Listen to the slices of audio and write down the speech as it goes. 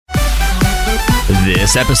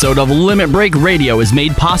This episode of Limit Break Radio is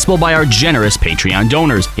made possible by our generous Patreon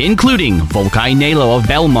donors, including Volkai Nalo of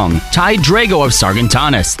Belmung, Ty Drago of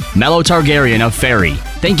Sargentanus, Mello Targaryen of Ferry.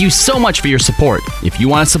 Thank you so much for your support. If you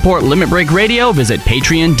want to support Limit Break Radio, visit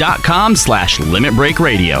patreon.com/Limit Break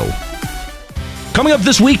Radio. Coming up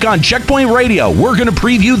this week on Checkpoint Radio, we're going to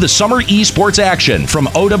preview the summer esports action. From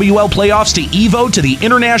OWL playoffs to EVO to the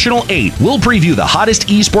International 8. We'll preview the hottest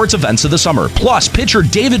esports events of the summer. Plus, pitcher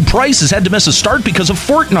David Price has had to miss a start because of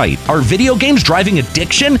Fortnite. Are video games driving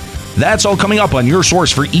addiction? That's all coming up on your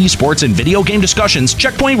source for esports and video game discussions,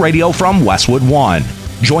 Checkpoint Radio from Westwood One.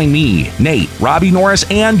 Join me, Nate, Robbie Norris,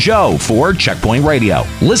 and Joe for Checkpoint Radio.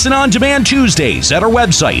 Listen on demand Tuesdays at our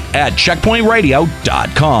website at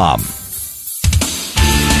checkpointradio.com.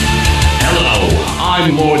 Hello,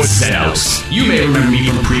 I'm Lord Xenos. You may remember me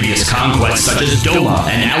from previous conquests such as Doma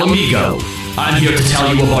and Alamigo. I'm here to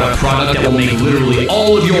tell you about a product that will make literally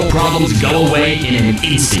all of your problems go away in an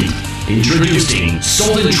instant. Introducing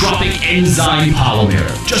Soldentropic Enzyme Polymer.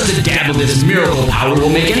 Just a dab of this miracle powder will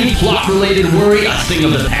make any plot-related worry a thing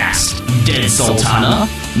of the past. Dead Sultana?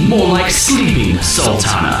 More like sleeping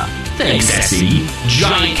Sultana. Thanks, Essie.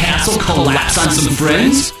 Giant castle collapse on some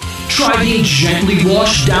friends? Try being gently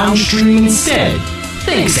washed downstream instead.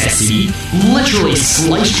 Thanks, Essie. Literally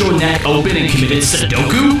sliced your neck open and committed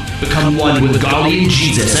Sudoku? Become one with Kallo and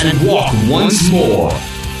Juxta and walk once more.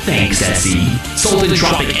 Thanks, Essie.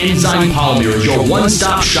 Soldentropic Enzyme Polymer is your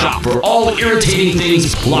one-stop shop for all irritating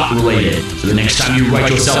things plot-related. So the next time you write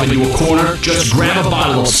yourself into a corner, just grab a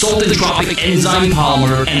bottle of Soldentropic Enzyme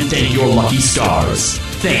Polymer and thank your lucky stars.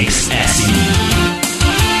 Thanks, Essie.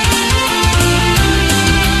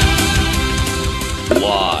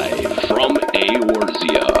 Live from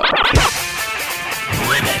Eorzea.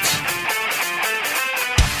 Limit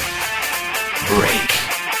Break.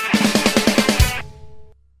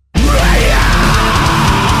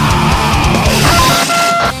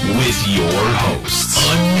 With your hosts,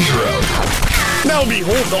 Aniero. Now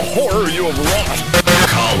behold the horror you have wrought.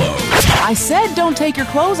 Kallo. I said don't take your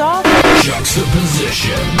clothes off.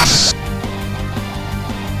 Juxtaposition.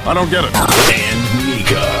 I don't get it. And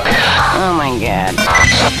Mika. Oh my god.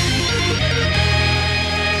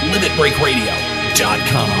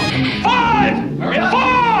 LimitBreakRadio.com. 5,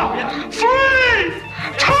 4, 3,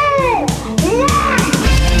 2, 1.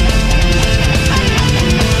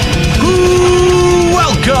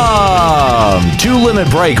 Welcome to Limit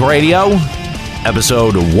Break Radio,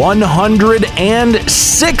 episode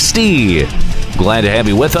 160. Glad to have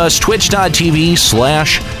you with us.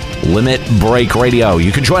 Twitch.tv/Limit Break Radio.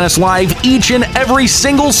 You can join us live each and every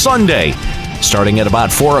single Sunday, starting at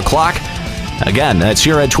about 4 o'clock. Again, that's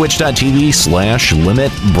here at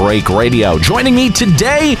twitch.tv/Limit Break Radio. Joining me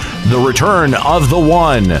today, the return of the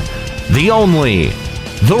one, the only,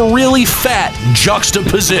 the really fat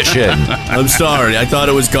Juxtaposition. I'm sorry, I thought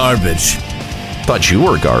it was garbage. Thought you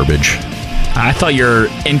were garbage. I thought your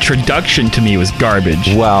introduction to me was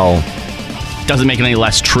garbage. Well, Doesn't make it any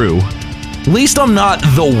less true. at least I'm not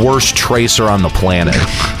the worst tracer on the planet.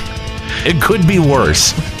 It could be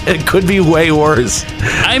worse. It could be way worse.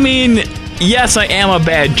 I mean, yes, I am a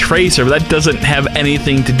bad tracer, but that doesn't have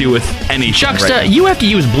anything to do with anything. Juxta, right now. you have to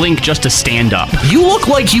use Blink just to stand up. You look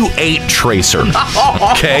like you ate Tracer.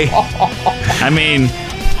 Okay? I mean,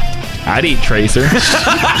 I'd eat tracer.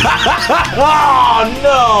 Oh,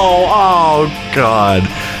 no. Oh, God.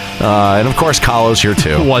 And, of course, Kallo's here,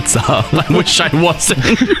 too. What's up? I wish I wasn't.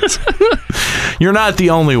 You're not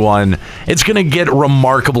the only one. It's going to get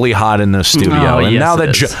remarkably hot in the studio. Oh, and yes, now it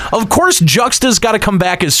that is. of course, Juxta's got to come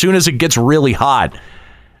back as soon as it gets really hot.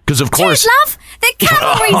 Because, of course... Cheers, love! The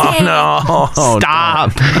cavalry's here! No.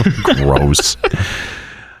 Stop. Gross.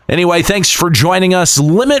 Anyway, thanks for joining us.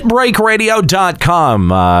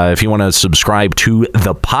 LimitBreakRadio.com if you want to subscribe to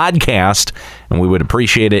the podcast, and we would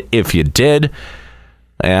appreciate it if you did.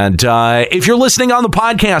 And if you're listening on the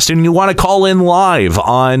podcast and you want to call in live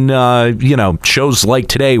on, shows like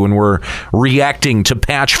today when we're reacting to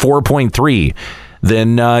patch 4.3,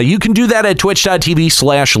 then you can do that at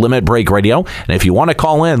twitch.tv/Limit Break Radio. And if you want to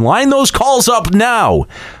call in, line those calls up now.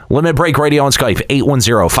 Limit Break Radio on Skype,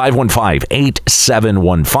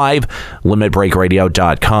 810-515-8715,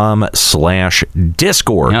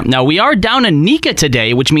 limitbreakradio.com/Discord. Yep. Now, we are down a Nika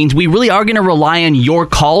today, which means we really are going to rely on your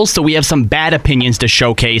calls, so we have some bad opinions to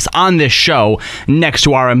showcase on this show next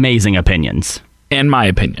to our amazing opinions. In my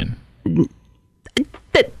opinion.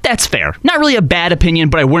 That's fair. Not really a bad opinion,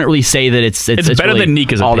 but I wouldn't really say that it's better really than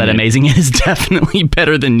Nika's all opinion. that amazing. It is definitely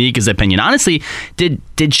better than Nika's opinion. Honestly, did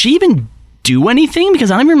she even do anything?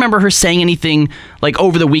 Because I don't even remember her saying anything like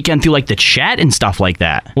over the weekend through like the chat and stuff like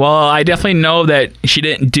that. Well, I definitely know that she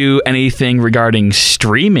didn't do anything regarding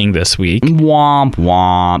streaming this week. Womp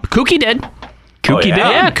womp. Kooky did. Kooky did.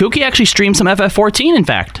 Yeah, Kooky actually streamed some FF14, in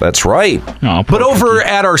fact. That's right. Oh, but over Kooky.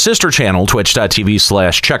 at our sister channel,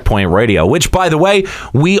 twitch.tv/Checkpoint Radio, which, by the way,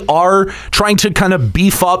 we are trying to kind of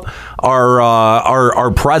beef up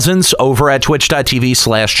our presence over at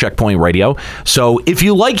twitch.tv/Checkpoint Radio. So if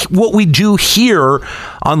you like what we do here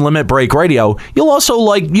on Limit Break Radio,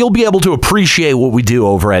 you'll be able to appreciate what we do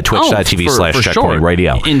over at twitch.tv/Checkpoint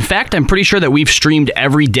Radio. In fact, I'm pretty sure that we've streamed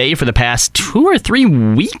every day for the past 2 or 3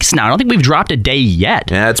 weeks now. I don't think we've dropped a day yet.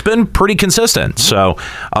 Yeah, it's been pretty consistent. So,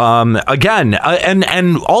 again,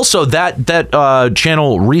 and also that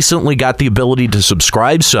channel recently got the ability to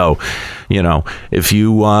subscribe. So, if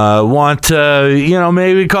you want to,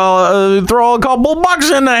 maybe throw a couple bucks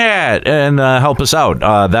in the hat and help us out,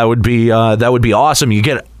 that would be awesome. You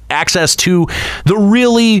get access to the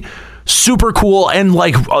really super cool and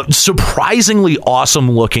surprisingly awesome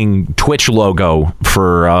looking Twitch logo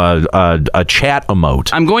for a chat emote.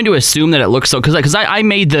 I'm going to assume that it looks so because I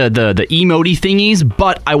made the emote thingies,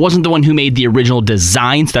 but I wasn't the one who made the original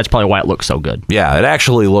design, so that's probably why it looks so good. Yeah, it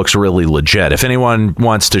actually looks really legit. If anyone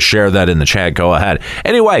wants to share that in the chat, go ahead.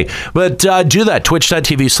 Anyway, but do that,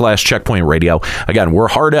 twitch.tv/Checkpoint Radio. Again, we're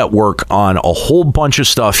hard at work on a whole bunch of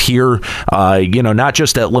stuff here, not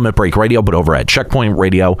just at Limit Break Radio, but over at Checkpoint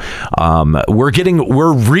Radio.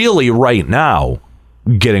 We're really right now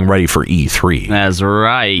getting ready for E3. That's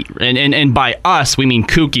right. And by us, we mean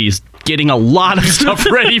Kooky's getting a lot of stuff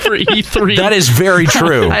ready for E3. That is very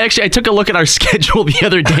true. I took a look at our schedule the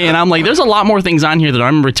other day, and I'm like, there's a lot more things on here that I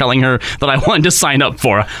remember telling her that I wanted to sign up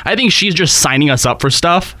for. I think she's just signing us up for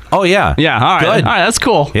stuff. Oh, yeah. Yeah, all right. Good. All right, that's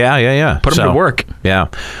cool. Yeah. Put them to work. Yeah.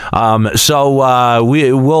 So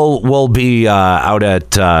we'll be out at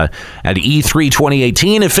E3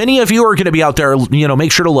 2018. If any of you are going to be out there,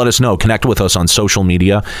 make sure to let us know. Connect with us on social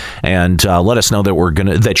media and let us know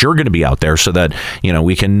that you're gonna be out there, so that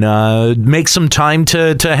we can make some time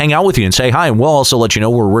to hang out with you and say hi. And we'll also let you know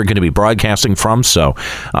where we're going to be broadcasting from. So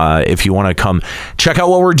if you want to come check out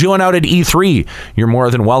what we're doing out at E3, you're more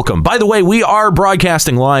than welcome. By the way, we are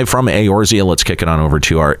broadcasting live from Eorzea. Let's kick it on over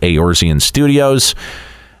to our Eorzean studios.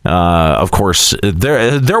 Of course,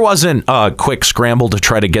 there wasn't a quick scramble to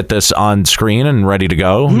try to get this on screen and ready to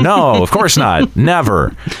go. No, of course not.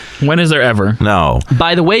 Never. When is there ever? No.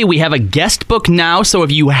 By the way, we have a guest book now, so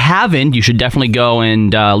if you haven't, you should definitely go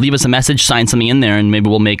and leave us a message, sign something in there, and maybe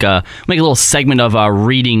we'll make a little segment of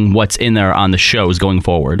reading what's in there on the shows going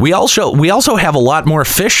forward. We also have a lot more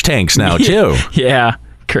fish tanks now too. Yeah.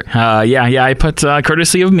 I put,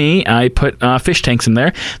 courtesy of me, I put fish tanks in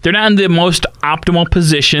there. They're not in the most optimal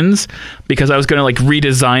positions because I was going to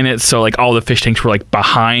redesign it so all the fish tanks were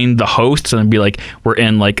behind the hosts and it'd be we're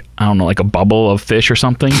in I don't know, a bubble of fish or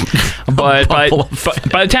something. But by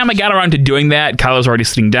the time I got around to doing that, Kyle was already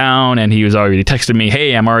sitting down and he was already texting me,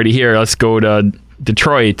 hey, I'm already here. Let's go to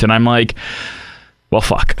Detroit. And I'm like, well,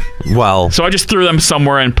 fuck. Well, so I just threw them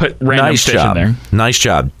somewhere and put random fish in there. Nice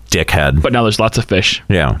job, dickhead. But now there's lots of fish.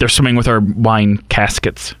 Yeah. They're swimming with our wine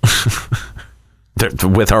caskets.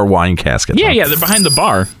 With our wine caskets. Yeah, they're behind the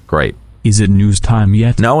bar. Great. Is it news time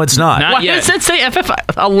yet? No, it's not. Not yet. Why does it say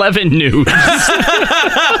FF11 news?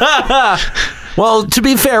 Well, to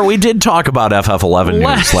be fair, we did talk about FF11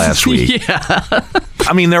 news last week. Yeah.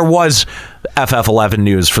 I mean, there was FF11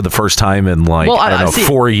 news for the first time in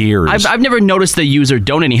 4 years. I've never noticed the user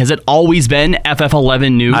donating. Has it always been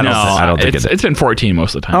FF11 news? I don't think it's been 14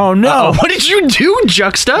 most of the time. Oh, no. What did you do,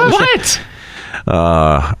 Juxta? What?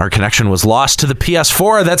 Our connection was lost to the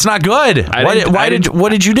PS4. That's not good. What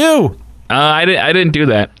did you do? I didn't do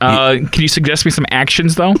that. Can you suggest me some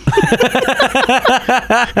actions, though?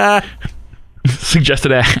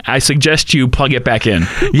 I suggest you plug it back in.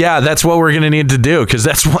 Yeah, that's what we're going to need to do, because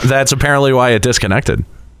that's apparently why it disconnected.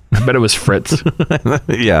 I bet it was Fritz.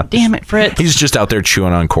 Yeah. Damn it, Fritz. He's just out there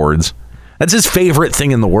chewing on cords. That's his favorite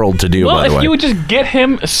thing in the world to do, by the way. Well, if you would just get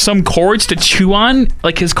him some cords to chew on,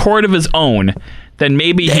 his cord of his own, then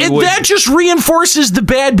maybe he would... That just reinforces the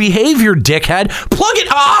bad behavior, dickhead. Plug it...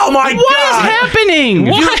 Oh, my God. What is happening?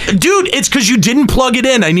 Dude, it's because you didn't plug it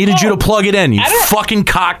in. I needed you to plug it in, you fucking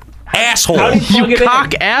cock asshole. You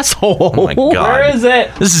cock asshole. Oh, my God. Where is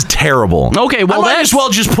it? This is terrible. Okay, well, I might as well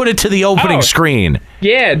just put it to the opening screen.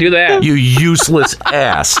 Yeah, do that. You useless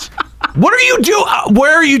ass. What are you doing?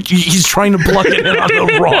 Where are you? He's trying to plug it in on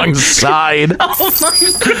the wrong side. Oh my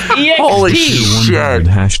God. Holy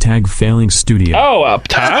shit. #failing studio. Oh, up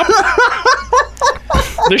top?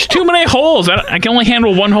 There's too many holes. I can only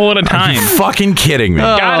handle one hole at a time. Are you fucking kidding me?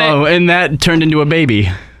 Got it. And that turned into a baby.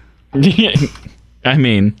 I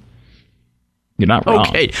mean, you're not wrong.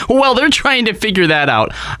 Okay, well, they're trying to figure that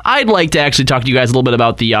out. I'd like to actually talk to you guys a little bit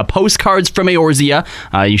about the postcards from Eorzea.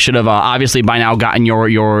 You should have obviously by now gotten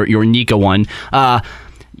your Nika one.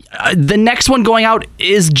 The next one going out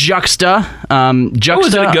is Juxta. Juxta,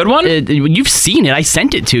 is it a good one? You've seen it. I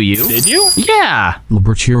sent it to you. Did you? Yeah.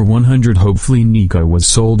 Libertier 100. Hopefully Nika was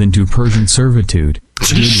sold into Persian servitude.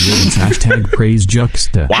 Good riddance. Hashtag praise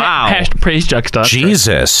Juxta. Wow. Praise Juxta.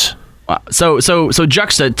 Jesus. So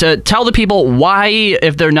Juxta, to tell the people why,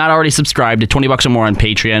 if they're not already subscribed to $20 or more on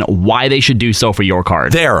Patreon, why they should do so for your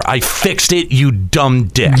card. There, I fixed it, you dumb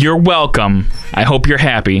dick. You're welcome. I hope you're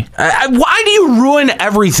happy. Why do you ruin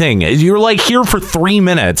everything? You're like here for 3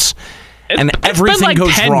 minutes, and everything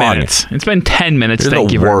goes 10 wrong. Minutes. It's been 10 minutes. You're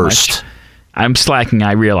Thank you the very worst. much. I'm slacking,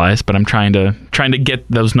 I realize, but I'm trying to get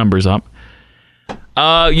those numbers up.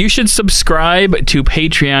 You should subscribe to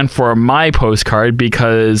Patreon for my postcard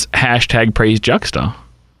because hashtag praise Juxta.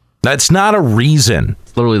 That's not a reason.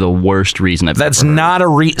 It's literally the worst reason I've That's ever heard. not a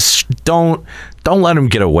reason. Don't let him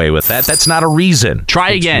get away with that. That's not a reason.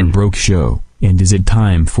 Try It's again. your broke show. And is it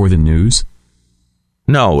time for the news?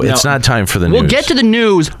 No, it's not time for the news. We'll get to the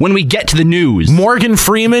news when we get to the news. Morgan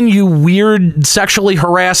Freeman, you weird sexually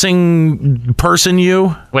harassing person,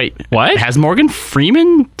 you. Wait, what? Has Morgan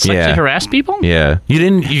Freeman sexually Yeah. harassed people? Yeah.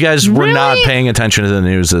 You guys were Really? not paying attention to the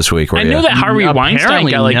news this week, were I you? knew that Harvey Weinstein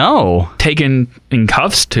got taken in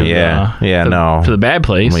cuffs to no. to the bad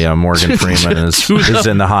place. Yeah, Morgan Freeman is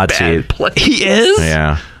in the hot seat. He is?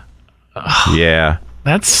 Yeah. Yeah.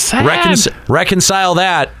 That's sad. Reconcile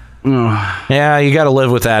that. Yeah, you got to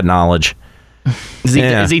live with that knowledge.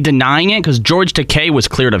 Is he denying it? Because George Takei was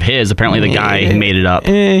cleared of his. Apparently, the guy who made it up.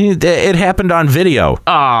 It happened on video.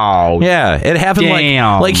 Oh, yeah, it happened.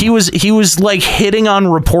 Damn. Like he was like hitting on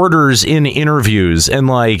reporters in interviews, and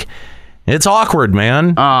like it's awkward,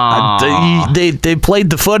 man. They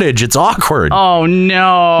played the footage. It's awkward. Oh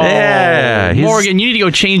no. Yeah, Morgan, you need to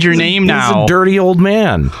go change your name now. He's a dirty old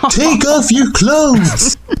man. Take off your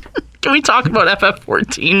clothes. Can we talk about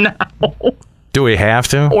FF14 now? Do we have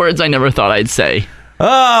to? Words I never thought I'd say. Oh,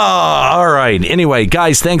 all right. Anyway,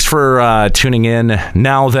 guys, thanks for tuning in.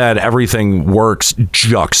 Now that everything works,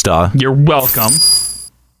 Juxta. You're welcome.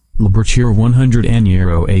 Libertier 100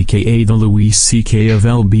 Aniero, a.k.a. the Louis C.K. of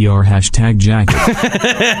LBR hashtag jacket.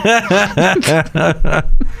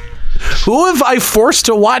 Who have I forced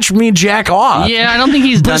to watch me jack off? Yeah, I don't think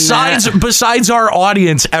he's done that. Besides our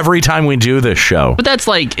audience every time we do this show. But that's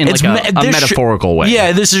like in like a metaphorical way.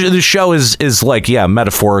 Yeah, this show is like,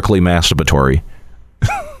 metaphorically masturbatory.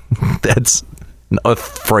 That's a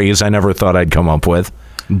phrase I never thought I'd come up with.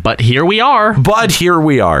 But here we are.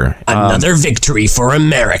 Another victory for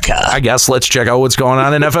America. I guess let's check out what's going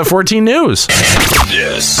on in FF14 news.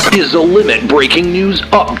 This is a limit-breaking news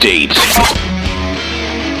update.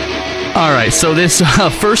 All right, so this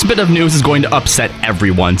first bit of news is going to upset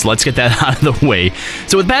everyone, so let's get that out of the way.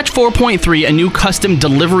 So with patch 4.3, a new custom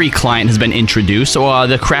delivery client has been introduced, so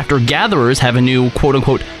the crafter-gatherers have a new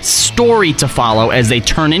quote-unquote story to follow as they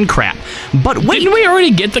turn in crap. But wait, didn't we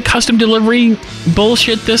already get the custom delivery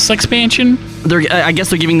bullshit this expansion? I guess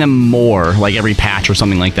they're giving them more, like every patch or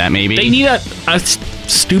something like that, maybe. They need a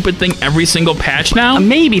stupid thing every single patch now?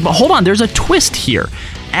 Maybe, but hold on, there's a twist here.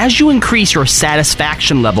 As you increase your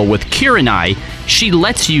satisfaction level with Kirinai, she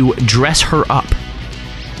lets you dress her up.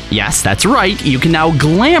 Yes, that's right. You can now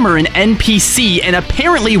glamour an NPC, and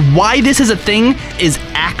apparently why this is a thing is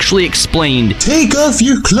actually explained. Take off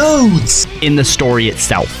your clothes! In the story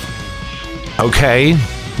itself. Okay.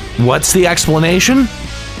 What's the explanation?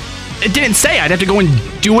 It didn't say. I'd have to go and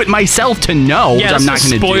do it myself to know, which I'm not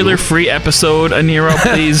going to do. Spoiler-free episode, Aniero.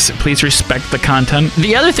 Please respect the content.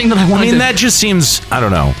 The other thing that I wanted that just seems, I don't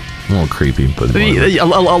know, a little creepy. But a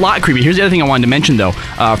lot creepy. Here's the other thing I wanted to mention, though.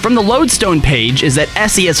 From the Lodestone page is that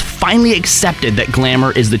Essie has finally accepted that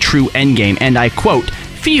glamour is the true endgame, and I quote,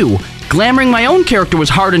 "Phew, glamoring my own character was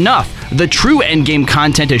hard enough. The true endgame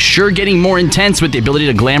content is sure getting more intense with the ability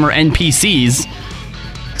to glamour NPCs."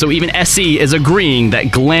 So even SC is agreeing that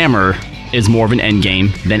glamour is more of an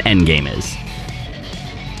endgame than endgame is.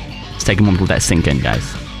 Let's take a moment to let that sink in,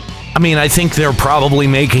 guys. I mean, I think they're probably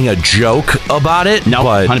making a joke about it. No,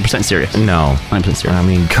 but 100% serious. No. 100% serious. I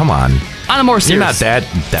mean, come on. On a more serious... You're not that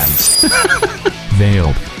dense.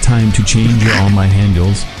 Veiled. Time to change all my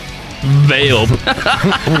handles. Veiled.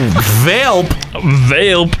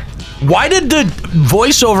 Veiled. Why did the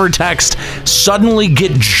voiceover text suddenly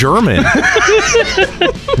get German?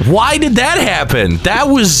 Why did that happen? That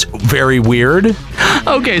was very weird.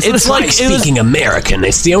 Okay, so it's like speaking American.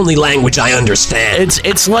 It's the only language I understand.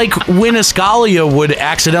 It's like when Ascalia would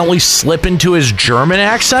accidentally slip into his German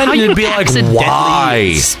accent, and it'd be like,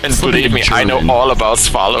 why? And believe me, I know all about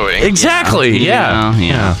swallowing. Exactly,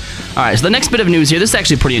 yeah. All right, so the next bit of news here, this is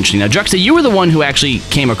actually pretty interesting. Now, Juxta, you were the one who actually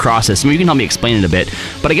came across this. Maybe you can help me explain it a bit.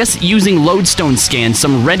 But I guess using lodestone scans,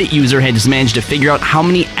 some Reddit user has managed to figure out how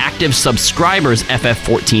many active subscribers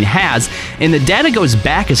FF14 has, and the data goes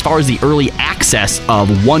back as far as the early access of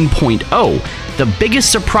 1.0. The biggest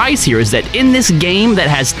surprise here is that in this game that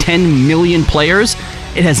has 10 million players,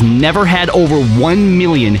 it has never had over 1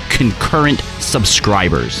 million concurrent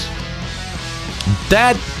subscribers.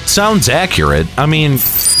 That sounds accurate. I mean...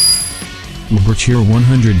 Cheer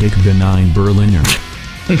 100 Ich bin ein Berliner.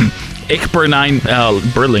 Ich bin ein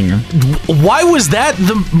Berliner. Why was that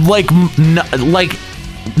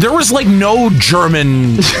there was no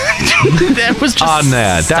German that was just on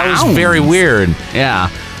that. That sounds. was very weird. Yeah.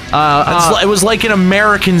 It was like an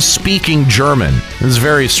American-speaking German. It was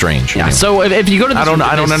very strange. Yeah. So if you go to this,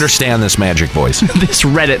 I don't understand this magic voice. This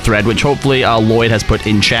Reddit thread, which hopefully Lloyd has put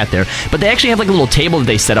in chat there, but they actually have like a little table that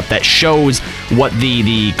they set up that shows what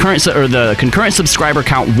the current or the concurrent subscriber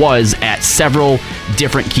count was at several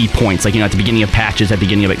different key points, like at the beginning of patches, at the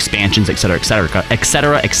beginning of expansions, etc.,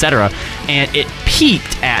 and it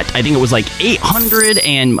peaked at I think it was like 800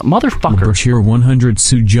 and motherfucker. Cheer 100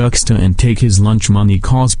 sue Juxta and take his lunch money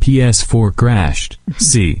cause PS4 crashed.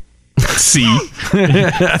 See.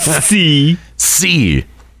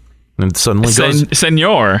 And suddenly goes...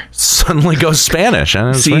 Senor. Suddenly goes Spanish.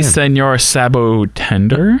 Senor Sabo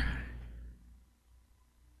Tender.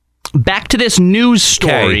 Back to this news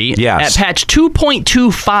story. Okay, yes. At patch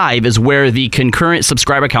 2.25 is where the concurrent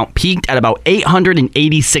subscriber count peaked at about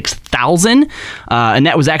 886,000. And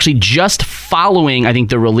that was actually just following, I think,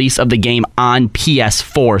 the release of the game on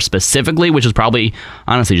PS4 specifically, which is probably,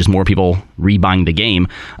 honestly, just more people rebuying the game.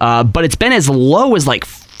 But it's been as low as like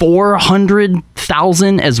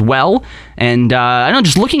 400,000 as well. And I don't know,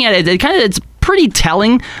 just looking at it, it's pretty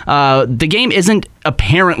telling. The game isn't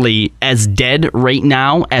apparently as dead right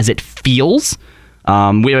now as it feels.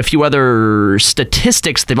 We have a few other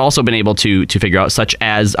statistics they've also been able to figure out, such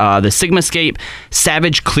as the Sigmascape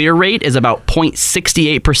Savage clear rate is about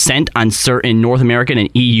 0.68% on certain North American and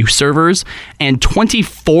EU servers, and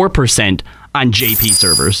 24% on JP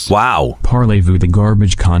servers. Wow. Parlez-vous the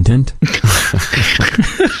garbage content?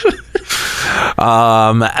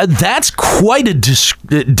 That's quite a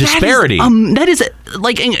disparity. That is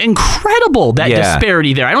like incredible, that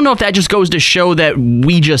disparity there. I don't know if that just goes to show that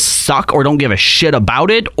we just suck or don't give a shit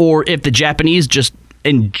about it, or if the Japanese just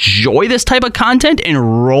enjoy this type of content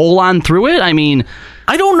and roll on through it. I mean,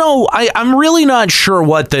 I don't know. I'm really not sure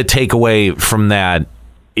what the takeaway from that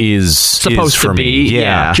is supposed to be.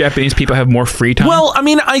 Yeah. Japanese people have more free time. Well, I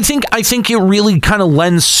mean, I think it really kind of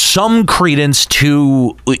lends some credence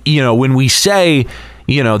to, when we say,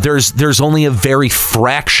 there's only a very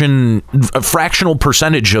fractional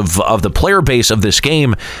percentage of the player base of this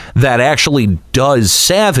game that actually does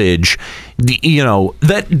Savage.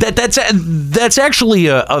 That's actually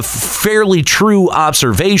a fairly true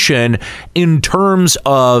observation in terms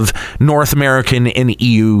of North American and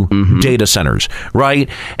EU data centers, right?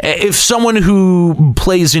 If someone who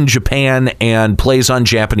plays in Japan and plays on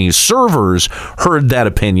Japanese servers heard that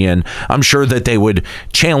opinion, I'm sure that they would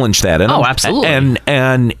challenge that. And absolutely.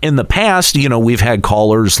 And in the past, we've had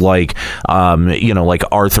callers like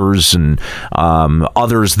Arthur's and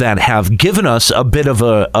others that have given us a bit of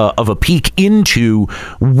a peek into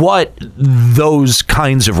what those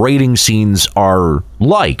kinds of rating scenes are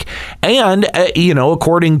like. And,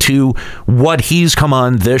 according to what he's come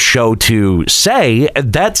on this show to say,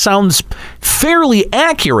 that sounds fairly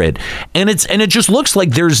accurate. And it just looks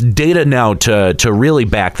like there's data now to really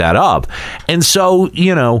back that up. And so,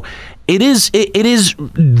 it is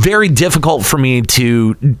very difficult for me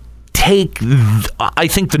to take, I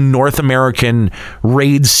think, the North American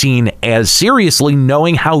raid scene as seriously,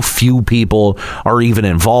 knowing how few people are even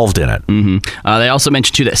involved in it. They also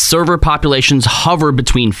mentioned, too, that server populations hover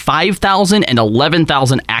between 5,000 and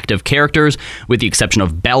 11,000 active characters, with the exception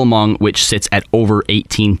of Belmong, which sits at over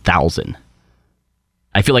 18,000.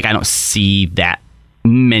 I feel like I don't see that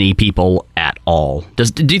many people at all.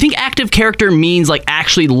 Do you think active character means like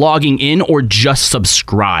actually logging in or just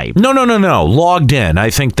subscribe? No. Logged in. I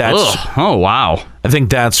think that's... Oh, wow. I think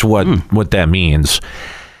that's what that means.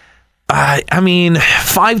 I mean,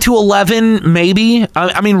 5 to 11, maybe.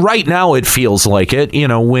 I mean, right now it feels like it. You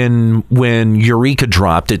know, when Eureka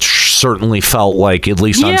dropped, it certainly felt like, at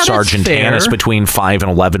least on Sergeant Tannis, between 5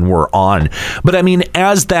 and 11 were on. But I mean,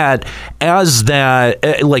 as that,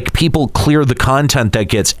 like, people clear the content that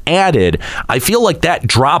gets added, I feel like that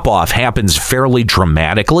drop off happens fairly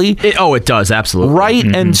dramatically. It does, absolutely. Right,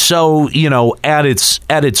 and so, you know, at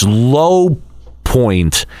its low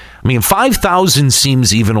point, I mean, 5,000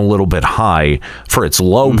 seems even a little bit high for its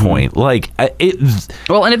low point. Like,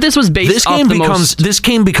 well, and if this was based off this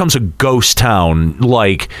game becomes a ghost town,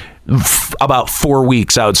 like, about 4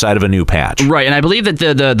 weeks outside of a new patch. Right, and I believe that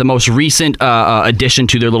the most recent addition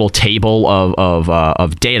to their little table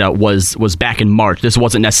of data was back in March. This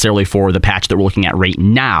wasn't necessarily for the patch that we're looking at right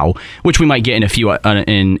now, which we might get in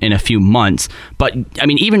a few months. But I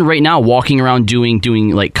mean, even right now, walking around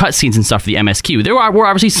doing like cutscenes and stuff for the MSQ, were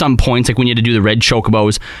obviously some points, like when you had to do the red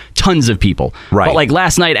chocobos, tons of people. Right. But like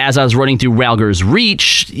last night, as I was running through Ralger's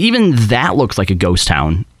Reach, even that looks like a ghost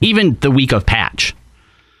town. Even the week of patch.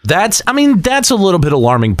 That's a little bit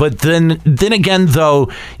alarming, but then again,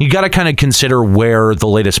 though, you got to kind of consider where the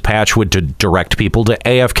latest patch would direct people to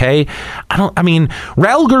AFK.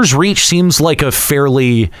 Ralger's Reach seems like a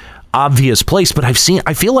fairly obvious place, but I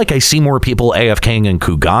feel like I see more people AFKing in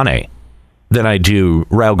Kugane than I do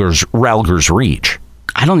Ralger's Reach.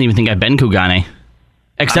 I don't even think I've been Kugane,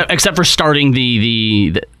 except for starting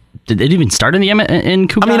the did it even start in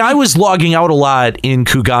Kugane? I mean, I was logging out a lot in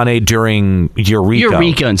Kugane during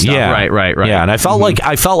Eureka and stuff. Yeah. Right. Yeah, and I felt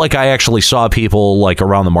like I actually saw people like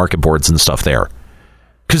around the market boards and stuff there,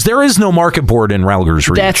 because there is no market board in Ralger's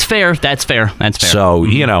Reach. That's fair. So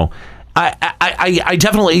you know, I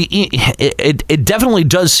definitely it definitely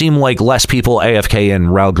does seem like less people AFK in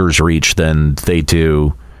Ralger's Reach than they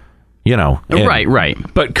do, you know. Right.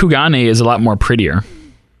 But Kugane is a lot more prettier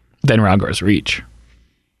than Ralger's Reach.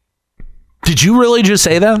 Did you really just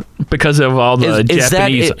say that? Because of all the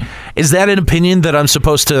Japanese... Is that an opinion that I'm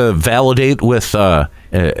supposed to validate with a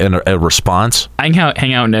response? I can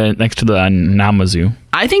hang out next to the Namazu.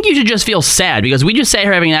 I think you should just feel sad, because we just sat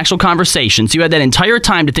here having an actual conversation, so you had that entire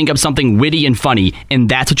time to think of something witty and funny, and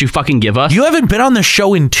that's what you fucking give us? You haven't been on the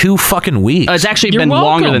show in 2 fucking weeks. It's actually been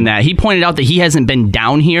longer than that. He pointed out that he hasn't been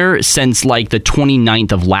down here since like the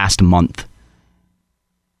 29th of last month.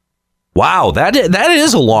 Wow, that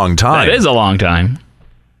is a long time. That is a long time.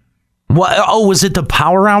 What? Oh, was it the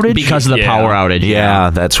power outage? Because of the power outage. Yeah,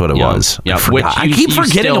 that's what it was. Yeah, I keep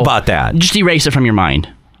forgetting about that. Just erase it from your mind.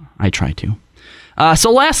 I try to.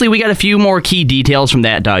 So lastly, we got a few more key details from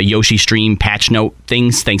that Yoshi Stream patch note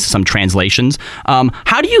things, thanks to some translations.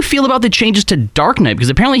 How do you feel about the changes to Dark Knight?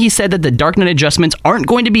 Because apparently he said that the Dark Knight adjustments aren't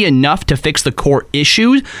going to be enough to fix the core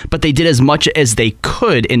issues, but they did as much as they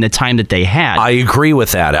could in the time that they had. I agree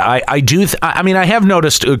with that. I have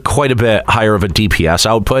noticed quite a bit higher of a DPS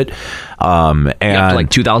output. And up to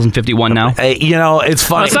like 2051 now. You know, it's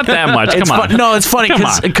funny. Well, it's not that much. Come on. No, it's funny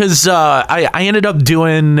because I ended up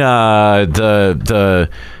doing the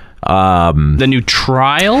new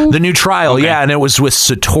trial. The new trial, okay. Yeah, and it was with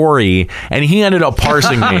Satori, and he ended up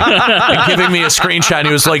parsing me and giving me a screenshot. And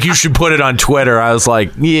he was like, "You should put it on Twitter." I was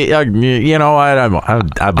like, "Yeah, you know,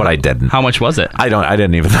 but I didn't." How much was it? I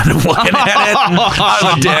didn't even end up looking at it.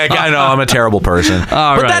 I'm a dick. I know I'm a terrible person,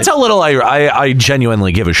 but that's how little I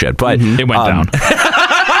genuinely give a shit. But it went down.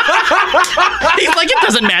 He's like, it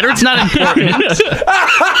doesn't matter. It's not important.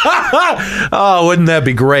 Oh, wouldn't that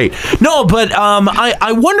be great? No, but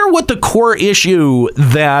I wonder what the core issue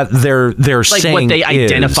that they're like saying what they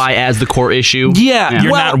identify as the core issue. Yeah.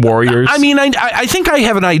 You're not warriors. I mean, I think I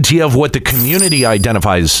have an idea of what the community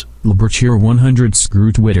identifies. Libertier 100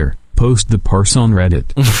 screw Twitter. Post the parse on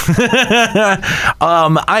Reddit.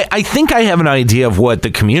 I think I have an idea of what the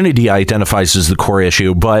community identifies as the core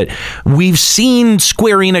issue, but we've seen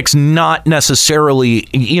Square Enix not necessarily,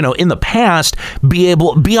 you know, in the past be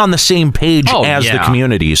on the same page as the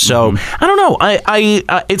community. So I don't know.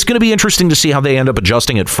 It's going to be interesting to see how they end up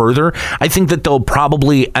adjusting it further. I think that they'll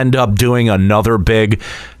probably end up doing another big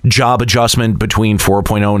job adjustment between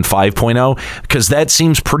 4.0 and 5.0, because that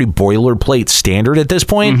seems pretty boilerplate standard at this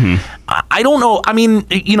point. I don't know. I mean,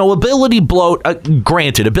 you know, ability bloat,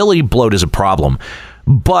 granted, ability bloat is a problem.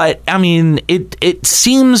 But, I mean, it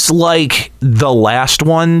seems like the last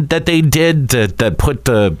one that they did that put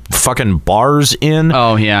the fucking bars in.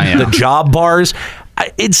 Oh, yeah. The job bars.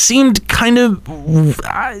 It seemed kind of...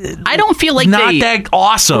 I don't feel like not that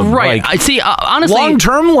awesome. Right. Like, I see, honestly... Long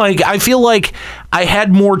term, like, I feel like I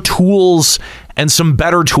had more tools and some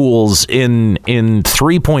better tools in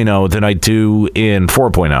 3.0 than I do in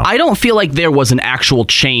 4.0. I don't feel like there was an actual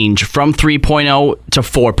change from 3.0 to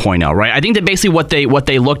 4.0, right? I think that basically what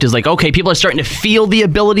they looked is like, okay, people are starting to feel the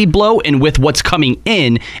ability blow, and with what's coming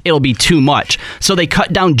in, it'll be too much. So they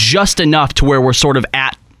cut down just enough to where we're sort of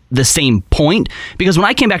at the same point. Because when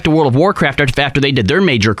I came back to World of Warcraft after they did their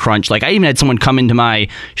major crunch, like I even had someone come into my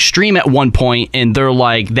stream at one point and they're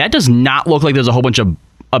like, that does not look like there's a whole bunch of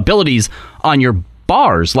abilities on your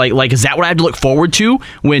bars. Like is that what I have to look forward to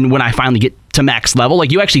when I finally get to max level?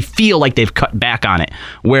 Like, you actually feel like they've cut back on it.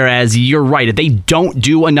 Whereas you're right, if they don't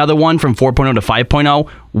do another one from 4.0 to 5.0,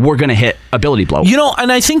 we're going to hit ability blow. You know,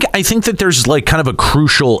 and I think that there's like kind of a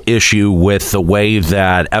crucial issue with the way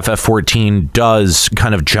that FF14 does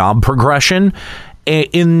kind of job progression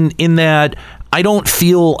in that I don't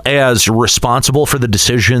feel as responsible for the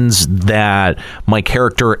decisions that my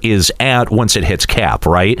character is at once it hits cap,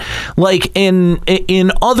 right? Like in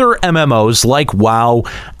other MMOs like WoW,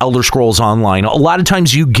 Elder Scrolls Online, a lot of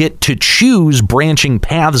times you get to choose branching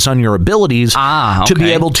paths on your abilities to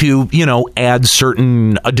be able to, you know, add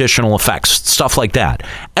certain additional effects, stuff like that.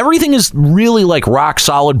 Everything is really like rock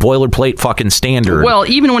solid boilerplate fucking standard. Well,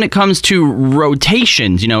 even when it comes to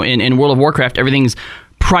rotations, you know, in World of Warcraft, everything's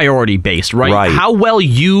priority based, right? How well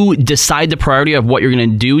you decide the priority of what you're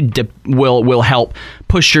going to do will help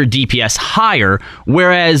push your DPS higher.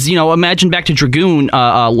 Whereas, you know, imagine back to Dragoon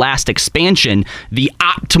last expansion, the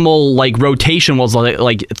optimal like rotation was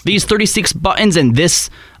like these 36 buttons and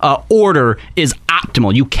this order is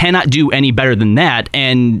optimal. You cannot do any better than that,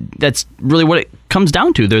 and that's really what it comes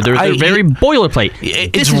down to. They're very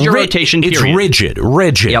boilerplate. This is your rotation period. It's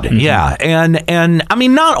rigid. Yep. Yeah, and I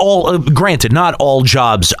mean, not all. Granted, not all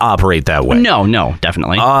jobs operate that way. No,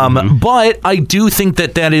 definitely. But I do think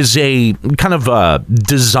that is a kind of a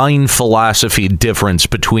design philosophy difference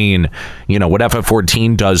between, you know, what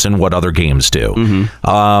FF14 does and what other games do.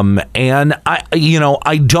 And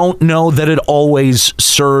I don't know that it always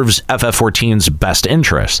serves FF14's best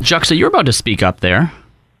interest. Juxta, you're about to speak up there.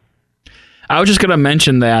 I was just going to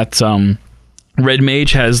mention that Red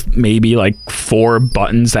Mage has maybe like 4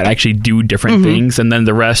 buttons that actually do different things, and then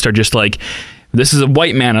the rest are just like, this is a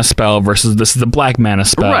white mana spell versus this is a black mana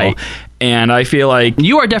spell. Right. And I feel like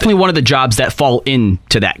you are definitely one of the jobs that fall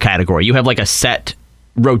into that category. You have like a set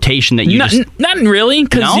rotation that you not really,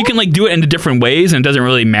 because you can like do it in different ways, and it doesn't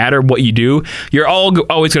really matter what you do. You're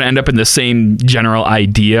always going to end up in the same general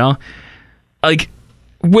idea. Like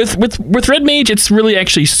with Red Mage, it's really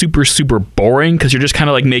actually super boring, because you're just kind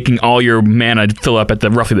of like making all your mana fill up at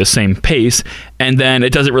roughly the same pace, and then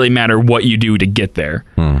it doesn't really matter what you do to get there.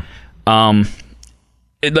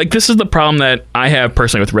 This is the problem that I have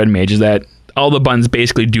personally with Red Mage, is that all the buttons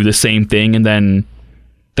basically do the same thing, and then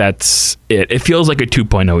that's it. It feels like a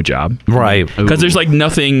 2.0 job. Right. Because there's like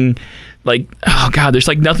nothing like, oh God, there's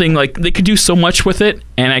like nothing like, they could do so much with it,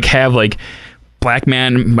 and like have like black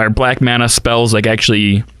mana spells like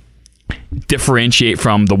actually differentiate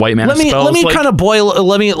from the white mana spells. Let me kind of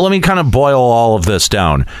boil all of this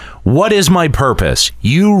down. What is my purpose?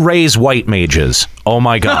 You raise white mages. Oh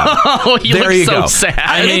my God! There you go. Sad.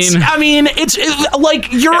 It's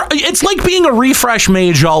like being a refresh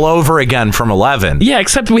mage all over again from 11. Yeah,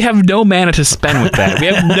 except we have no mana to spend with that. We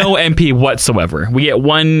have no MP whatsoever. We get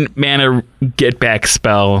 1 mana get back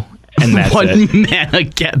spell, and that's it. 1 mana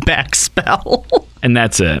get back spell, and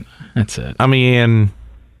that's it. That's it. I mean,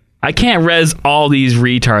 I can't res all these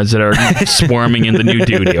retards that are swarming in the new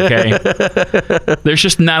duty, okay? There's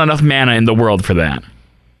just not enough mana in the world for that.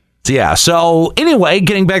 Yeah, so anyway,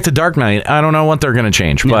 getting back to Dark Knight, I don't know what they're going to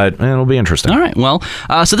change, but it'll be interesting. All right, well,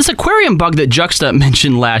 so this aquarium bug that Juxta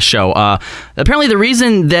mentioned last show, apparently the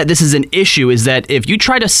reason that this is an issue is that if you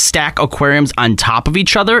try to stack aquariums on top of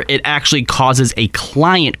each other, it actually causes a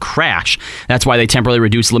client crash. That's why they temporarily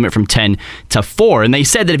reduced the limit from 10 to 4. And they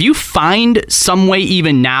said that if you find some way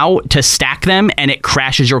even now to stack them and it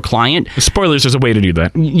crashes your client... Spoilers, there's a way to do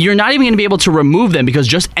that. You're not even going to be able to remove them, because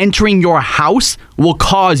just entering your house will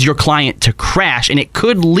cause your client to crash, and it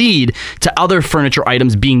could lead to other furniture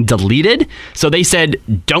items being deleted. So they said,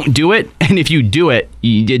 don't do it, and if you do it,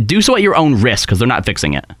 you do so at your own risk, because they're not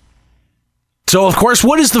fixing it. So, of course,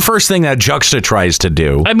 what is the first thing that Juxta tries to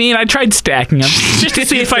do? I mean, I tried stacking them just to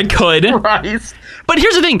see if I could. Right. But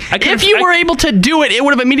here's the thing. If you were able to do it, it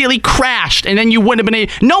would have immediately crashed, and then you wouldn't have been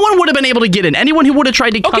able... No one would have been able to get in. Anyone who would have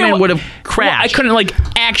tried to come in would have crashed. I couldn't, like,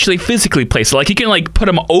 actually physically place it. Like, you can, like, put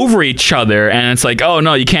them over each other, and it's like, oh,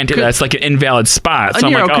 no, you can't do that. It's like an invalid spot. So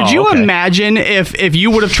Aniero, could you imagine if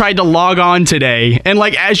you would have tried to log on today, and,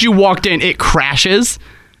 like, as you walked in, it crashes?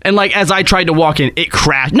 And like as I tried to walk in, it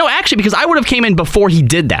crashed. No, actually, because I would have came in before he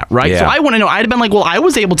did that, right? Yeah. So I want to know. I'd have been like, well, I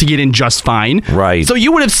was able to get in just fine. Right. So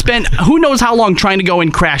you would have spent who knows how long trying to go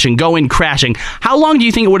in crashing. How long do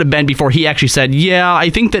you think it would have been before he actually said, yeah, I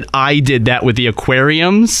think that I did that with the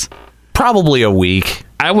aquariums? Probably a week.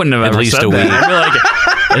 I wouldn't have At ever least said a that. week. I'd be like,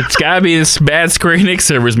 it's gotta be this bad Square Enix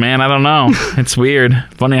servers, man. I don't know. It's weird.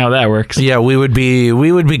 Funny how that works. Yeah, we would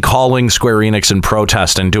be calling Square Enix in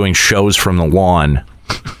protest and doing shows from the lawn.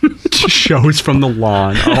 Shows from the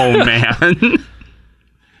lawn. Oh man.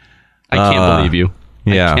 I can't believe you.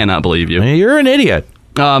 Yeah. I cannot believe you. You're an idiot.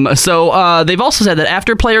 So they've also said that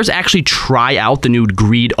after players actually try out the new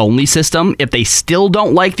greed-only system, if they still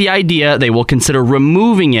don't like the idea, they will consider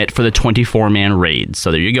removing it for the 24-man raids.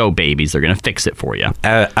 So there you go, babies. They're going to fix it for you.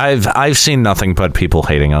 I've seen nothing but people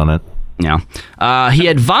hating on it. Yeah. He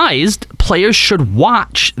advised players should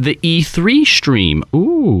watch the E3 stream.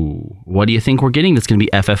 Ooh. What do you think we're getting that's going to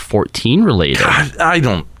be FF14 related?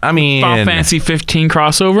 God, Final Fantasy 15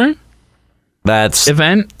 crossover? That's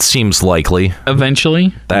event seems likely.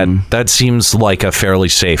 Eventually, that seems like a fairly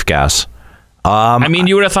safe guess.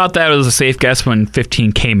 You would have thought that was a safe guess when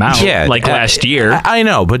 15 came out, last year. I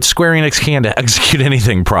know, but Square Enix can't execute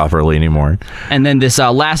anything properly anymore. And then this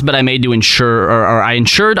last bit I made to ensure, or I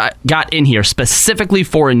ensured I got in here specifically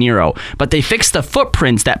for Aniero, but they fixed the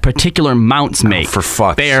footprints that particular mounts make. For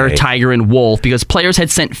fuck's Bear, sake. tiger, and wolf, because players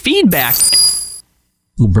had sent feedback.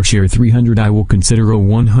 Ubershare 300. I will consider a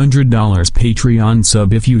 $100 Patreon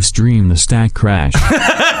sub if you stream the stack crash.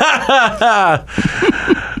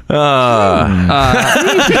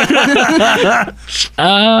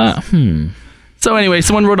 So anyway,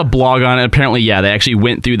 someone wrote a blog on it. Apparently, yeah, they actually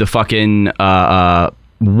went through the fucking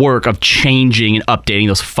work of changing and updating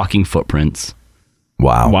those fucking footprints.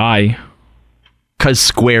 Wow. Why? Because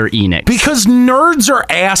Square Enix. Because nerds are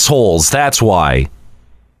assholes. That's why.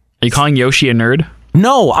 Are you calling Yoshi a nerd?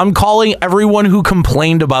 No, I'm calling everyone who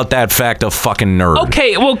complained about that fact a fucking nerd.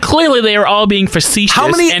 Okay, well, clearly they are all being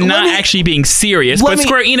facetious and not actually being serious, but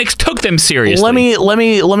Square Enix took them seriously. Let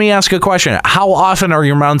me ask a question. How often are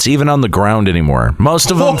your mounts even on the ground anymore?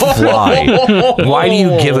 Most of them fly. Why do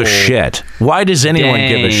you give a shit? Why does anyone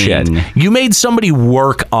give a shit? You made somebody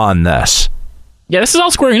work on this. Yeah, this is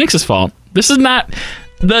all Square Enix's fault. This is not...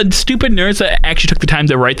 The stupid nerds that actually took the time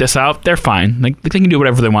to write this out, they're fine. Like, they can do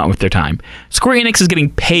whatever they want with their time. Square Enix is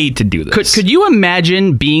getting paid to do this. Could you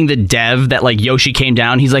imagine being the dev that, like, Yoshi came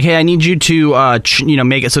down? He's like, hey, I need you to,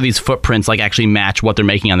 make it so these footprints, like, actually match what they're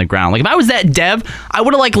making on the ground. Like, if I was that dev, I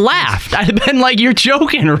would have, like, laughed. I'd have been like, you're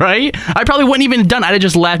joking, right? I probably wouldn't even have done it. I'd have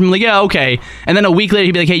just laughed and been like, yeah, okay. And then a week later,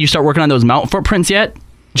 he'd be like, hey, you start working on those mount footprints yet?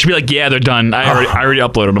 She'd be like, yeah, they're done. I already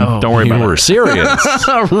uploaded them. Don't worry about it. You were serious.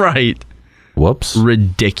 Right. Whoops.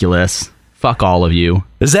 Ridiculous. Fuck all of you.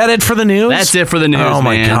 Is that it for the news? That's it for the news, Oh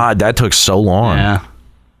my man. God, that took so long. Yeah.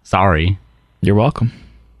 Sorry. You're welcome.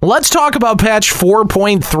 Let's talk about patch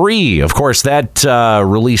 4.3. Of course, that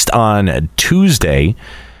released on Tuesday.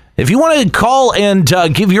 If you want to call and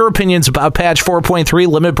give your opinions about patch 4.3,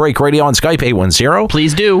 Limit Break Radio on Skype, 810.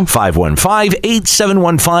 Please do.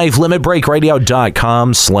 515-8715,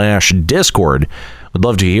 limitbreakradio.com/Discord. Would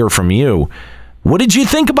love to hear from you. What did you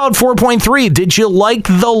think about 4.3? Did you like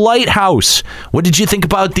the lighthouse? What did you think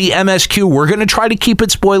about the MSQ? We're going to try to keep it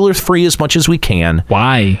spoilers-free as much as we can.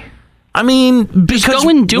 Why? I mean, because... Just go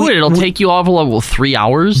and do it. It'll take you all of level 3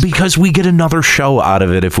 hours. Because we get another show out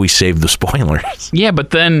of it if we save the spoilers. Yeah, but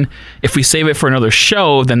then if we save it for another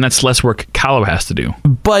show, then that's less work Kallo has to do.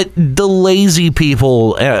 But the lazy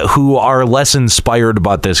people who are less inspired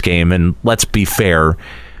about this game, and let's be fair...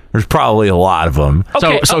 There's probably a lot of them.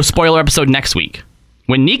 Okay, so spoiler episode next week.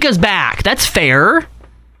 When Nika's back. That's fair.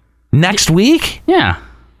 Next week? Yeah.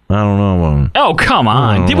 I don't know. Oh, come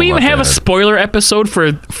on. Did we even have a spoiler episode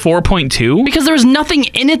for 4.2? Because there was nothing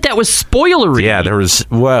in it that was spoilery. Yeah, there was...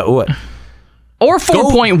 What? Or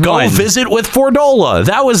 4.1. Go visit with Fordola.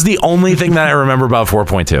 That was the only thing that I remember about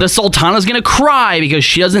 4.2. The Sultana's going to cry because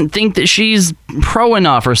she doesn't think that she's pro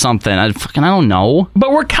enough or something. I don't know.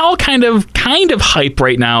 But we're all kind of hype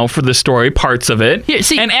right now for the story, parts of it. Here,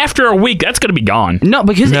 see, and after a week, that's going to be gone. No,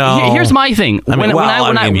 because here's my thing. When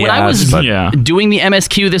I was doing the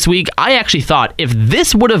MSQ this week, I actually thought if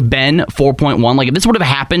this would have been 4.1, like if this would have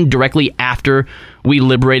happened directly after we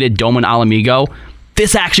liberated Dome and Alamigo,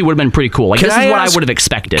 this actually would have been pretty cool. Like, this is what I would have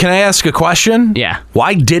expected. Can I ask a question? Yeah.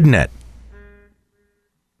 Why didn't it?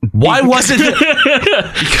 Why wasn't it?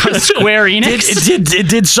 Because Square Enix.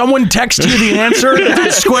 Did someone text you the answer?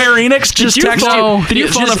 Did Square Enix just text you? Did you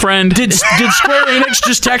phone a friend? Did Square Enix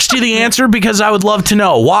just text you the answer? Because I would love to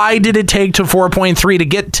know. Why did it take to 4.3 to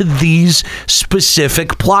get to these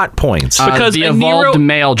specific plot points? Because the evolved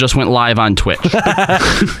male just went live on Twitch.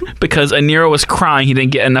 Because Aniero was crying he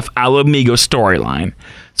didn't get enough Alamigo storyline.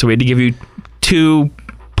 So we had to give you 2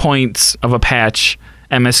 points of a patch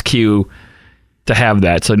MSQ to have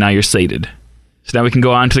that, so now you're sated. So now we can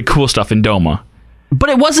go on to the cool stuff in Doma. But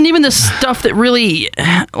it wasn't even the stuff that really...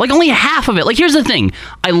 Like, only half of it. Like, here's the thing.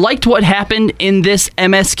 I liked what happened in this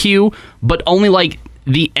MSQ, but only, like,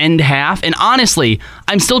 the end half. And honestly,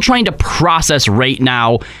 I'm still trying to process right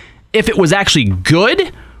now if it was actually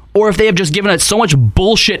good or if they have just given it so much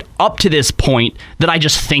bullshit up to this point that I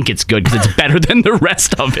just think it's good because it's better than the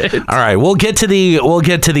rest of it. All right, we'll get to the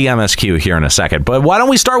MSQ here in a second, but why don't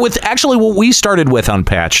we start with actually what we started with on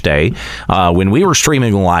Patch Day when we were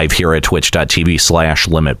streaming live here at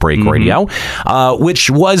twitch.tv/Limit Break Radio, which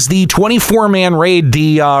was the 24-man raid,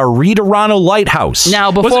 the Readerano Lighthouse.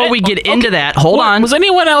 Now, before we get into that, hold on. Was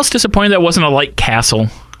anyone else disappointed that wasn't a light castle?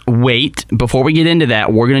 Wait, before we get into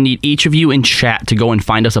that, we're going to need each of you in chat to go and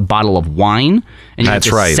find us a bottle of wine. And you have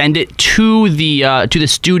to send it to the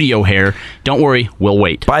studio here. Don't worry, we'll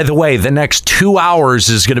wait. By the way, the next 2 hours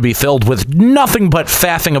is going to be filled with nothing but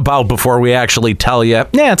faffing about before we actually tell you,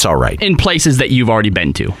 it's all right. In places that you've already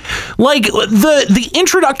been to. Like the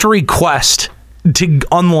introductory quest to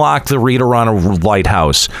unlock the Readerano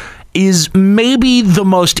Lighthouse is maybe the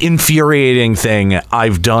most infuriating thing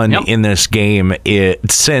I've done in this game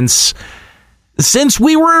since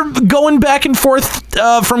we were going back and forth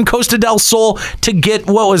from Costa del Sol to get,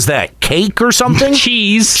 what was that, cake or something?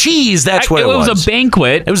 Cheese, that's what it was. It was a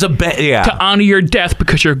banquet. It was to honor your death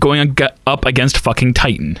because you're going up against fucking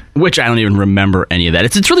Titan. Which I don't even remember any of that.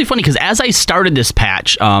 It's really funny because as I started this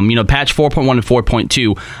patch, patch 4.1 and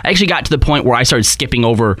 4.2, I actually got to the point where I started skipping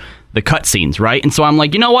over the cutscenes, right? And so I'm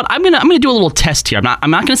like, you know what? I'm gonna do a little test here. I'm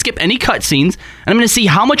not gonna skip any cutscenes, and I'm gonna see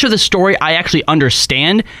how much of the story I actually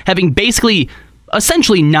understand, having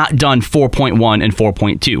essentially not done 4.1 and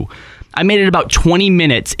 4.2. I made it about 20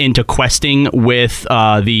 minutes into questing with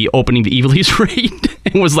the opening the Ivalice raid,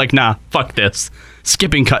 and was like, nah, fuck this.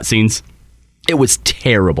 Skipping cutscenes. It was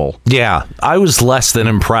terrible. Yeah, I was less than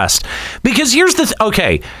impressed. Because here's the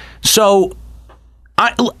okay, so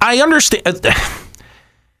I understand.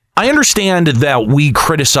 I understand that we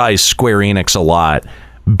criticize Square Enix a lot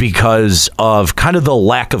because of kind of the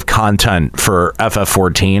lack of content for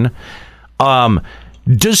FF14.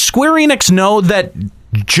 Does Square Enix know that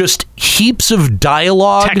just heaps of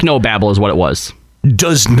dialogue... Technobabble is what it was.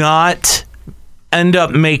 ...does not end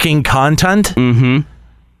up making content? Mm-hmm.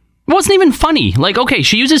 It wasn't even funny. Like, okay,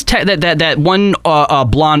 she uses that one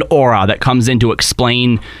blonde aura that comes in to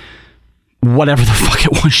explain... whatever the fuck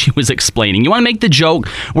it was she was explaining. You want to make the joke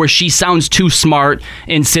where she sounds too smart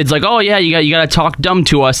and Sid's like, oh yeah, you got to talk dumb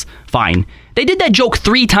to us. Fine. They did that joke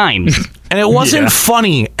 3 times. And it wasn't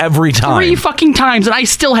funny every time. 3 fucking times, and I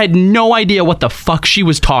still had no idea what the fuck she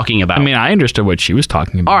was talking about. I mean, I understood what she was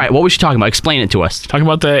talking about. All right, what was she talking about? Explain it to us. Talking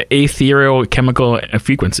about the ethereal chemical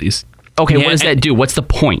frequencies. Okay, what does that do? What's the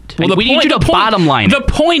point? Well, we need you to bottom line it. The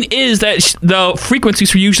point is that the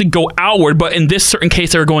frequencies usually go outward, but in this certain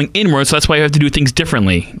case, they're going inward, so that's why you have to do things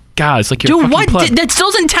differently. God, it's like you're Dude, what? That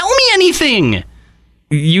still doesn't tell me anything!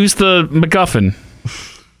 Use the MacGuffin.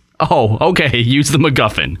 Oh, okay, use the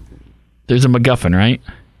MacGuffin. There's a MacGuffin, right?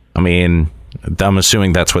 I mean, I'm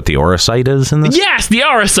assuming that's what the aura site is in this? Yes, the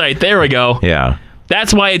aura site. There we go. Yeah.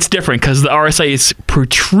 That's why it's different, because the aura site is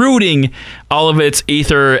protruding all of its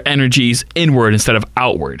ether energies inward instead of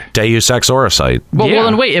outward. Deus Ex aura site. Well,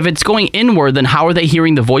 then wait, if it's going inward, then how are they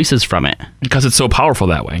hearing the voices from it? Because it's so powerful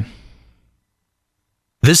that way.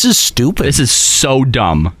 This is stupid. This is so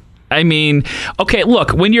dumb. I mean, okay,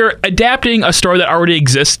 look, when you're adapting a story that already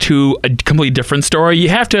exists to a completely different story, you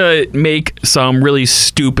have to make some really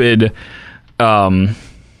stupid...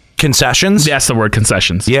 concessions? That's the word,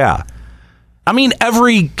 concessions. Yeah. I mean,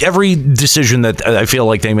 every decision that I feel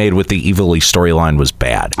like they made with the Ivalice storyline was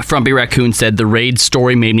bad. Frumpy Raccoon said, the raid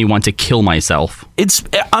story made me want to kill myself.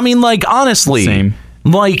 I mean, like, honestly... Same.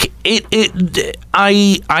 Like,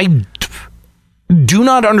 I do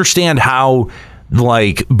not understand how...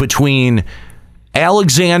 Like, between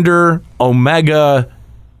Alexander, Omega,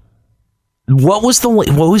 what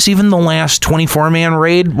was even the last 24-man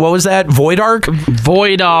raid? What was that? Void Arc?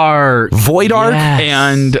 Void Arc. Yes.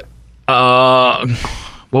 And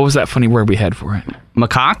what was that funny word we had for it?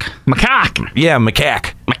 Macaque? Macaque. Yeah,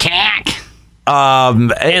 macaque. Macaque.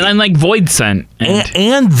 and like Void Scent.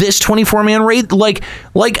 And this 24-man raid,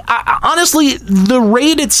 honestly, the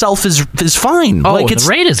raid itself is fine. Oh, the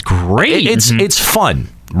raid is great. It's fun,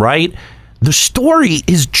 right? The story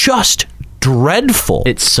is just dreadful.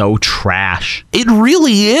 It's so trash. It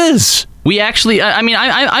really is. We actually,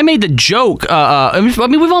 I made the joke.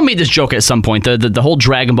 We've all made this joke at some point. The whole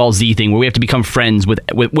Dragon Ball Z thing, where we have to become friends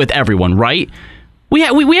with everyone, right? We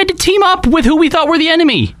had to team up with who we thought were the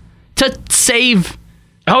enemy to save.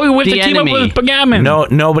 Oh, we have to team up with Bagaman. No,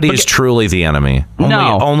 nobody is truly the enemy.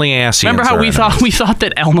 Only Asians. Remember how we thought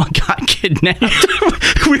that Elma got kidnapped?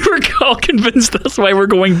 We were all convinced that's why we're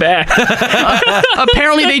going back.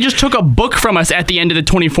 Apparently, they just took a book from us at the end of the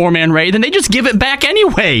 24-man raid, and they just give it back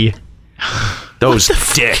anyway. Those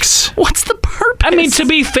dicks. What's the purpose? I mean, to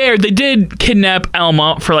be fair, they did kidnap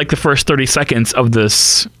Elma for like the first 30 seconds of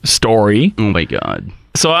this story. Oh my god.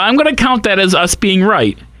 So I'm going to count that as us being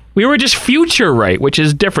right. We were just future right, which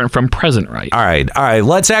is different from present right. All right.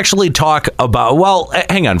 Let's actually talk about. Well,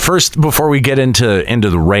 hang on. First, before we get into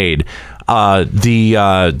the raid,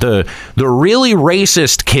 the really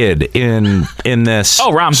racist kid in this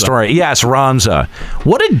Ramza. story. Yes, Ramza.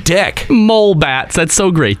 What a dick. Mole bats. That's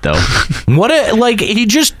so great, though.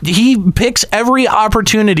 He picks every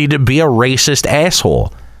opportunity to be a racist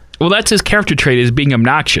asshole. Well, that's his character trait, is being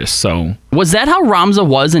obnoxious, so... Was that how Ramza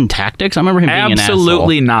was in Tactics? I remember him being an asshole.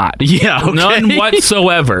 Absolutely not. Yeah, okay. None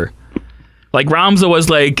whatsoever. Like, Ramza was,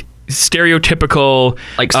 like, stereotypical...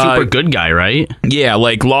 Like, super good guy, right? Yeah,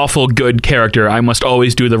 like, lawful good character. I must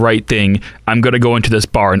always do the right thing. I'm going to go into this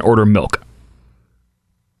bar and order milk.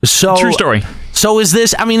 So true story. So is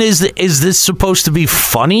this... I mean, is this supposed to be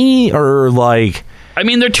funny, or, like... I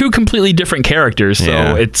mean, they're two completely different characters,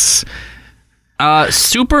 so it's...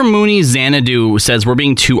 Super Mooney Xanadu says we're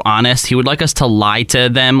being too honest. He would like us to lie to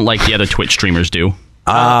them like the other Twitch streamers do.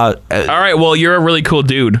 All right, well, you're a really cool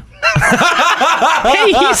dude. Hey,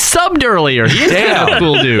 he subbed earlier. He's a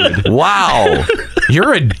cool dude. Wow.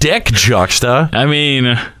 You're a dick, Juxta. I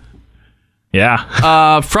mean,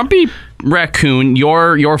 yeah. Frumpy Raccoon,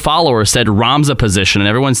 your follower said Ramza position, and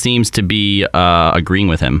everyone seems to be agreeing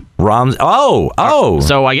with him. Oh.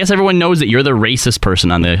 So I guess everyone knows that you're the racist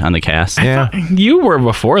person on the cast. Yeah. You were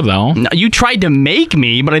before, though. No, you tried to make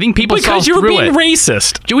me, but I think people saw through it. Because you were being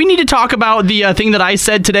racist. Do we need to talk about the thing that I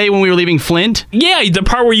said today when we were leaving Flint? Yeah, the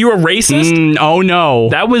part where you were racist? Oh, no.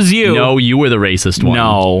 That was you. No, you were the racist one.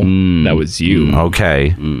 No, that was you.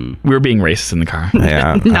 Okay. We were being racist in the car.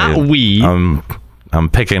 Yeah. we. I'm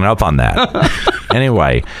picking up on that.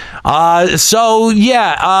 Anyway, so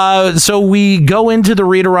we go into the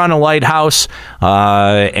reader on a lighthouse,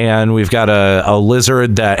 and we've got a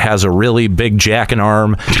lizard that has a really big jack and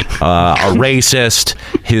arm, a racist,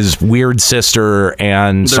 his weird sister,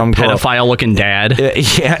 and some pedophile looking dad.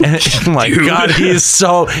 Yeah, oh my God,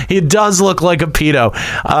 he does look like a pedo,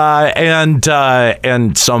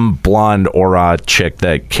 and some blonde aura chick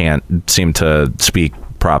that can't seem to speak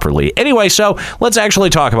properly. Anyway, so let's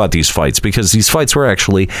actually talk about these fights, because these fights were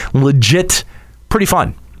actually legit pretty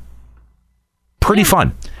fun.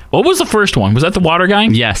 Fun. What was the first one? Was that the water guy?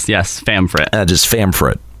 Yes, Famfrit. Just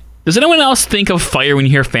Famfrit. Does anyone else think of fire when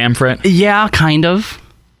you hear Famfrit? Yeah, kind of.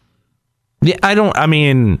 Yeah, I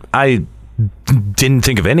didn't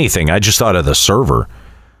think of anything. I just thought of the server.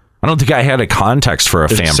 I don't think I had a context for a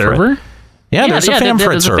Famfrit. Server? Yeah, there's a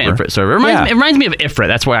Famfrit server. It reminds me of Ifrit.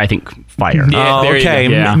 That's why I think fire. Yeah,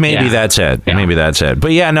 okay. Maybe that's it. Yeah. Maybe that's it.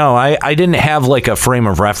 But yeah, no, I didn't have like a frame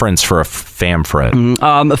of reference for a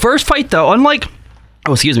Famfrit. The first fight, though, unlike the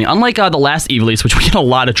last Ivalice, which we had a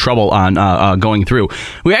lot of trouble on going through,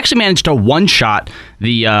 we actually managed to one-shot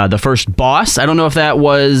the first boss. I don't know if that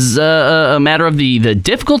was a matter of the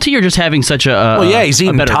difficulty or just having such a... well, yeah, he's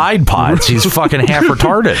eating Tide Pods. He's fucking half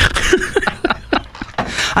retarded.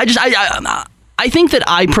 I think that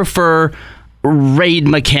I prefer raid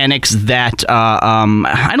mechanics that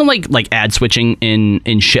I don't like ad switching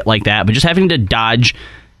in shit like that, but just having to dodge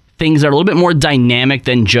things that are a little bit more dynamic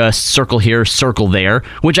than just circle here, circle there,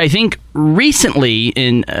 which I think recently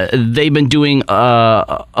they've been doing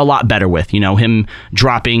a lot better with. You know, him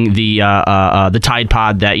dropping the Tide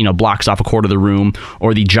Pod that blocks off a quarter of the room,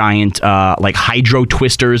 or the giant like hydro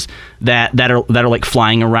twisters that are like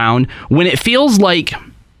flying around. When it feels like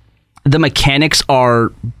the mechanics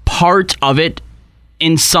are part of it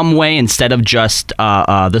in some way instead of just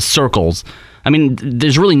the circles. I mean,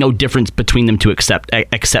 there's really no difference between them two except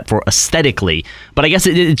for aesthetically. But I guess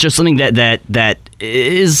it's just something that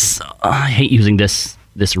is... I hate using this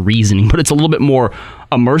reasoning, but it's a little bit more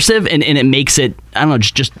immersive, and it makes it, I don't know,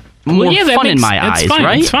 just more fun in my eyes, fine,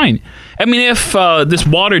 right? It's fine. I mean, if this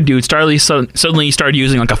water dude suddenly started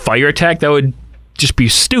using like a fire attack, that would just be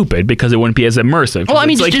stupid because it wouldn't be as immersive. Well, I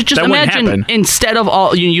mean, like, just imagine instead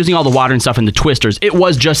of using all the water and stuff in the twisters, it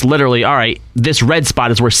was just literally, all right, this red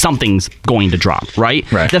spot is where something's going to drop, right?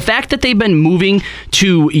 The fact that they've been moving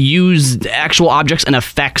to use actual objects and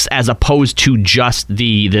effects as opposed to just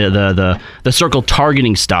the circle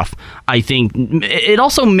targeting stuff, I think it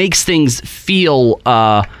also makes things feel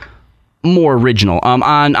more original.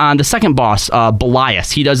 On the second boss,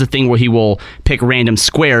 Ivalice, he does a thing where he will pick random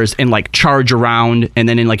squares and like charge around and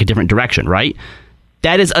then in like a different direction, right?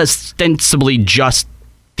 That is ostensibly just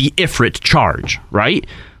the Ifrit charge, right?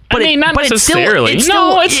 But not necessarily. It is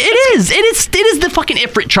the fucking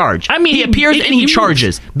Ifrit charge. I mean, he appears and he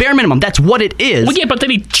charges. Bare minimum, that's what it is. Well, yeah, but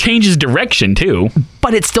then he changes direction too.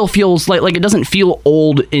 But it still feels like it doesn't feel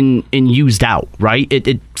old and used out, right?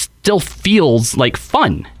 It still feels like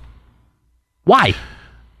fun. Why?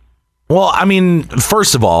 Well, I mean,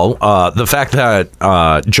 first of all, the fact that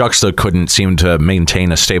Juxta couldn't seem to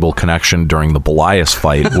maintain a stable connection during the Ivalice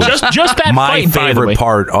fight was just that my fight, favorite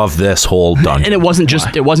part of this whole dungeon. And it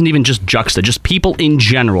wasn't even just Juxta, just people in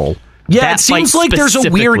general. Yeah, it seems like there's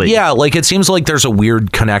a weird it seems like there's a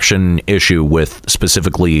weird connection issue with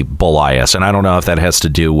specifically Ivalice, and I don't know if that has to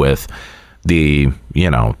do with the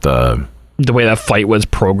way that fight was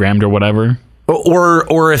programmed or whatever.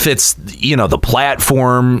 Or if it's the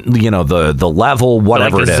platform, the level,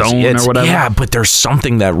 whatever like the it is, zone or whatever. Yeah, but there's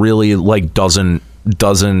something that really doesn't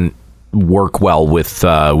work well with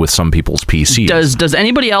some people's PCs. Does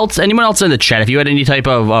anyone else in the chat, if you had any type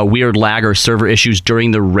of weird lag or server issues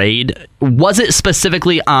during the raid, was it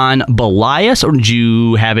specifically on Ivalice or did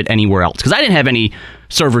you have it anywhere else? Because I didn't have any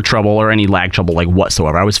server trouble or any lag trouble like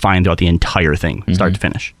whatsoever. I was fine throughout the entire thing, start to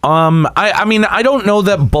finish. I mean, I don't know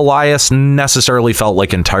that Ivalice necessarily felt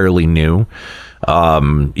like entirely new. I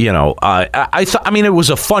mean, it was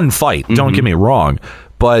a fun fight. Don't get me wrong.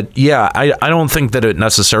 But yeah, I don't think that it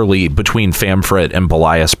necessarily between Famfrit and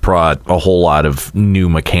Ivalice brought a whole lot of new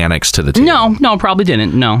mechanics to the table. No, probably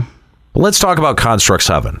didn't. No. Let's talk about Construct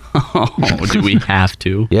 7. Oh, do we have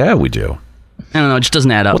to? Yeah, we do. I don't know. It just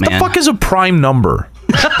doesn't add up, man. What the fuck is a prime number?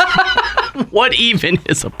 What even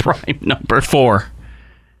is a prime number? 4.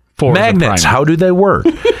 Magnets, how do they work?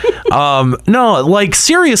 No, like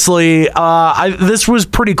seriously, this was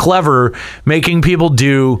pretty clever making people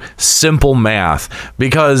do simple math,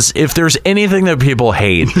 because if there's anything that people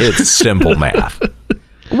hate, it's simple math.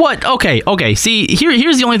 What? Okay. See,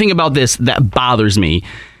 here's the only thing about this that bothers me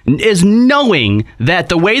is knowing that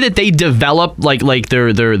the way that they develop like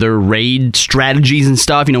their raid strategies and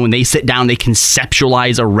stuff, when they sit down, they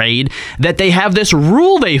conceptualize a raid, that they have this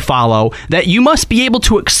rule they follow that you must be able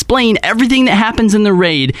to explain everything that happens in the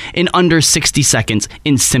raid in under 60 seconds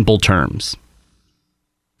in simple terms.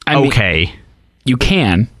 Okay. You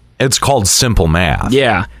can. It's called simple math.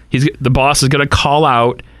 Yeah. The boss is going to call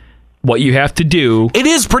out what you have to do. It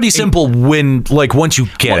is pretty simple once you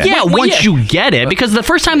get it. Yeah, once you get it, because the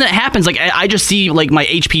first time that happens, I just see my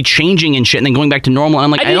HP changing and shit, and then going back to normal. And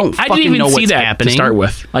I'm like, I don't fucking know what's happening. To start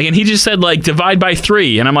with, and he just said divide by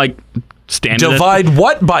 3, and I'm like, stand. Divide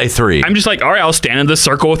what by 3? I'm just like, all right, I'll stand in the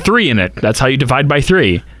circle with 3 in it. That's how you divide by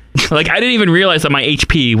 3. I didn't even realize that my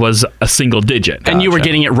HP was a single digit. And you were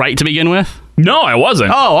getting it right to begin with? No, I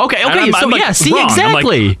wasn't. Oh, okay. See, wrong.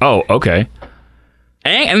 exactly. Oh, okay.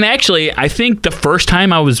 And actually, I think the first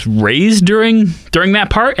time I was raised during that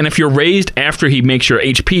part, and if you're raised after he makes your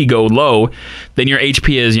HP go low, then your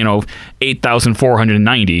HP is,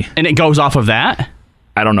 8,490. And it goes off of that?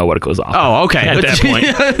 I don't know what it goes off. Oh, okay. At that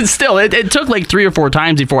point. Still, it took 3 or 4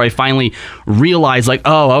 times before I finally realized,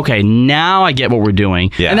 oh, okay, now I get what we're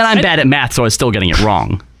doing. Yeah. And then I'm bad at math, so I was still getting it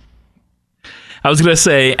wrong. I was going to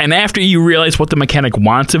say, and after you realize what the mechanic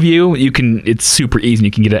wants of you, it's super easy and you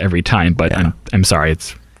can get it every time, but yeah. I'm sorry,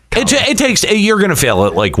 it takes, you're going to fail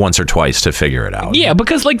it once or twice to figure it out. Yeah,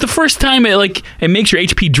 because the first time it makes your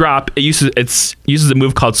HP drop, it uses a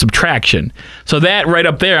move called subtraction. So that right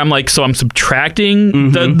up there, I'm like, so I'm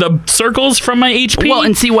subtracting the circles from my HP. Well,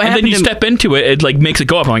 and see what happened. And then you step into it, it makes it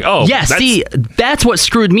go up. I'm like, oh, yeah. That's what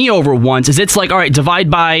screwed me over once. Is it's all right,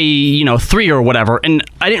 divide by 3 or whatever, and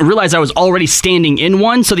I didn't realize I was already standing in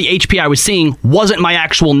one, so the HP I was seeing wasn't my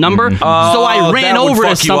actual number. So I ran over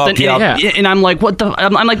to something, and I'm like, what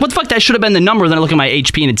the fuck? That should have been the number. Then I look at my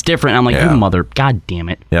HP and it's different. I'm like, you mother, god damn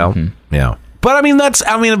it. Yeah, yeah. But I mean,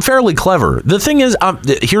 fairly clever. The thing is,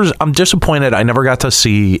 I'm disappointed I never got to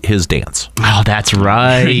see his dance. Oh, that's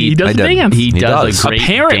right. He does dance. He does a great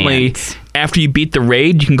Apparently, dance. after you beat the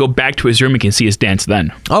raid, you can go back to his room and can see his dance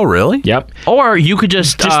then. Oh, really? Yep. Or you could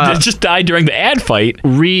just die during the ad fight.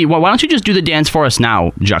 Why don't you just do the dance for us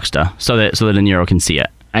now, Juxta, so that Aniero can see it?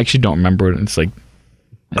 I actually don't remember it. It's like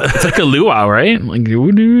a luau, right? Like a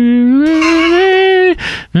little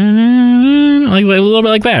bit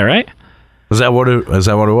like that, right? Is that what it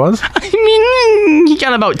was? I mean, you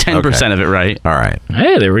got about 10% of it right. All right.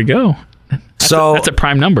 Hey, there we go. That's a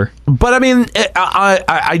prime number. But I mean,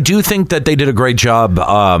 I do think that they did a great job,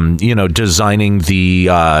 designing the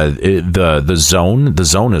zone. The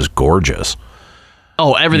zone is gorgeous.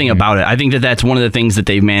 Oh, everything about it. I think that's one of the things that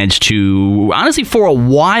they've managed to, honestly, for a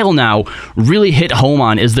while now, really hit home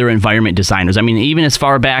on is their environment designers. I mean, even as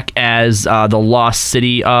far back as the Lost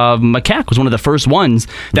City of Macaque was one of the first ones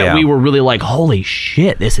that we were really like, holy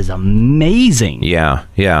shit, this is amazing. Yeah,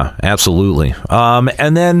 absolutely.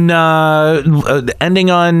 And then ending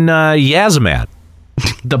on Yazamat.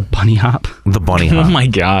 The bunny hop. The bunny hop. Oh my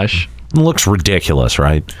gosh. It looks ridiculous,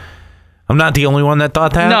 right? I'm not the only one that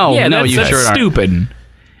thought that? No, that's stupid.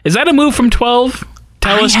 Is that a move from 12?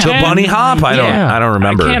 Tell us, the bunny hop? I don't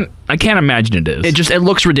remember. I can't imagine it is. It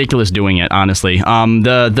looks ridiculous doing it, honestly.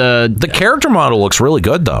 The character model looks really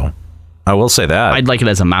good though. I will say that. I'd like it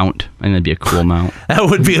as a mount, and it'd be a cool mount. That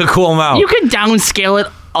would be a cool mount. You could downscale it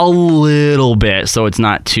a little bit so it's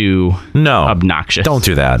not too obnoxious. Don't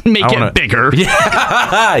do that. Make it bigger.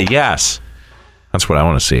 Yeah. Yes. That's what I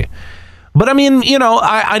want to see. But I mean,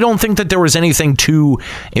 I don't think that there was anything too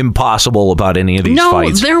impossible about any of these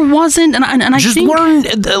fights. No, there wasn't. And I just think...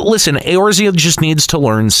 listen, Eorzea just needs to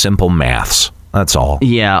learn simple maths. That's all.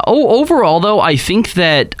 Yeah. Overall, though, I think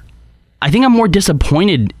I'm more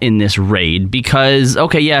disappointed in this raid because,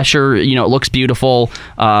 okay, yeah, sure, it looks beautiful.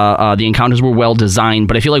 The encounters were well designed,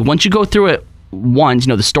 but I feel like once you go through it once,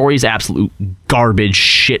 the story's absolute garbage,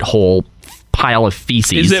 shithole pile of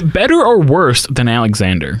feces. Is it better or worse than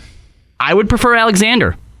Alexander? I would prefer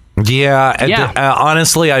Alexander. Yeah.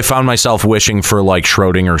 Honestly, I found myself wishing for like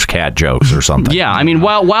Schrodinger's cat jokes or something. Yeah, I mean,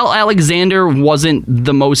 while Alexander wasn't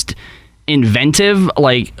the most inventive,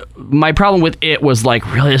 like my problem with it was like,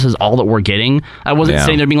 really, this is all that we're getting. I wasn't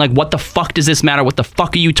sitting there being like, what the fuck does this matter? What the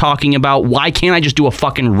fuck are you talking about? Why can't I just do a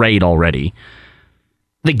fucking raid already?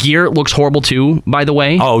 The gear looks horrible too, by the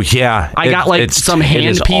way. Oh yeah, I got like some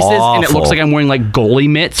hand pieces, and it looks like I'm wearing like goalie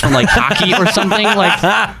mitts from like hockey or something.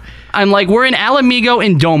 Like. I'm like, we're in Alamigo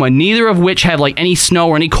and Doma, neither of which have like any snow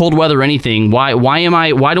or any cold weather or anything. Why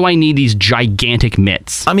do I need these gigantic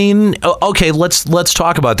mitts? I mean, okay, let's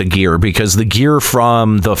talk about the gear, because the gear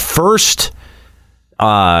from the first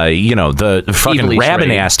the fucking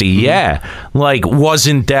Rabinasty, like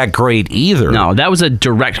wasn't that great either. No, that was a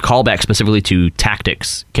direct callback specifically to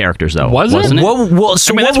Tactics characters, though. Wasn't it? Well,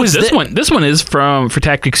 so that's what this one? This one is for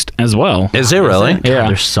Tactics as well. Is it really? God,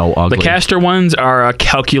 they're so ugly. The caster ones are a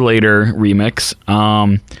calculator remix.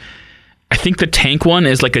 I think the tank one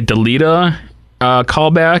is like a Delita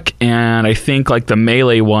callback, and I think like the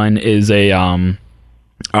melee one is a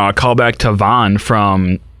callback to Vaughn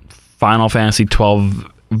from Final Fantasy 12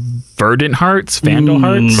 Verdant Hearts? Vandal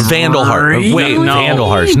Hearts? Vandal Hearts. Wait, no. Vandal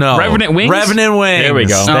Hearts. No. Revenant Wings? Revenant Wings. There we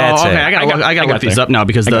go. That's okay. it. I gotta look these up now,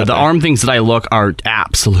 because the arm things that I look are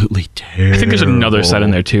absolutely terrible. I think there's another set in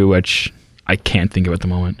there too, which I can't think of at the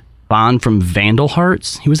moment. Bond from Vandal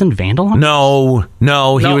Hearts? He was in Vandal Hearts?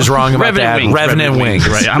 No, he was wrong about that. Revenant Wings.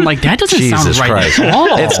 Right. I'm like, that doesn't Jesus sound right Christ. at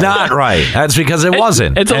all. It's not right. That's because it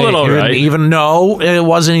wasn't. It's a little right. It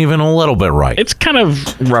wasn't even a little bit right. It's kind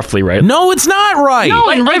of roughly right. No, it's not right. No,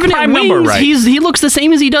 in Revenant Wings, right. he looks the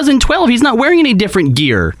same as he does in 12. He's not wearing any different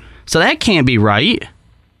gear. So that can't be right.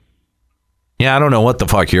 Yeah, I don't know what the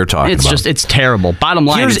fuck you're talking about. It's terrible. Bottom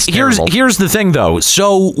line, it's terrible. Here's the thing, though.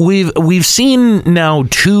 So we've seen now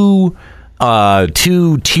two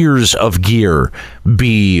tiers of gear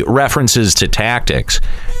be references to Tactics.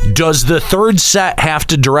 Does the third set have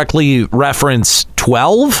to directly reference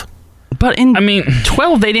 12? But in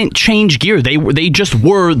 12, they didn't change gear. They just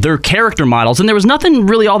were their character models, and there was nothing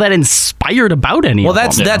really all that inspired about any of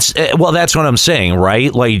them. That's what I'm saying,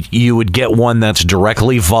 right? Like, you would get one that's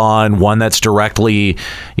directly Vaughn, one that's directly,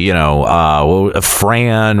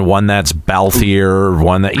 Fran, one that's Balthier,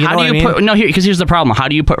 one that here's the problem. How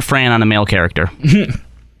do you put Fran on a male character?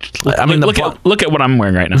 Look at what I'm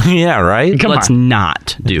wearing right now. Yeah, right. Let's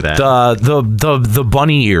not do that. The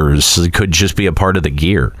bunny ears could just be a part of the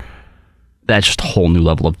gear. That's just a whole new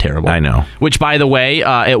level of terrible. I know. Which, by the way,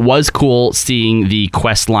 it was cool seeing the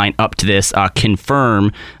quest line up to this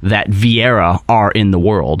confirm that Vieira are in the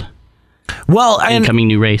world. Well, incoming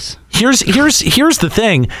new race. Here's the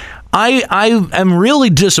thing. I am really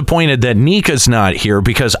disappointed that Nika's not here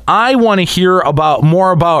because I want to hear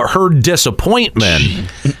more about her disappointment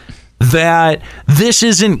that this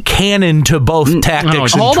isn't canon to both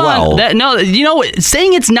Tactics and 12. Hold on.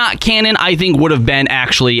 Saying it's not canon, I think would have been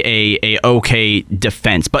actually a okay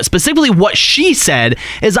defense. But specifically what she said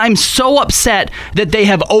is, I'm so upset that they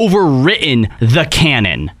have overwritten the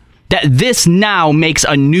canon. That this now makes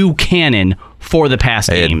a new canon for the past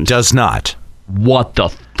games. It does not. What the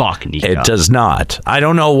fuck, Nika? It does not. I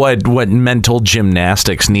don't know what mental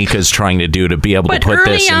gymnastics Nika's trying to do to be able to put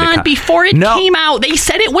this into... But early on, before it came out, they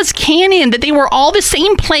said it was canon, that they were all the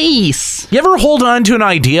same place. You ever hold on to an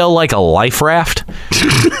idea like a life raft?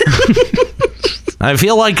 I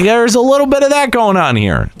feel like there's a little bit of that going on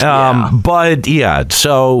here. But yeah,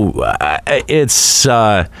 so it's...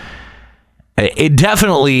 it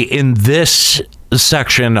definitely, in this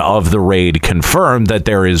section of the raid, confirmed that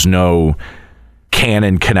there is no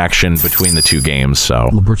canon connection between the two games. So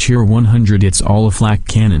Libertier 100, it's all a flak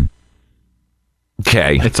cannon.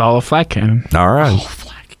 Okay. It's all a flak cannon. All right. All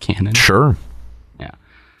flak cannon. Sure. Yeah.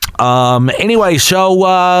 Anyway, so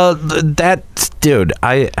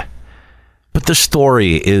but the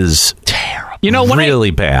story is terrible.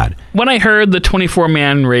 Really bad. When I heard the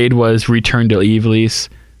 24-man raid was returned to Ivalice,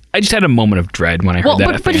 I just had a moment of dread when I heard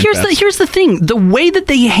that. But here's the thing: the way that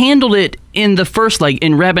they handled it in the first leg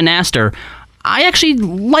in Rabanaster, I actually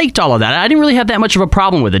liked all of that. I didn't really have that much of a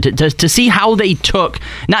problem with it. To see how they took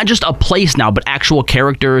not just a place now, but actual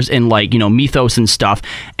characters and mythos and stuff,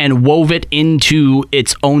 and wove it into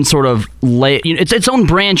its own sort of its own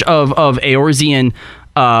branch of Eorzean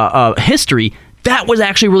history. That was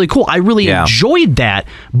actually really cool. I really enjoyed that.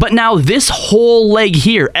 But now this whole leg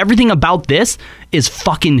here, everything about this is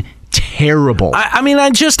fucking terrible.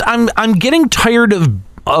 I'm getting tired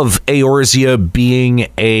of Eorzea being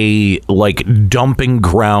a dumping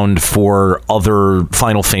ground for other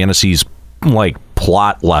Final Fantasies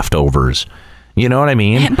plot leftovers. You know what I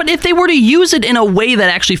mean? But if they were to use it in a way that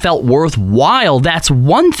actually felt worthwhile, that's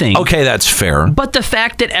one thing. Okay, that's fair. But the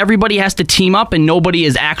fact that everybody has to team up and nobody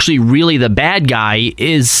is actually really the bad guy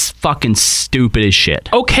is fucking stupid as shit.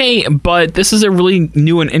 Okay, but this is a really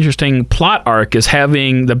new and interesting plot arc, is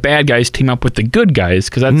having the bad guys team up with the good guys.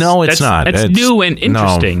 Because that's not. That's new and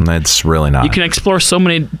interesting. No, it's really not. You can explore so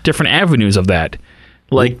many different avenues of that.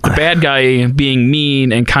 Like the bad guy being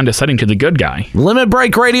mean and condescending to the good guy. Limit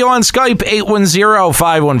Break Radio on Skype,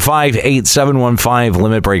 810-515-8715,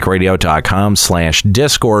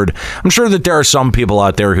 limitbreakradio.com/Discord. I'm sure that there are some people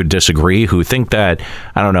out there who disagree, who think that,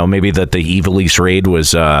 I don't know, maybe that the Ivalice raid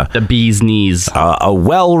was the bee's knees. A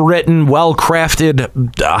well-written,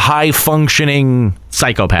 well-crafted, high-functioning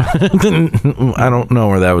psychopath. I don't know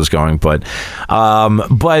where that was going, but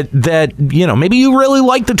that, maybe you really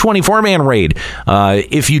like the 24-man raid.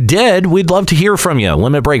 If you did, we'd love to hear from you.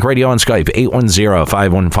 Limit Break Radio on Skype,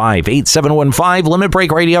 810-515-8715,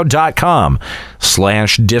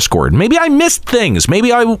 limitbreakradio.com/Discord. Maybe I missed things.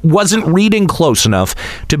 Maybe I wasn't reading close enough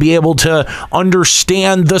to be able to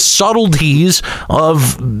understand the subtleties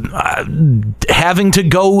of having to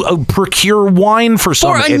go procure wine for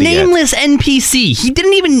some idiot. For a nameless NPC. He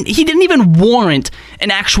didn't even warrant an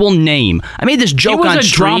actual name. I made this joke on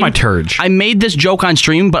stream. He was a dramaturge. I made this joke on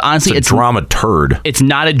stream, but honestly, it's a dramaturg. It's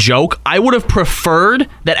not a joke. I would have preferred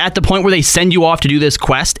that at the point where they send you off to do this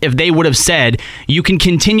quest, if they would have said, you can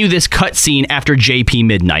continue this cutscene after JP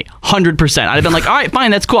midnight. 100%. I'd have been like, all right,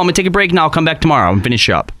 fine, that's cool. I'm going to take a break now. I'll come back tomorrow and finish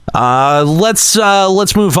up. Let's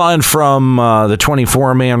move on from the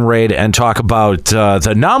 24-man raid and talk about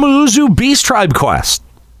the Namazu Beast Tribe quest.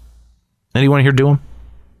 Anyone here do them?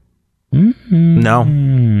 Mm-hmm. No?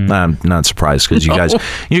 I'm not surprised because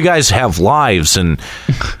you guys have lives and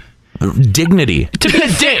dignity. To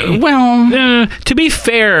be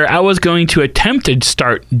fair, I was going to attempt to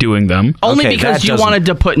start doing them. Only because you wanted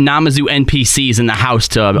to put Namazu NPCs in the house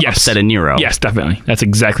to upset Aniero. Yes, definitely. That's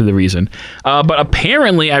exactly the reason. But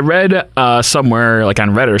apparently, I read somewhere, like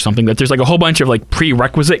on Reddit or something, that there's a whole bunch of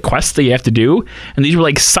prerequisite quests that you have to do, and these were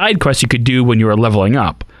side quests you could do when you were leveling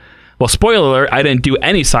up. Well, spoiler alert, I didn't do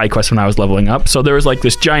any side quests when I was leveling up, so there was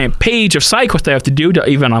this giant page of side quests I have to do to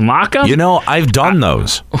even unlock them. I've done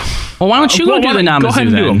those. Well, why don't you go do the Namazu go ahead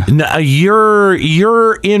and then? Do them.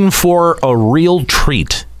 You're in for a real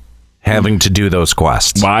treat having to do those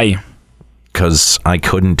quests. Why? Because I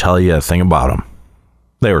couldn't tell you a thing about them.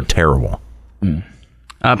 They were terrible.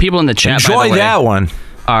 People in the chat, enjoy by the way, that one.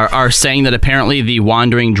 Are saying that apparently the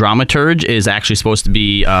wandering dramaturge is actually supposed to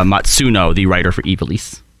be Matsuno, the writer for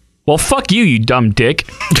Ivalice. Well, fuck you, you dumb dick.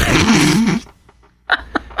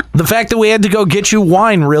 The fact that we had to go get you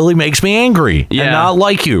wine really makes me angry and not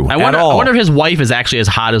like you at all. I wonder if his wife is actually as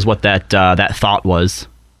hot as what that thought was.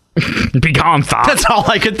 Be gone, thought. That's all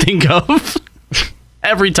I could think of.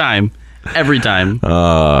 Every time.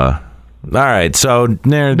 All right, so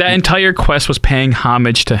that entire quest was paying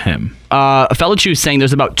homage to him. Fellow Chew saying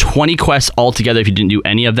there's about 20 quests altogether if you didn't do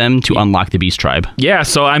any of them to unlock the Beast Tribe. Yeah,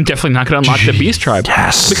 so I'm definitely not going to unlock the Beast Tribe.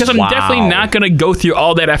 Yes. Because I'm definitely not going to go through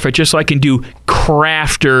all that effort just so I can do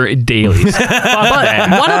crafter dailies.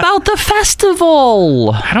 But what about the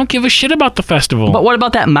festival? I don't give a shit about the festival. But what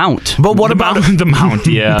about that mount? But what about the mount?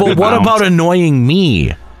 Yeah. But what about annoying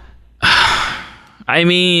me? I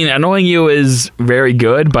mean, annoying you is very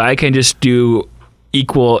good, but I can just do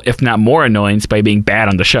equal, if not more, annoyance by being bad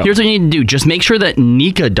on the show. Here's what you need to do. Just make sure that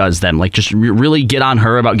Nika does them. Like, just really get on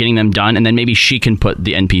her about getting them done, and then maybe she can put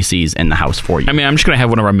the NPCs in the house for you. I mean, I'm just going to have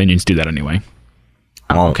one of our minions do that anyway.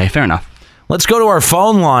 Oh, okay, fair enough. Let's go to our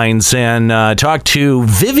phone lines and talk to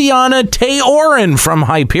Viviana Tayoran from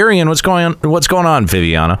Hyperion. What's going on,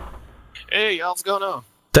 Viviana? Hey, what's going on?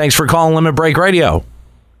 Thanks for calling Limit Break Radio.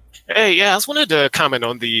 Hey, yeah, I just wanted to comment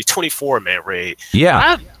on the 24-man raid.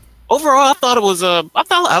 Yeah. Overall, I thought it was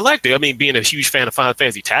I liked it. I mean, being a huge fan of Final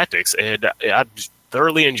Fantasy Tactics, and I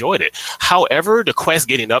thoroughly enjoyed it. However, the quest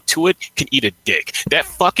getting up to it can eat a dick. That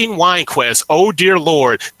fucking wine quest, oh dear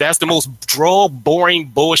lord, that's the most droll, boring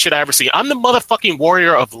bullshit I ever seen. I'm the motherfucking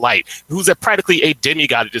warrior of light, who's practically a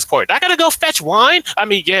demigod at this point. I gotta go fetch wine? I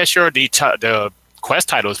mean, yeah, sure, the quest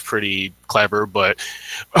title is pretty clever, but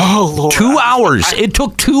oh lord. 2 hours. It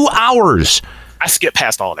took 2 hours. I skipped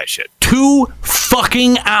past all that shit. 2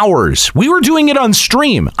 fucking hours. We were doing it on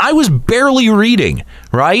stream. I was barely reading,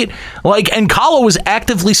 right? Like, and Kallo was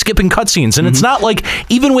actively skipping cutscenes, and it's not like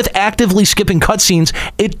even with actively skipping cutscenes,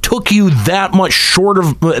 it took you that much shorter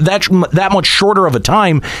of a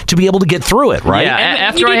time to be able to get through it, right? Yeah.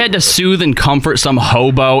 After I had to soothe and comfort some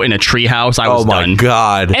hobo in a treehouse, I was done. Oh my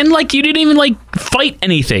god! And like, you didn't even fight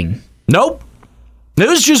anything. Nope. It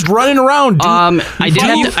was just running around. I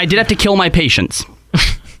did have to kill my patience.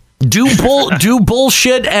 Do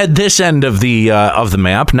bullshit at this end of the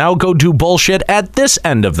map. Now go do bullshit at this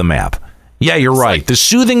end of the map. Yeah, you're right. The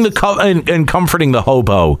soothing and comforting the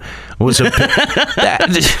hobo was a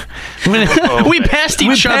we passed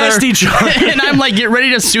each other, and I'm like, get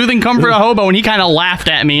ready to soothe and comfort a hobo, and he kind of laughed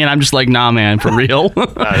at me, and I'm just like, nah, man, for real.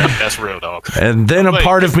 That's real, dog. And then a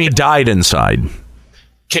part of me died inside.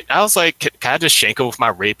 I was like, can I just shank it with my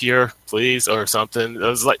rapier, please, or something? I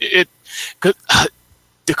was like,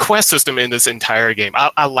 the quest system in this entire game.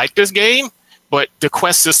 I like this game, but the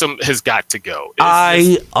quest system has got to go.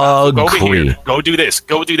 I agree. Go over here. Go do this.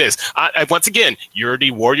 Go do this. Once again, you're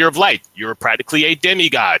the warrior of light. You're practically a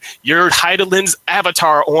demigod. Your Heidelin's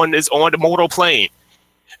avatar on the mortal plane.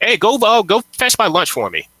 Hey, go fetch my lunch for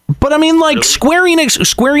me. But I mean, like, Square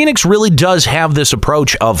Enix really does have this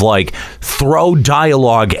approach of like throw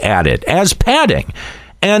dialogue at it as padding.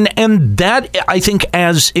 And that, I think,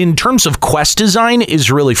 as in terms of quest design,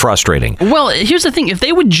 is really frustrating. Well, here's the thing. If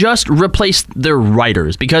they would just replace their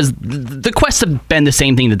writers, because the quests have been the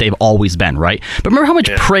same thing that they've always been, right? But remember how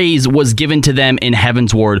much praise was given to them in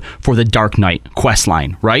Heaven's Ward for the Dark Knight quest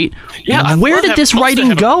line, right? Yeah. Where did this writing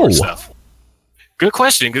go? Good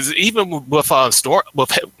question, because even with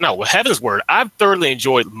Heaven's Word, I've thoroughly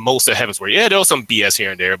enjoyed most of Heaven's Word. Yeah, there was some BS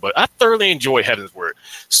here and there, but I thoroughly enjoyed Heaven's Word.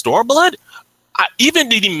 Stormblood? Even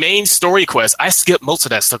the main story quest, I skipped most of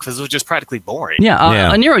that stuff because it was just practically boring. Yeah,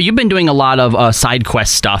 Aniero, you've been doing a lot of side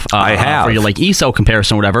quest stuff. I have. For your ESO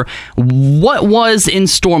comparison or whatever. What was in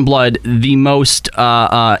Stormblood the most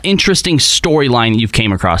interesting storyline you've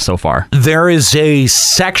came across so far? There is a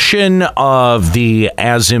section of the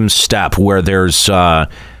Azim Steppe where there's a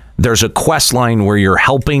quest line where you're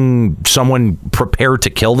helping someone prepare to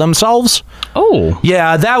kill themselves. Oh.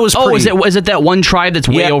 Yeah, that was pretty... is it that one tribe that's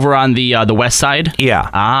way over on the west side? Yeah.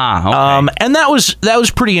 Ah, okay. And that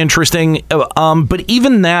was pretty interesting. But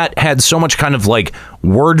even that had so much kind of like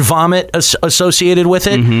word vomit associated with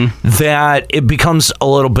it that it becomes a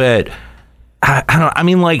little bit... I don't know. I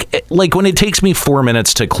mean, like when it takes me 4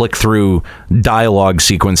 minutes to click through dialogue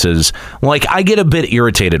sequences, like I get a bit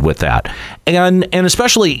irritated with that. And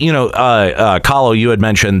especially, Kallo, you had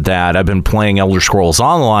mentioned that I've been playing Elder Scrolls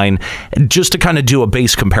Online just to kind of do a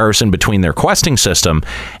base comparison between their questing system.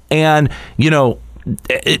 And, the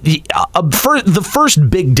first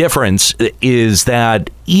big difference is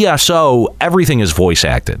that ESO, everything is voice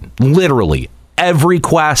acted, literally. Every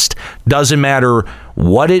quest, doesn't matter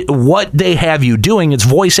what they have you doing, it's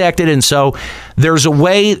voice acted, and so there's a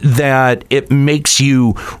way that it makes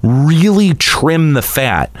you really trim the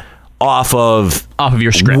fat off of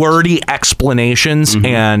your script, wordy explanations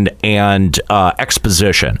and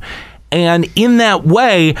exposition. And in that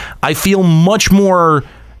way, I feel much more,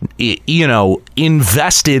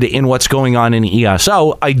 invested in what's going on in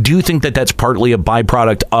ESO. I do think that that's partly a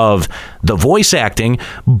byproduct of the voice acting,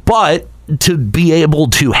 but to be able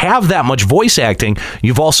to have that much voice acting,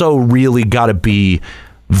 you've also really got to be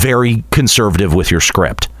very conservative with your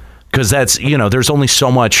script, because that's, there's only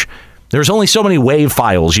so many WAV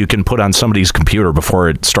files you can put on somebody's computer before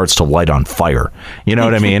it starts to light on fire. You know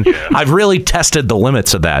what I mean? I've really tested the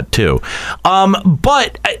limits of that too.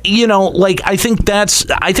 But I think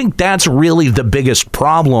that's really the biggest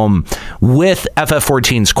problem with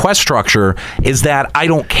FF14's quest structure, is that I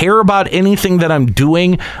don't care about anything that I'm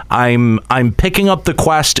doing. I'm picking up the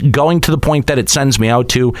quest, going to the point that it sends me out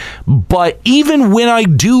to. But even when I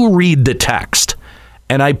do read the text,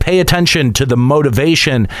 and I pay attention to the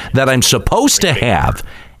motivation that I'm supposed to have,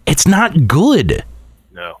 it's not good.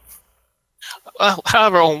 No.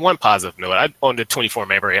 However, on one positive note, on the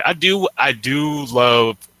 24-man parade, I do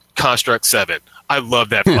love Construct 7. I love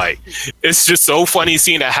that fight. It's just so funny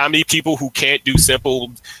seeing how many people who can't do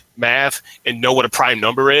simple math and know what a prime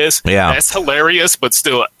number is. Yeah. That's hilarious, but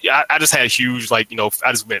still, I just had a huge, I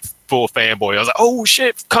just went full fanboy. I was like, oh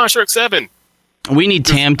shit, Construct 7. We need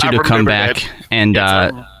Tam to come back and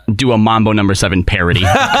do a Mambo number 7 parody.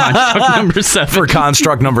 Construct number 7. For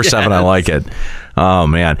Construct number 7, I like it. Oh,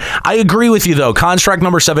 man. I agree with you, though. Construct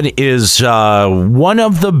number 7 is one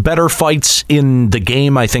of the better fights in the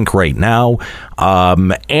game, I think, right now. I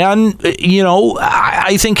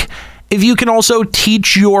think if you can also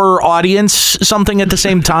teach your audience something at the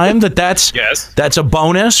same time, that's a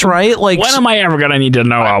bonus, right? Like, when am I ever going to need to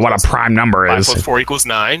know what a prime number is? 5 + 4 =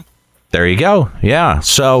 9. There you go. Yeah.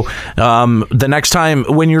 So the next time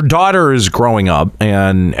when your daughter is growing up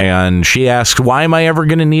and she asks, why am I ever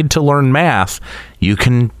going to need to learn math? You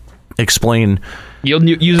can explain You'll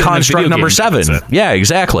use construct number 7. Yeah,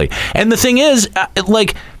 exactly. And the thing is,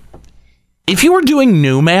 if you were doing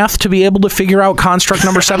new math to be able to figure out construct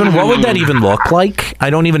number 7, what would that even look like? I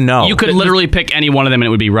don't even know. You could literally pick any one of them and it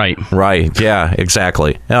would be right. Right. Yeah,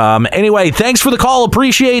 exactly. Anyway, thanks for the call.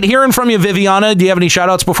 Appreciate hearing from you, Viviana. Do you have any shout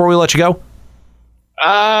outs before we let you go?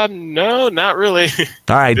 No, not really.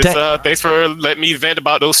 All right. Thanks for letting me vent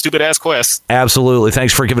about those stupid ass quests. Absolutely.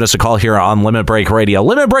 Thanks for giving us a call here on Limit Break Radio.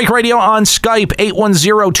 Limit Break Radio on Skype,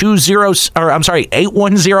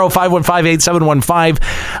 810-515-8715,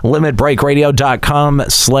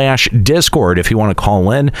 limitbreakradio.com/Discord if you want to call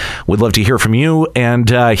in. We'd love to hear from you and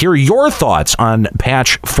hear your thoughts on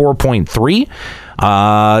patch 4.3.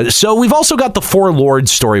 So we've also got the Four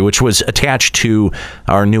Lords story, which was attached to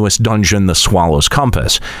our newest dungeon, the Swallow's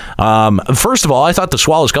Compass. First of all, I thought the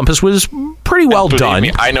Swallow's Compass was pretty well done.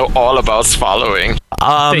 Me, I know all about swallowing.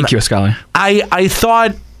 Thank you, Scully. I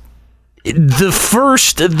thought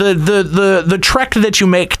the trek that you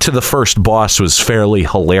make to the first boss was fairly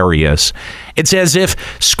hilarious. It's as if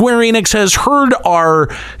Square Enix has heard our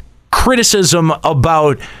criticism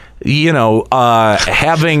about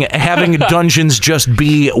having dungeons just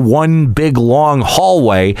be one big long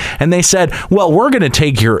hallway, and they said, well, we're going to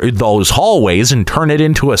take those hallways and turn it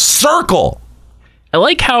into a circle. I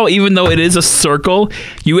like how even though it is a circle,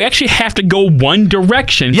 you actually have to go one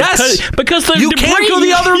direction. Yes, because you can't go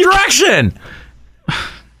the other direction.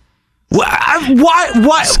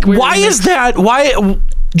 Why is that? Why?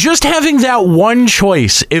 Just having that one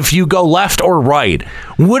choice, if you go left or right,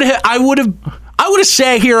 I would have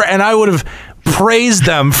sat here and I would have praised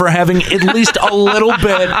them for having at least a little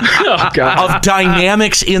bit of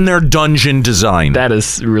dynamics in their dungeon design. That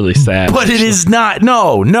is really sad. But it is not.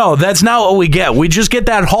 No, that's not what we get. We just get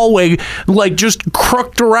that hallway just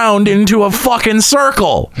crooked around into a fucking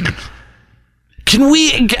circle. Can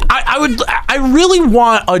we? I really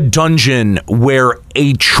want a dungeon where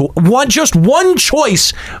just one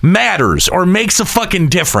choice matters or makes a fucking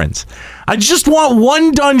difference. I just want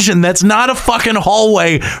one dungeon that's not a fucking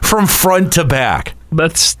hallway from front to back.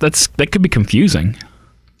 That could be confusing.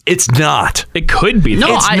 It's not. It could be.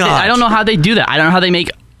 No, it's not. I don't know how they do that. I don't know how they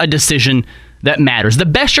make a decision that matters. The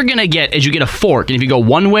best you're gonna get is you get a fork, and if you go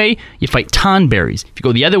one way, you fight tonberries. If you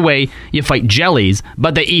go the other way, you fight jellies.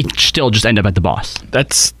 But they each still just end up at the boss.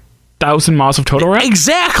 That's 1,000 Miles of Total Rap?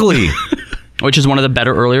 Exactly. Which is one of the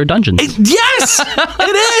better earlier dungeons. Yes,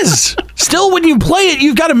 it is. Still, when you play it,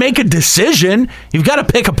 you've got to make a decision. You've got to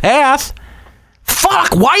pick a path.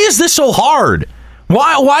 Fuck, why is this so hard?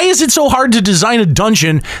 Why is it so hard to design a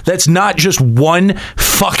dungeon that's not just one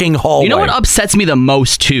fucking hallway? You know what upsets me the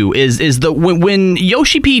most too is when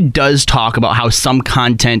Yoshi P does talk about how some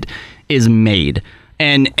content is made,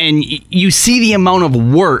 and you see the amount of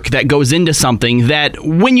work that goes into something that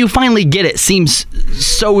when you finally get it seems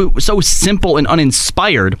so simple and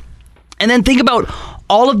uninspired. And then think about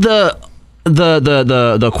all of the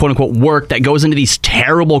quote unquote work that goes into these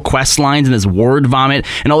terrible quest lines and this word vomit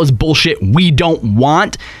and all this bullshit we don't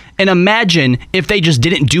want. And imagine if they just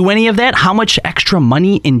didn't do any of that, how much extra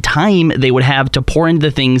money and time they would have to pour into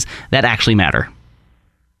the things that actually matter.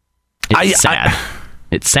 It's sad.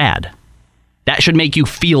 It's sad. That should make you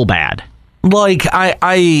feel bad. Like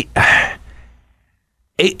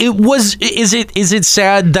is it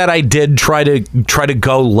sad that I did try to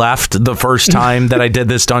go left the first time that I did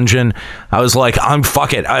this dungeon? I was like,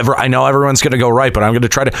 fuck it. I know everyone's going to go right, but I'm going to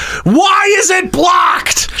try to. Why is it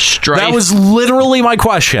blocked? Strife. That was literally my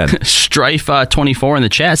question. Strife 24 in the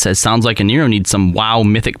chat says, sounds like Aniero needs some WoW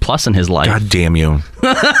Mythic Plus in his life. God damn you.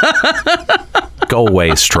 Go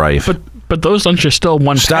away, Strife. But those dungeons are still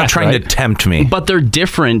one Stop path, trying right? to tempt me. But they're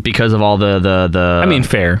different because of all the I mean,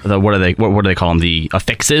 fair. What do they call them? The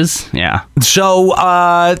affixes? Yeah. So,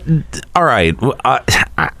 all right.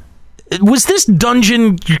 Was this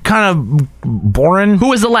dungeon kind of boring?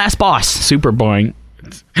 Who was the last boss? Super boring.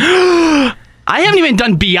 I haven't even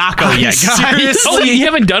done Byakuya yet, guys. Seriously? Oh, you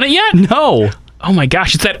haven't done it yet? No. Oh my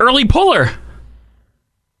gosh, it's that early puller.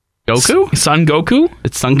 Goku? Son Goku?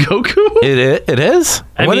 It's Son Goku? It is?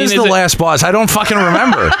 What is the last boss? I don't fucking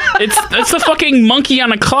remember. It's the fucking monkey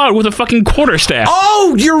on a cloud with a fucking quarterstaff.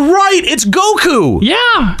 Oh, you're right. It's Goku.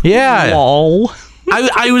 Yeah. Yeah. Lol.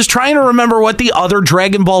 I was trying to remember what the other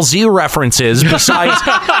Dragon Ball Z reference is besides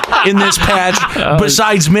in this patch,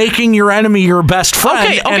 besides making your enemy your best friend.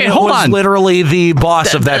 Okay, and hold it was on. literally the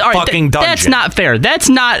boss of that fucking dungeon. That's not fair. That's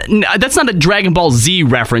not a Dragon Ball Z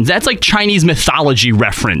reference. That's like Chinese mythology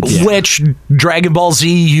reference. Which Dragon Ball Z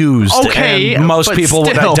used. Okay, and most people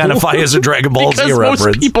would identify as a Dragon Ball Z reference.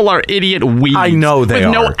 Most people are idiot weebs. I know they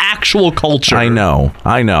with are. no actual culture. I know.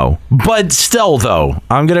 But still, though,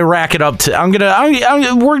 I'm gonna rack it up to.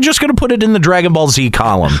 We're just gonna put it in the Dragon Ball Z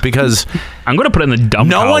column because I'm gonna put it in the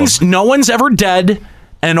dumb column. No one's ever dead,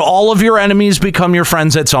 and all of your enemies become your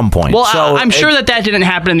friends at some point. Well, so I'm sure that didn't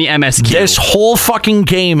happen in the MSQ. This whole fucking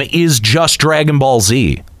game is just Dragon Ball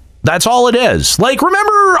Z. That's all it is. Like,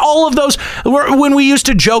 remember all of those when we used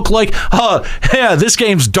to joke like, yeah, this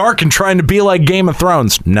game's dark and trying to be like Game of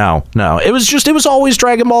Thrones. No. It was always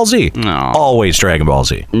Dragon Ball Z. No. Always Dragon Ball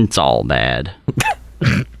Z. It's all bad.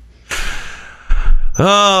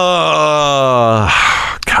 Oh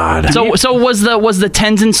God! So was the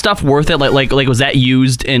Tenzin stuff worth it? Like was that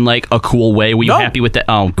used in like a cool way? Were you happy with that?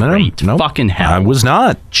 Oh, great! No, fucking hell! I was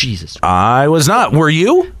not. Jesus, I was not. Were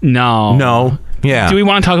you? No. Yeah. Do we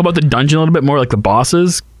want to talk about the dungeon a little bit more, like the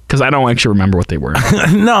bosses? Because I don't actually remember what they were.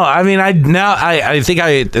 No, I mean, I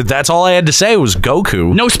think that's all I had to say was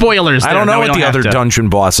Goku. No spoilers. I don't know what the other dungeon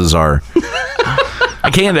bosses are. I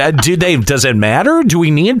can't. Does it matter? Do we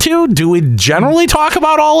need to? Do we generally talk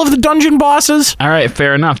about all of the dungeon bosses? All right,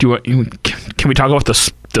 fair enough. Can we talk about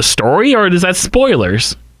the story, or is that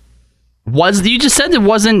spoilers? You just said it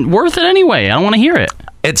wasn't worth it anyway. I don't want to hear it.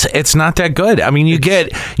 It's not that good. I mean, you get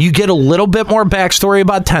a little bit more backstory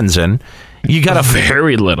about Tenzin. You got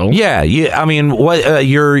very little. Yeah, I mean, what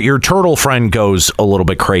your turtle friend goes a little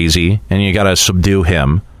bit crazy, and you got to subdue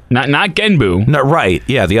him. Not Genbu. No, right.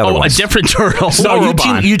 Yeah, the other one. A different turtle. No,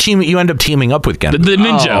 you end up teaming up with Genbu. The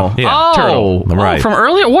ninja. Turtle. Right. From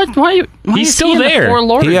earlier? What? Why he's still there. The Four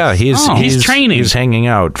Lords? Yeah, he's training. He's hanging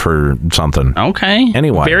out for something. Okay.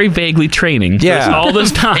 Anyway. Very vaguely training. Yeah. All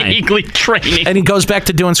this time. Vaguely training. And he goes back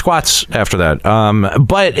to doing squats after that.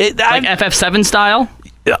 But like FF7 style?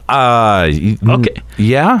 Okay.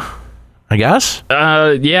 Yeah, I guess.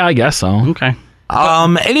 Yeah, I guess so. Okay.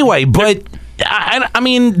 Anyway, but I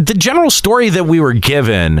mean, the general story that we were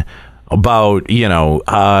given about,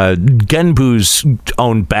 Genbu's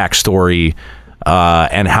own backstory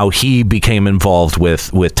and how he became involved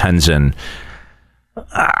with Tenzin.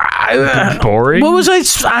 Boring. What was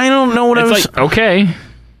I don't know what I was. Like, okay,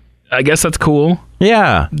 I guess that's cool.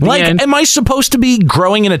 Yeah. Am I supposed to be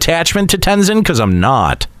growing an attachment to Tenzin? Because I'm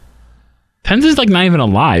not. Tenzin's like not even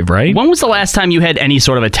alive, right? When was the last time you had any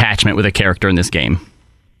sort of attachment with a character in this game?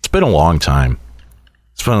 It's been a long time.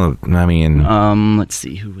 It's been, I mean... let's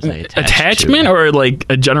see, who was I attached Attachment to? Or like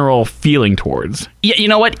a general feeling towards? Yeah, you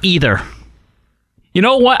know what? Either. You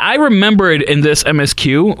know what? I remembered in this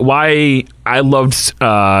MSQ why I loved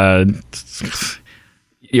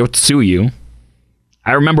Yotsuyu.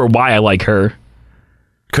 I remember why I like her.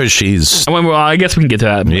 Because she's... Well, I guess we can get to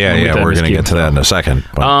that. Yeah, we're going to get to that in a second.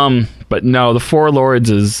 But no, the Four Lords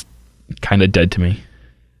is kind of dead to me.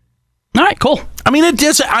 All right, cool. I mean, it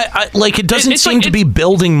does. It doesn't seem to be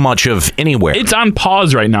building much of anywhere. It's on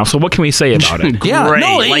pause right now. So what can we say about it? Yeah, Great,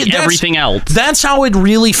 no, like everything else. That's how it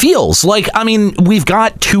really feels. Like, I mean, we've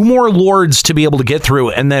got 2 more lords to be able to get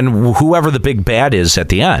through, and then whoever the big bad is at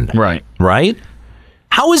the end. Right.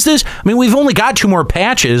 How is this? I mean, we've only got 2 more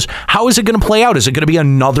patches. How is it going to play out? Is it going to be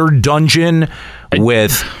another dungeon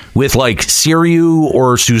with like Siryu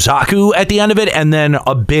or Suzaku at the end of it, and then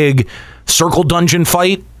a big circle dungeon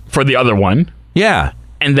fight for the other one? Yeah.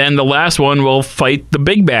 And then the last one will fight the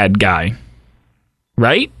big bad guy.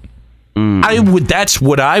 Right? That's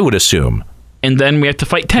what I would assume. And then we have to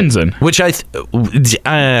fight Tenzin. Which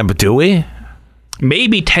do we?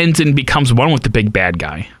 Maybe Tenzin becomes one with the big bad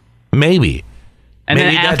guy. Maybe. And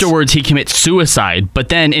then afterwards he commits suicide, but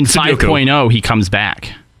then in 5.0 he comes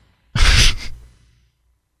back.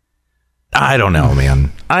 I don't know, man.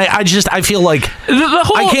 I feel like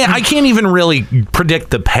I can't even really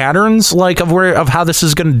predict the patterns of how this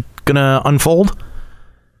is gonna unfold.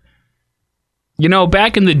 You know,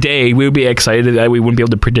 back in the day, we would be excited that we wouldn't be able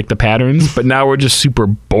to predict the patterns, but now we're just super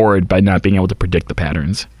bored by not being able to predict the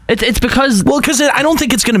patterns. It's because I don't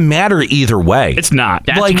think it's going to matter either way. It's not.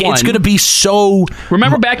 It's going to be so.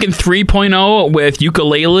 Remember back in 3.0 with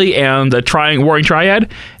Ukulele and the Warring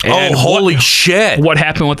Triad? And holy shit! What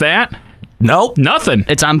happened with that? Nope. Nothing.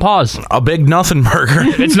 It's on pause. A big nothing burger.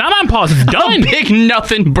 It's not on pause. It's done. A big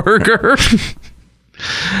nothing burger.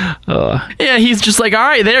 Yeah, he's just like, all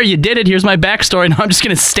right, there, you did it. Here's my backstory. Now I'm just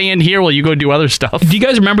going to stand here while you go do other stuff. Do you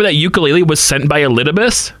guys remember that Ukulele was sent by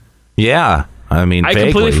Elidibus? Yeah. I mean, I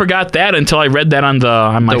completely forgot that until I read that on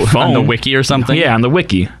my phone. On the wiki or something? Yeah, on the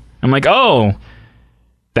wiki. I'm like, oh,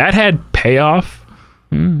 that had payoff.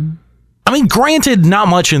 I mean, granted, not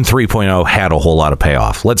much in 3.0 had a whole lot of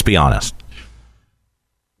payoff. Let's be honest.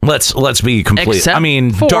 Let's be complete. Except I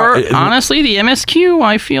mean, honestly, the MSQ,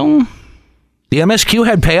 I feel... The MSQ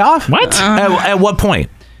had payoff? What? At what point?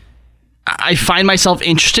 I find myself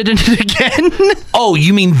interested in it again. Oh,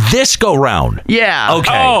 you mean this go round? Yeah. Okay.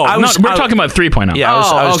 Oh, we're talking about 3.0. Yeah,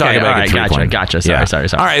 I was talking about 3.0. Gotcha. Sorry.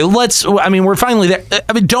 All right, we're finally there.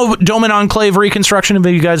 I mean, Dome and Enclave reconstruction, have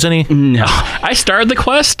you guys any? No. I started the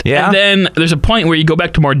quest, yeah? And then there's a point where you go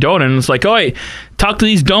back to Mordona, and it's like, oh, hey, talk to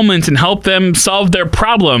these Domans and help them solve their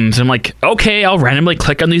problems. I'm like, okay, I'll randomly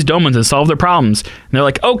click on these Domans and solve their problems. And they're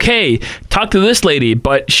like, okay, talk to this lady,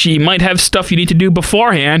 but she might have stuff you need to do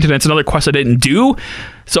beforehand, and it's another quest I didn't do.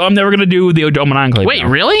 So I'm never going to do the Odoman Enclave. Wait,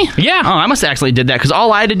 really? Yeah. Oh, I must have actually did that, because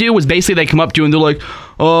all I had to do was basically they come up to you and they're like,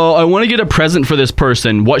 oh, I want to get a present for this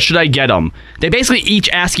person. What should I get them? They basically each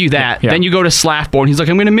ask you that. Yeah. Then you go to Slaffborn. He's like,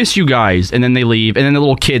 I'm going to miss you guys. And then they leave. And then the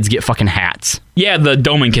little kids get fucking hats. Yeah, the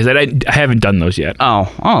Doman kids. I haven't done those yet. Oh.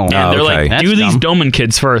 And they're like, do these Doman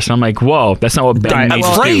kids first. And I'm like, whoa, that's not what Bang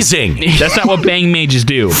Mages phrasing. do. That's not what Bang Mages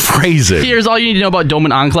do. Phrasing. Here's all you need to know about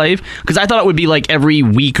Doman Enclave, because I thought it would be like every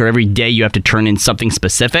week or every day you have to turn in something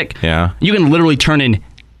specific. Yeah. You can literally turn in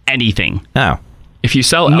anything. Oh. If you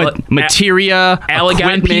sell materia,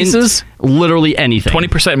 Allegan pieces, literally anything.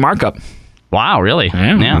 20% markup. Wow, really?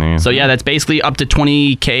 Yeah. So yeah, that's basically up to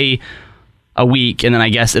 20K a week, and then I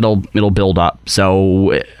guess it'll build up.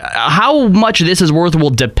 So how much this is worth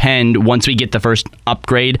will depend once we get the first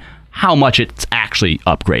upgrade, how much it's actually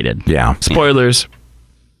upgraded. Yeah. Spoilers.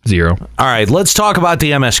 0. All right, let's talk about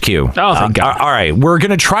the MSQ. Oh, thank God. All right, we're going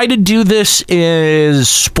to try to do this as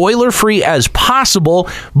spoiler-free as possible,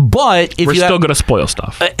 but if we're still going to spoil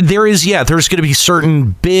stuff. There's going to be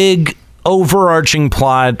certain big overarching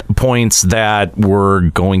plot points that we're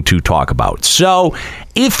going to talk about. So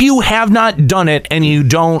if you have not done it and you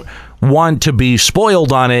don't want to be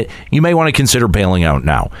spoiled on it, you may want to consider bailing out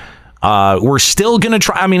now. We're still going to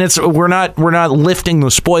try. I mean, we're not lifting the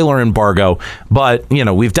spoiler embargo, but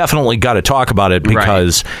we've definitely got to talk about it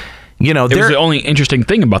because it was the only interesting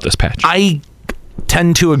thing about this patch. I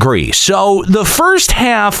tend to agree. So the first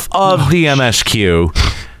half of the MSQ,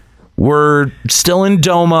 we're still in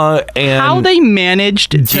Doma, and how they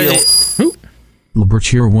managed to.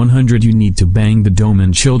 Libertier 100, you need to bang the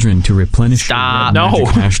Doman children to replenish your red magic.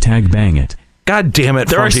 Hashtag bang it. God damn it,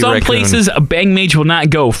 there Frumpy are some Raccoon. places a Bang Mage will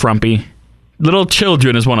not go, Frumpy. Little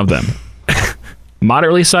children is one of them.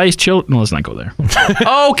 Moderately sized children. Let's not go there.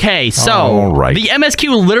 Okay, so the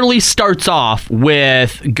MSQ literally starts off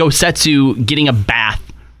with Gosetsu getting a bath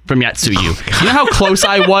from Yatsuyu. You know how close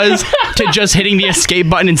I was to just hitting the escape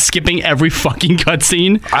button and skipping every fucking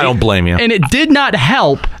cutscene? I don't blame you. And it did not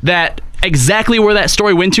help that exactly where that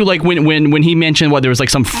story went to, like when he mentioned there was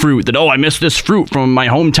like some fruit that, I missed this fruit from my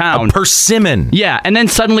hometown. A persimmon. Yeah, and then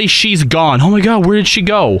suddenly she's gone. Oh my God, where did she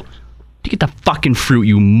go? To get the fucking fruit,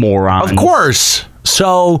 you moron. Of course.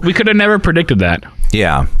 So we could have never predicted that.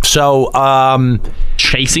 Yeah. So,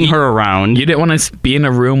 chasing her around. You didn't want to be in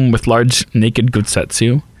a room with large naked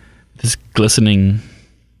Gutsetsu? This glistening,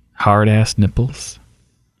 hard-ass nipples?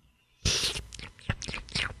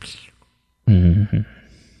 Mm-hmm.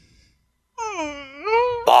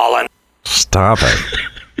 Ballin'. Stop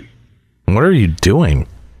it. What are you doing?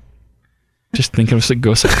 Just think of the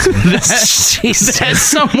Gutsetsu. That's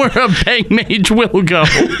somewhere a bang mage will go.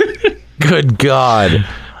 Good God.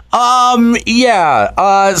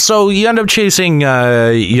 Yeah. So you end up chasing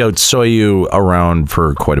Yotsuyu around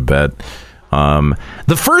for quite a bit.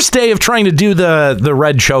 The first day of trying to do the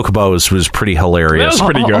red chocobos was pretty hilarious. That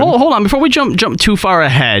was pretty good. Hold on, before we jump too far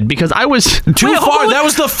ahead, because I was too far. That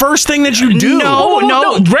was the first thing that you do. No.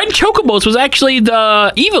 Red chocobos was actually the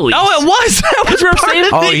Ivalice. Oh, it was.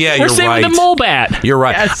 You're saving right. the mole bat. You're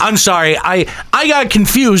right. Yes. I'm sorry. I got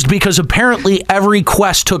confused because apparently every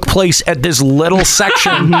quest took place at this little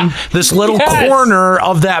section, this little corner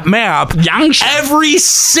of that map. Every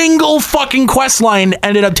single fucking quest line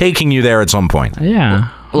ended up taking you there at some point. Yeah.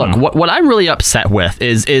 Look, what I'm really upset with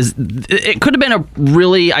is it could have been a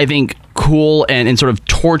really, I think, cool and sort of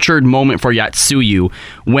tortured moment for Yotsuyu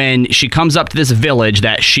when she comes up to this village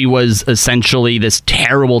that she was essentially this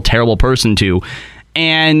terrible, terrible person to,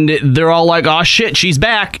 and they're all like, oh shit, she's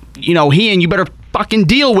back, you better fucking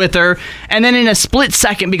deal with her, and then in a split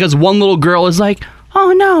second, because one little girl is like,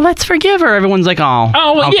 oh no, let's forgive her, everyone's like, oh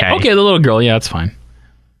well, okay. Yeah, okay, the little girl, yeah, it's fine.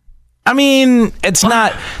 I mean, that's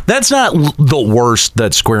not the worst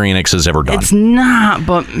that Square Enix has ever done. It's not,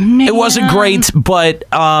 but man. It wasn't great, but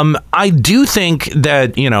I do think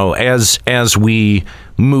that, as we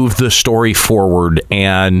move the story forward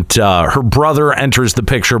and her brother enters the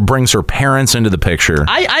picture, brings her parents into the picture.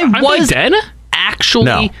 I was dead? Actually,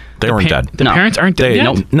 no, they weren't dead. The parents aren't dead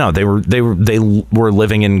yet? No, they were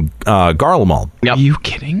living in Garlemald. Yep. Are you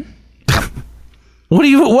kidding? What do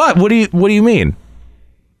you mean?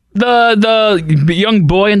 The young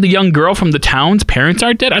boy and the young girl from the town's parents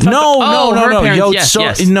aren't dead? I thought no. Parents,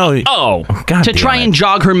 yes. No. Oh. God to try and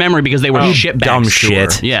jog her memory because they were shitbags. Dumb to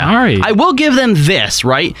shit. Her. Yeah. Sorry. I will give them this,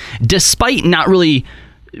 right? Despite not really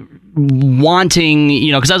wanting,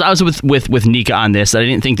 because I was with Nika on this, I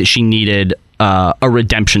didn't think that she needed a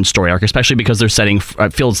redemption story arc, especially because it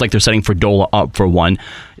feels like they're setting for Dola up for one.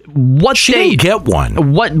 She didn't get one.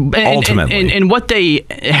 Ultimately, and what they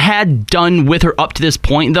had done with her up to this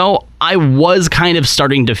point, though, I was kind of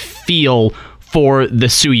starting to feel for the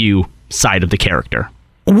Tsuyu side of the character.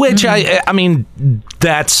 Which I mean,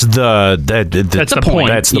 that's the point.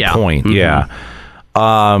 That's the point. Mm-hmm. Yeah.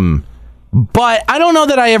 But I don't know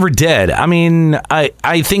that I ever did. I mean,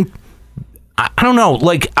 I think. I don't know.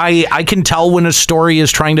 Like I can tell when a story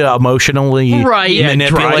is trying to emotionally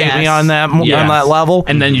manipulate me on that level,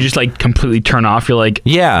 and then you just like completely turn off. You're like,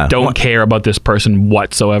 don't care about this person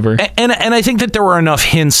whatsoever. And I think that there were enough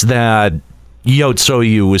hints that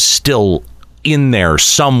Yotsuyu was still in there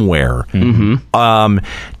somewhere. Mm-hmm.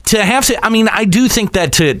 To have to, I mean, I do think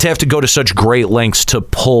that to have to go to such great lengths to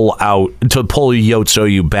pull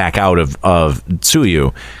Yotsuyu back out of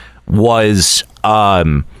Tsuyu was.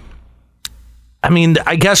 I mean,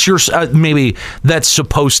 I guess you're maybe that's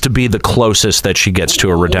supposed to be the closest that she gets to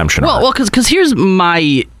a redemption. Well, because here's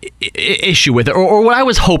my issue with it, or what I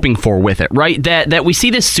was hoping for with it, right? That we see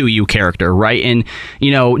this Tsuyu character, right? And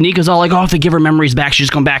Nika's all like, oh, if they give her memories back, she's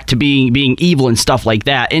going back to being evil and stuff like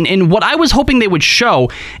that. And what I was hoping they would show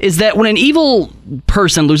is that when an evil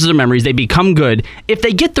person loses their memories, they become good. If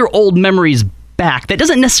they get their old memories back, that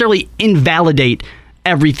doesn't necessarily invalidate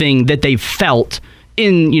everything that they've felt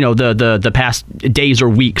in the past days or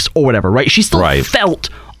weeks or whatever, right? She still felt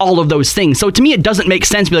all of those things. So to me, it doesn't make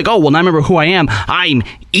sense to be like, oh, well, now I remember who I am. I'm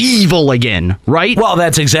evil again, right? Well,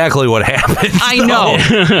 that's exactly what happened. I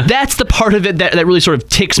know. That's the part of it that really sort of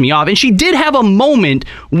ticks me off. And she did have a moment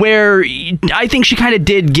where I think she kind of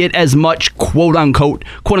did get as much quote unquote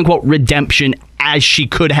redemption as she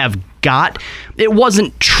could have got. It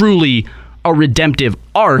wasn't truly a redemptive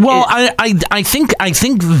arc. Well, I think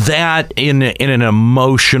that in an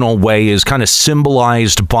emotional way is kind of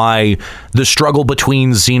symbolized by the struggle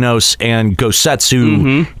between Xenos and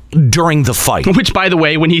Gosetsu during the fight. Which, by the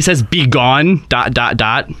way, when he says "be gone," ...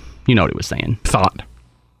 you know what he was saying. Thought.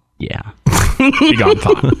 Yeah. Be gone,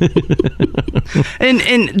 thought.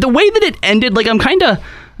 And the way that it ended, like I'm kind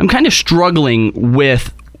of struggling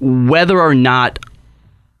with whether or not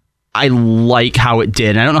I like how it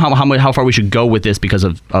did. And I don't know how far we should go with this because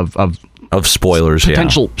of spoilers,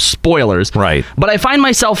 potential spoilers. Right. But I find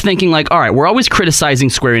myself thinking like, all right, we're always criticizing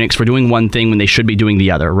Square Enix for doing one thing when they should be doing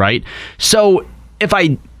the other, right? So if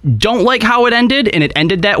I don't like how it ended, and it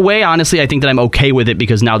ended that way. Honestly, I think that I'm okay with it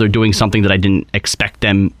because now they're doing something that I didn't expect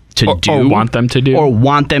them to do. Or want them to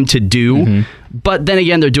do. Mm-hmm. But then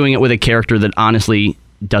again, they're doing it with a character that honestly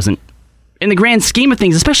doesn't, in the grand scheme of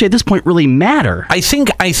things, especially at this point, really matter. I think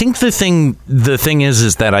the thing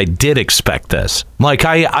is that I did expect this. Like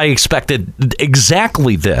I expected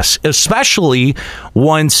exactly this, especially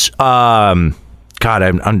once I'm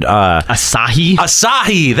Asahi.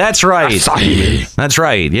 That's right. Asahi. That's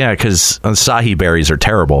right. Yeah, because acai berries are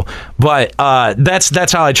terrible. But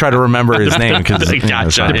that's how I try to remember his name. Because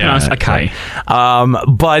gotcha. They pronounce acai.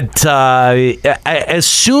 But as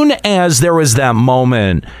soon as there was that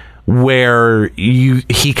moment where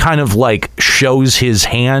he kind of like shows his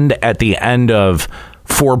hand at the end of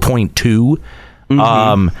 4.2.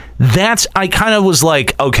 That's, I kind of was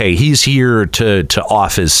like, okay, he's here to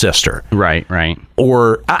off his sister. Right.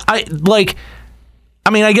 Or I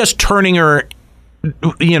guess turning her,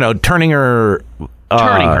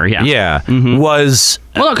 yeah. Was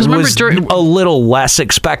a little less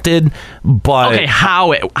expected, but okay,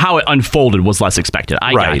 how it unfolded was less expected.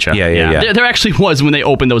 I gotcha. Yeah. There actually was, when they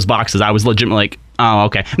opened those boxes, I was legitimately like, oh,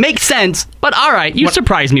 okay, makes sense. But all right, you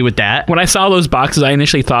surprised me with that. When I saw those boxes, I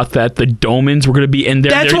initially thought that the Domans were going to be in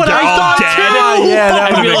there. That's what I thought too. Yeah,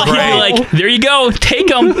 that would have been great. Like, there you go, take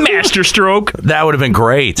them, master stroke. That would have been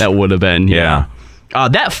great. That would have been, yeah.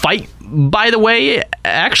 That fight, by the way,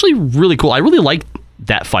 actually really cool. I really liked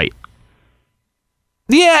that fight.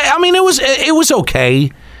 Yeah, I mean, it was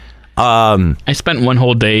okay. I spent one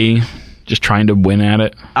whole day just trying to win at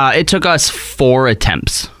it. It took us 4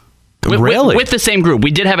 attempts. Really? With the same group. We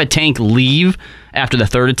did have a tank leave after the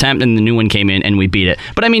 3rd attempt, and the new one came in, and we beat it.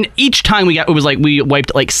 But I mean, each time it was like we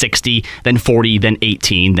wiped like 60, then 40, then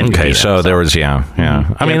 18, then okay, so there was, yeah.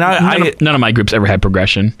 I mean, none of my groups ever had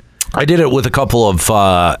progression. I did it with a couple of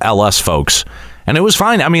LS folks, and it was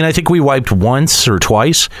fine. I mean, I think we wiped once or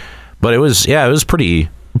twice, but it was pretty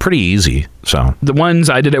easy. So the ones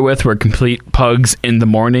I did it with were complete pugs in the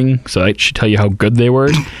morning, so I should tell you how good they were.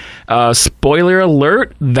 Spoiler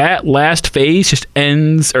alert, that last phase just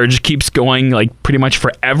ends or just keeps going like pretty much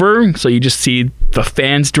forever. So you just see the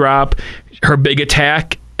fans drop, her big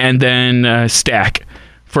attack, and then stack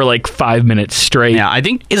for like 5 minutes straight. Yeah, I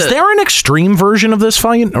think... Is there an extreme version of this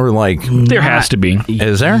fight? Or like... There has to be.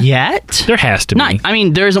 Is there? Yet? There has to be. I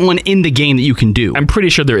mean, there isn't one in the game that you can do. I'm pretty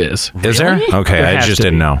sure there is. Is there? Okay, I just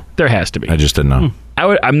didn't know. There has to be. I just didn't know.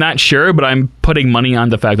 I'm not sure, but I'm putting money on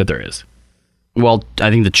the fact that there is. Well, I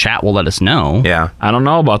think the chat will let us know. Yeah, I don't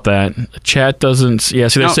know about that. The chat doesn't. Yeah,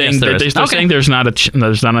 so they're saying they're saying there's not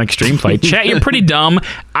an extreme fight. Chat, you're pretty dumb.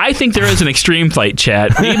 I think there is an extreme fight.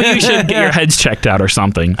 Chat, maybe you should get your heads checked out or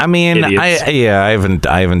something. I mean, I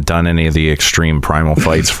haven't done any of the extreme primal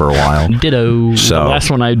fights for a while. Ditto. So the last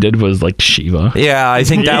one I did was like Shiva. Yeah, I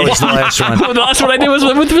think that was the last one. The last one I did was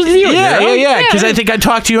with you. Yeah. Because I think I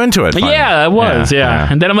talked you into it. Finally. Yeah, it was. Yeah,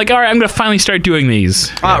 and then I'm like, all right, I'm gonna finally start doing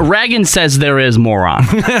these. Ragan says there is moron.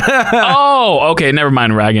 Oh, okay. Never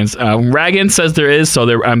mind. Ragan says there is,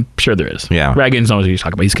 so I'm sure there is. Yeah. Ragan knows what he's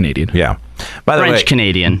talking about. He's Canadian. Yeah. French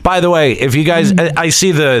Canadian. By the way, if you guys, I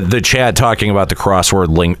see the chat talking about the crossword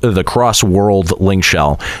link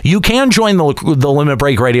shell. You can join the Limit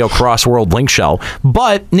Break Radio crossworld link shell,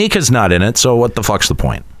 but Nika's not in it. So what the fuck's the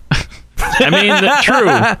point? I mean, that's true.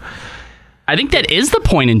 I think that is the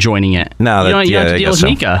point in joining it. No, you have to deal with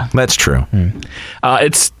Nika. That's true.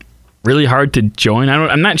 It's really hard to join.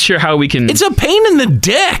 I'm not sure how we can. It's a pain in the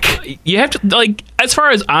dick. You have to, like, as far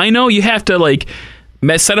as I know, you have to like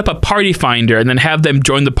set up a party finder and then have them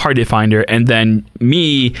join the party finder, and then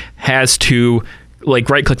me has to like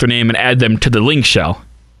right click their name and add them to the link shell.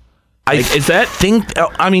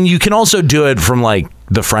 I mean, you can also do it from like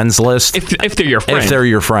the friends list if they're your friend. If they're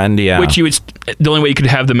your friend, yeah. Which the only way you could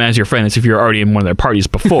have them as your friend is if you're already in one of their parties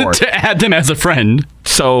before. To add them as a friend.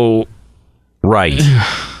 So, right.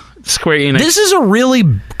 Square Enix. This is a really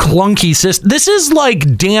clunky system. This is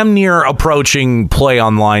like damn near approaching Play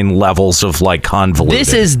Online levels of like convoluted.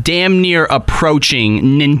 This is damn near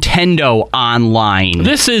approaching Nintendo Online.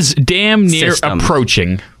 This is damn near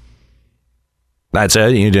approaching. That's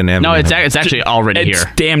it? You didn't have... No, it's actually already here. It's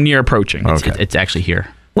damn near approaching. Okay. It's actually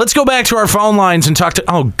here. Let's go back to our phone lines and talk to...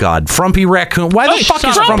 Oh, God. Frumpy Raccoon. Why the fuck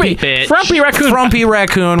is Frumpy... Frumpy Raccoon. Frumpy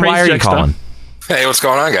Raccoon. Why are you calling? Hey, what's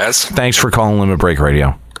going on, guys? Thanks for calling Limit Break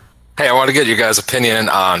Radio. Hey, I want to get you guys' opinion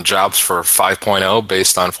on jobs for 5.0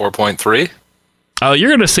 based on 4.3. Oh, you're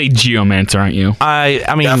going to say Geomancer, aren't you?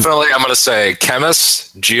 I mean... Definitely, I'm going to say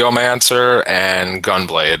Chemist, Geomancer, and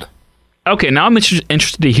Gunblade. Okay, now I'm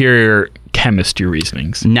interested to hear your chemistry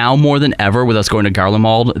reasonings. Now more than ever, with us going to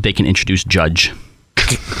Garlemald, they can introduce Judge.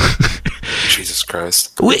 Jesus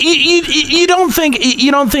Christ. You don't think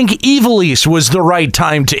Ivalice was the right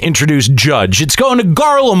time to introduce Judge? It's going to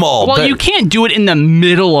Garlemald. Well, you can't do it in the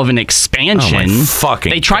middle of an expansion. Oh my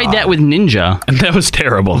fucking They tried God. that with Ninja. And that was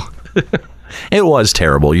terrible. It was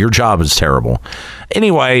terrible. Your job is terrible.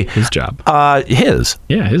 Anyway, his job. His.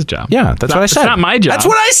 Yeah, his job. Yeah, that's what I said. It's not my job. That's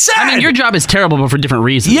what I said. I mean, your job is terrible, but for different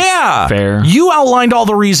reasons. Yeah. Fair. You outlined all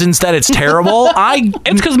the reasons that it's terrible.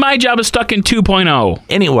 It's because my job is stuck in 2.0.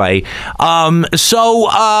 Anyway, I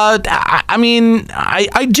mean,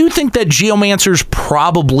 I do think that Geomancer's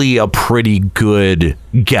probably a pretty good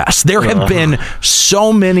guess. There have been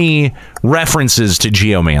so many references to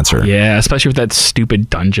Geomancer. Yeah, especially with that stupid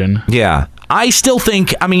dungeon. Yeah. I still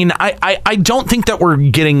think, I don't think that we're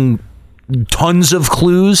getting tons of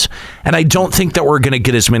clues, and I don't think that we're going to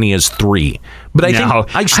get as many as 3. But I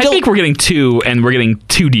think we're getting 2, and we're getting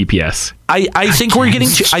 2 DPS. I think we're getting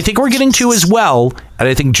 2. I think we're getting 2 as well, and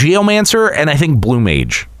I think Geomancer and I think Blue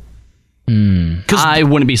Mage. I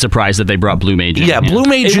wouldn't be surprised if they brought Blue Mage in. Yeah, Blue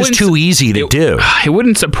Mage is too easy to do. It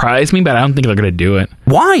wouldn't surprise me, but I don't think they're going to do it.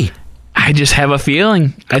 Why? I just have a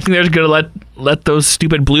feeling. I think they're going to let those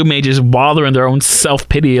stupid Blue Mages wallow in their own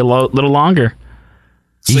self-pity a little longer.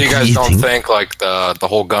 So you guys don't think like the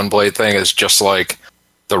whole Gunblade thing is just like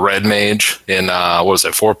the Red Mage in what was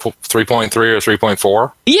it, 3.3 or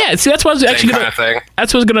 3.4? Yeah, see, that's what I was actually kind of thing.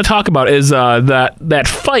 That's what I was going to talk about. Is that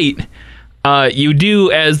fight you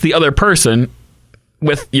do as the other person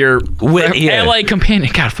with your ally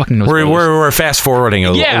companion. God fucking knows. We're fast forwarding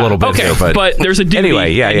a little bit here, but there's a duty.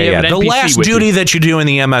 Anyway, yeah. The last duty that you do in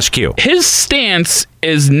the MSQ. His stance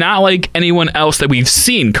is not like anyone else that we've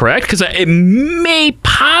seen, correct? Because it may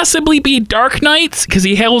possibly be Dark Knight, because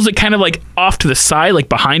he holds it kind of like off to the side, like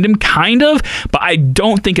behind him, kind of. But I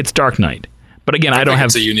don't think it's Dark Knight. But again, I don't have.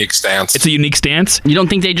 It's a unique stance. It's a unique stance. You don't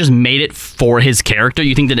think they just made it for his character?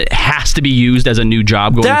 You think that it has to be used as a new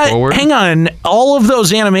job going forward? Hang on. All of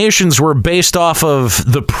those animations were based off of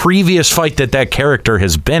the previous fight that character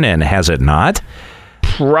has been in, has it not?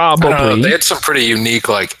 Probably. They had some pretty unique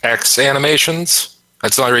like X animations.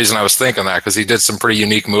 That's the only reason I was thinking that, because he did some pretty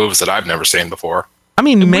unique moves that I've never seen before. I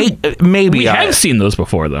mean, maybe we have seen those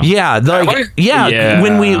before, though. Yeah,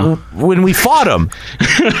 when we fought him.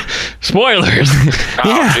 Spoilers.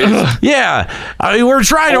 Yeah. I mean, we're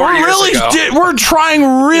trying really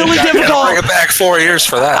difficult. Bring it back 4 years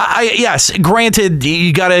for that. Yes, granted,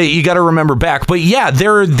 you gotta remember back, but yeah,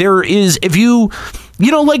 there is, if you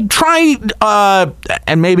try,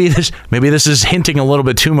 and maybe this is hinting a little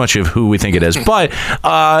bit too much of who we think it is, but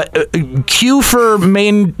Q for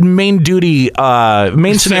main duty,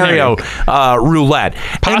 main scenario roulette.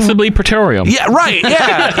 Possibly Praetorium. Yeah, right,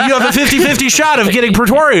 yeah. You have a 50-50 shot of getting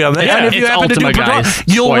Praetorium. Yeah, and if you happen to do Praetorium,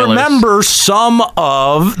 you'll Spoilers. remember some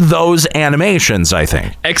of those animations, I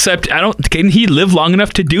think. Except, can he live long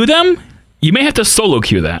enough to do them? You may have to solo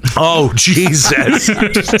queue that. Oh, Jesus.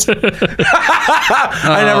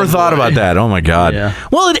 I never thought about that. Oh, my God. Yeah.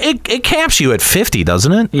 Well, it caps you at 50,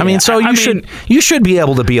 doesn't it? Yeah. I mean, so you should be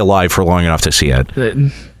able to be alive for long enough to see it.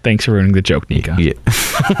 Thanks for ruining the joke, Nika. Yeah.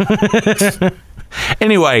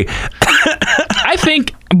 Anyway. I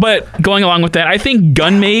think, but going along with that, I think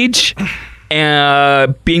Gun Mage,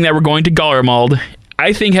 being that we're going to Garlemald,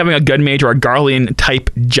 I think having a Gun Mage or a Garlean type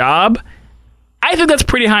job, I think that's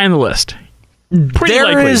pretty high on the list.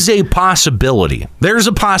 There is a possibility. There's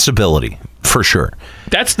a possibility for sure.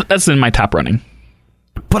 That's in my top running.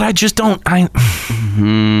 But I just don't.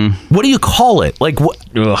 What do you call it? Like what?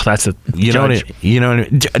 Ugh, that's a judge.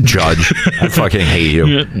 Judge. I fucking hate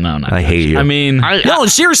you. No, I hate you. I mean, no,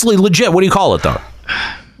 seriously, legit. What do you call it though?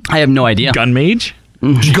 I have no idea. Gun Mage.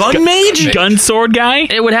 Gun Mage? Gun Sword Guy?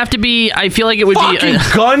 It would have to be, I feel like it would be a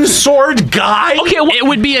Gun Sword Guy? Okay, it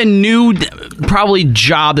would be a new, probably,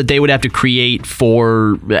 job that they would have to create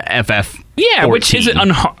for FF. Yeah, 14. Which isn't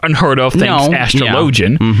unheard of, thanks,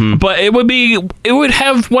 Astrologian. Yeah. Mm-hmm. But it would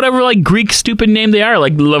have whatever, like, Greek stupid name they are,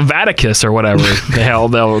 like Levaticus or whatever the hell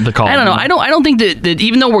they'll call it. I don't know. I don't think that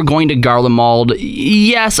even though we're going to Garlemald,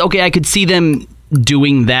 yes, okay, I could see them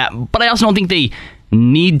doing that, but I also don't think they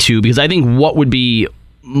need to, because I think what would be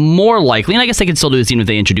more likely, and I guess I could still do this even if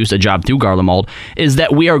they introduce a job through Garlemald, is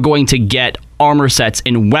that we are going to get armor sets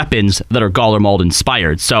and weapons that are Garlemald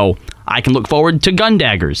inspired. So I can look forward to gun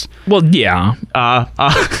daggers. Well, yeah.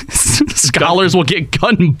 Scholars will get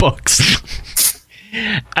gun books.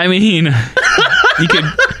 I mean, you could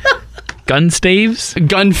gun staves,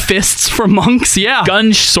 gun fists for monks. Yeah,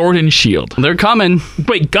 gun, sword, and shield. They're coming.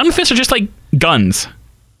 Wait, gun fists are just like guns.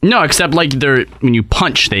 No, except like when you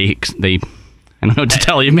punch, they I don't know what to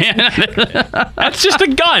tell you, man. That's just a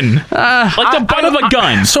gun. Like the butt of a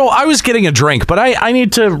gun. So I was getting a drink, but I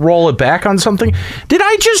need to roll it back on something. Did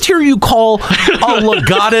I just hear you call a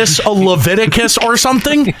Legatus a Leviticus or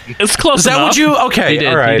something? It's close Is that enough. what you... Okay, You did,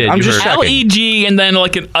 all right. you did, I'm you just heard. checking. LEG and then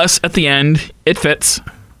like an us at the end. It fits.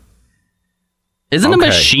 Isn't a Okay.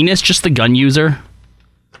 machinist just the gun user?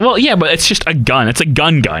 Well, yeah, but it's just a gun. It's a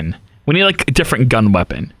gun. We need like a different gun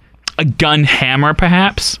weapon. A gun hammer,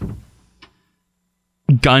 perhaps.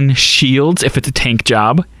 Gun shields, if it's a tank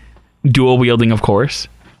job. Dual wielding, of course.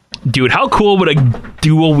 Dude, how cool would a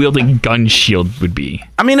dual wielding gun shield would be?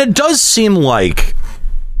 I mean, it does seem like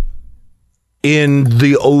in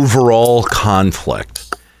the overall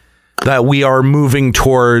conflict that we are moving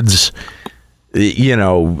towards,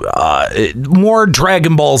 more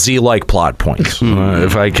Dragon Ball Z like plot points,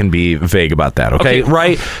 if I can be vague about that. Okay.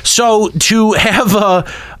 Right. So to have a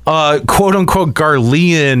quote unquote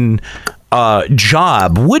Garlean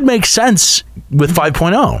job would make sense with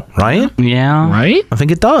 5.0, right? Yeah. Right? I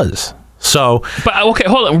think it does. So, but okay,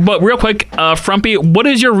 hold on. But real quick, Frumpy, what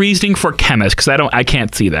is your reasoning for chemist? Because I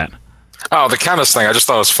can't see that. Oh, the chemist thing. I just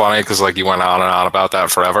thought it was funny because like you went on and on about that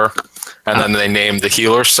forever, and then they named the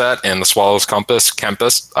healer set in the Swallow's Compass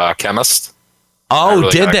chemist. Oh,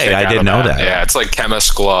 really did got a they? kick I out didn't of know that. Yeah, it's like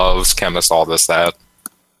chemist gloves, chemist all this that.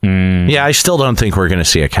 Yeah, I still don't think we're going to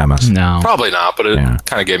see a chemist. No. Probably not, but it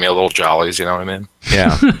kind of gave me a little jollies. You know what I mean?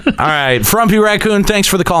 Yeah. All right. Frumpy Raccoon, thanks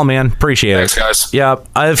for the call, man. Appreciate Thanks, it. guys. Yeah.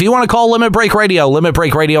 If you want to call Limit Break Radio on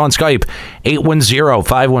Skype,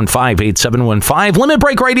 810-515-8715,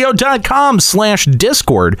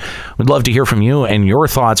 limitbreakradio.com/Discord. We'd love to hear from you and your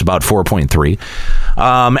thoughts about 4.3.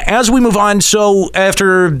 As we move on, so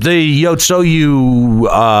after the Yotsuyu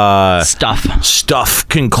stuff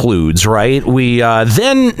concludes, right? We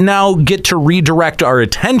then now get to redirect our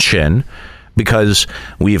attention because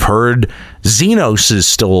we've heard Xenos is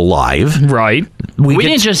still alive. Right. We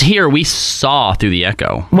didn't just hear, we saw through the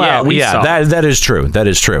echo. Well, that is true. That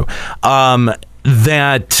is true. That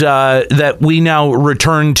we now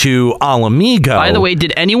return to Alamigo. By the way,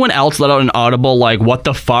 did anyone else let out an audible like, what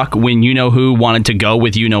the fuck, when you know who wanted to go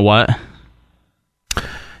with you know what?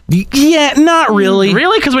 Yeah, not really.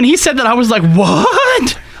 Really? Because when he said that, I was like,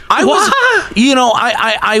 what? I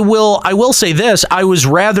will say this. I was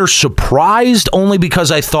rather surprised only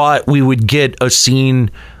because I thought we would get a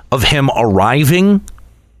scene of him arriving.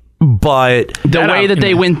 But the way that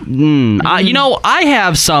they went, I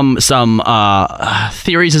have some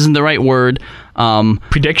theories isn't the right word.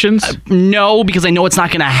 Predictions? No, because I know it's not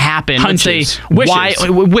going to happen. Hunches. Let's say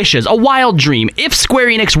wishes. A wild dream. If Square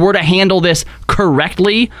Enix were to handle this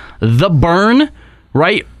correctly, the burn,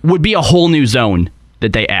 right, would be a whole new zone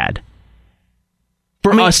that they add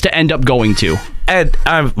for us to end up going to. And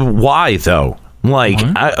why though? Like,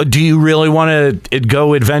 do you really want to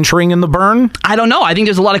go adventuring in the burn? I don't know. I think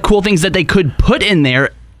there's a lot of cool things that they could put in there.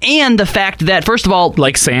 And the fact that, first of all,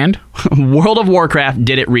 like sand, World of Warcraft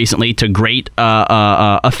did it recently to great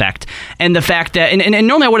effect. And the fact that, and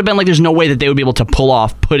normally I would have been like, there's no way that they would be able to pull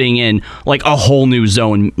off putting in like a whole new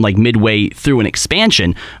zone like midway through an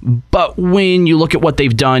expansion. But when you look at what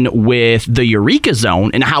they've done with the Eureka Zone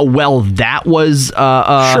and how well that was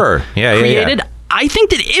created, I think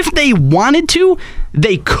that if they wanted to,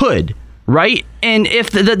 they could. Right? And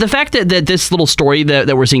if the fact that this little story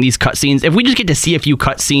that we're seeing, these cutscenes, if we just get to see a few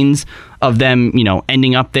cutscenes of them,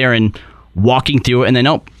 ending up there and walking through it, and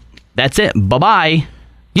then, that's it. Bye-bye.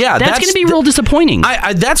 Yeah, that's going to be real disappointing.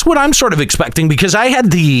 That's what I'm sort of expecting, because I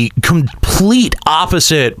had the complete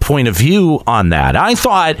opposite point of view on that. I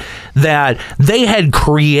thought that they had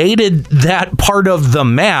created that part of the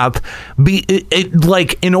map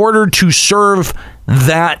in order to serve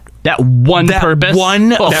that purpose,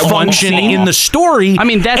 that function in the story. I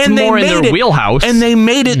mean, that's more in their wheelhouse. And they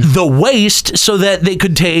made it the waste so that they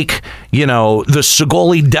could take, the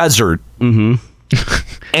Sogoli Desert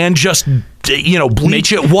and just,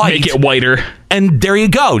 bleach it white. Make it whiter. And there you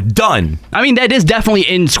go. Done. I mean, that is definitely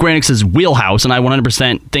in Square Enix's wheelhouse, and I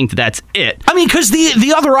 100% think that's it. I mean, because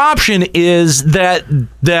the other option is that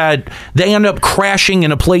they end up crashing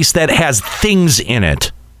in a place that has things in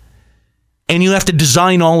it. And you have to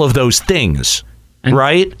design all of those things,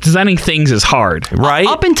 right? Designing things is hard. Right?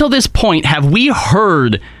 Up until this point, have we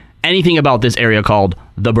heard anything about this area called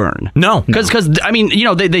the Burn? No. Because I mean,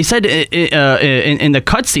 they said in the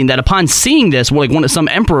cutscene that upon seeing this, some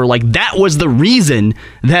emperor, that was the reason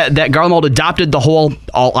that Garlemald adopted the whole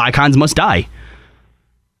all icons must die.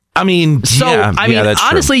 I mean, that's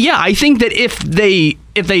honestly, true. I think that if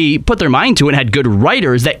they put their mind to it and had good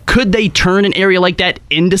writers, that could they turn an area like that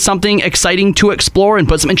into something exciting to explore and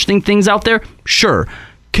put some interesting things out there? Sure.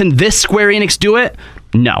 Can this Square Enix do it?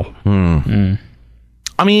 No.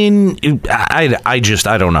 I mean,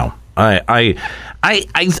 I don't know. I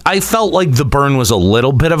felt like the burn was a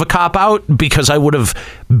little bit of a cop-out because I would have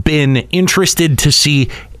been interested to see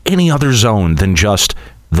any other zone than just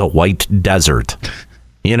the White Desert.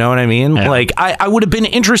 You know what I mean? Yeah. Like, I would have been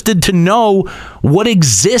interested to know what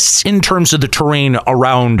exists in terms of the terrain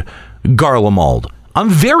around Garlemald. I'm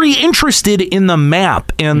very interested in the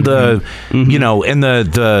map and the, you know, and the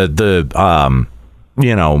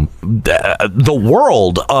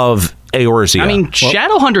world of Eorzea. I mean,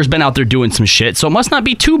 Shadowhunter's been out there doing some shit, so it must not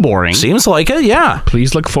be too boring. Seems like it, yeah.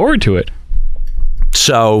 Please look forward to it.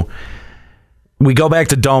 So we go back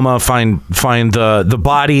to Doma, find the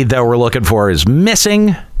body that we're looking for is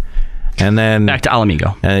missing, and then back to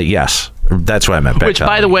Alamigo. Yes, that's what I meant. Which,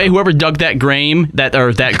 by the way, whoever dug that grave,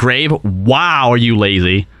 wow, are you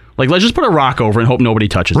lazy? Like, let's just put a rock over and hope nobody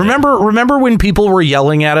touches it. Remember when people were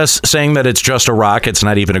yelling at us saying that it's just a rock, it's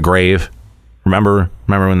not even a grave? Remember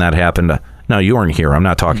when that happened? No, you weren't here. I'm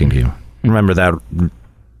not talking to you. Remember that,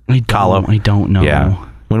 Kallo? I don't know. Yeah,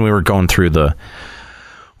 when we were going through the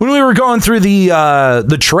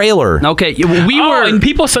trailer. Okay, we were, and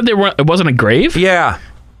people said it wasn't a grave. Yeah.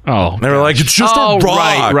 Oh, they were like, it's just a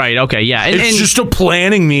rock. Right. Okay, yeah. It's just a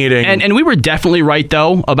planning meeting. And we were definitely right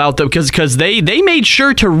though about because they made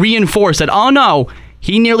sure to reinforce that. Oh no,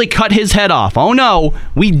 he nearly cut his head off. Oh no,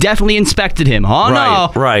 we definitely inspected him. Oh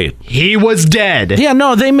no, right. He was dead. Yeah,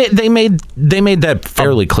 no, they made that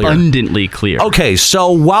fairly clear, abundantly clear. Okay,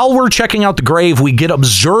 so while we're checking out the grave, we get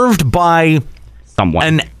observed by someone.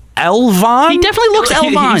 An Elvon? He definitely looks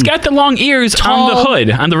Elvon. He's got the long ears on the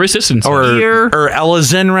hood, on the resistance. Or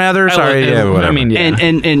Elizin, rather. Sorry, whatever. I mean, yeah.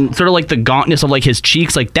 And sort of like the gauntness of like his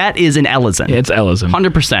cheeks, like that is an Elizin. Yeah, it's Elizin.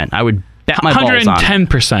 100%. I would bet my balls on it.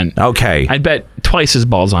 110%. Okay. I'd bet twice his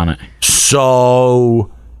balls on it.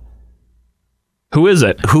 So, who is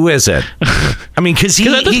it? I mean, because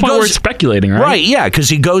at this point we're speculating, right? Right, yeah, because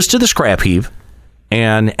he goes to the scrap heap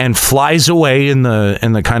and flies away in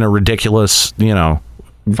the kind of ridiculous,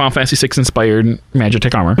 Final Fantasy VI inspired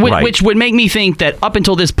Magitek armor. Which would make me think that up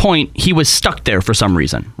until this point, he was stuck there for some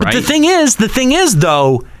reason, right? But the thing is,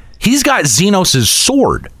 though, he's got Xenos'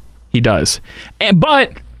 sword. He does. And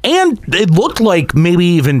it looked like maybe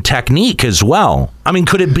even technique as well. I mean,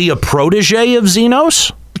 could it be a protege of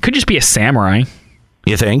Xenos? It could just be a samurai.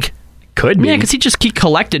 You think? Could be. Yeah, because he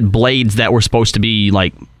collected blades that were supposed to be,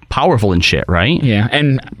 like, powerful and shit, right? Yeah,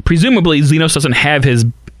 and presumably Xenos doesn't have his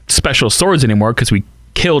special swords anymore because we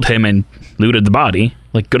killed him and looted the body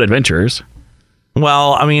like good adventurers.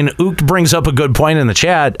 Well, I mean, Ook brings up a good point in the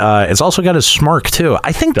chat. It's also got a smirk too.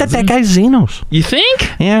 I think that guy's Xenos. You think?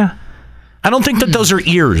 Yeah. I don't think that those are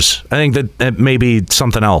ears. I think that may be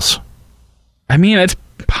something else. I mean, it's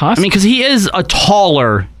possible. I mean, because he is a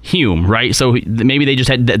taller Hume, right? So maybe they just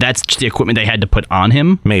had that's the equipment they had to put on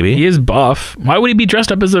him. Maybe he is buff. Why would he be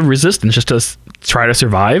dressed up as a resistance just to try to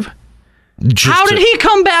survive? How did he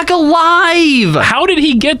come back alive? How did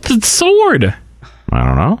he get the sword? I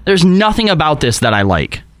don't know. There's nothing about this that I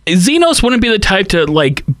like. Xenos wouldn't be the type to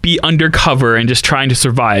like be undercover and just trying to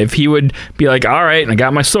survive. He would be like, all right, I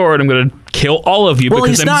got my sword. I'm going to kill all of you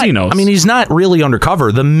because I'm Xenos. I mean, he's not really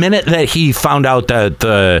undercover. The minute that he found out that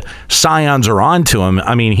the Scions are onto him,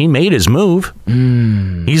 I mean, he made his move.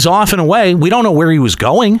 He's off and away. We don't know where he was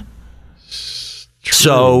going. True.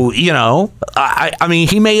 So, I mean,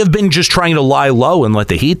 he may have been just trying to lie low and let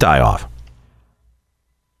the heat die off.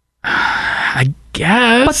 I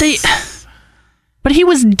guess. But he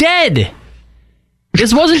was dead.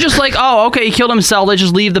 This wasn't just like, oh, okay, he killed himself. Let's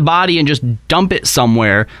just leave the body and just dump it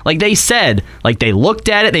somewhere. Like they said, like they looked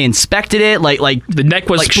at it, they inspected it, like the neck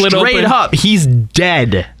was like split straight open. up. He's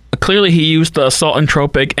dead. Clearly, he used the salt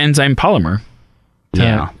entropic enzyme polymer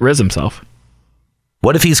to res himself.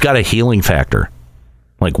 What if he's got a healing factor?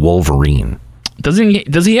 Like Wolverine. Does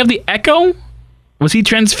he have the Echo? Was he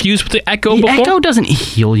transfused with the Echo before? The Echo doesn't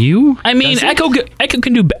heal you. I mean, Echo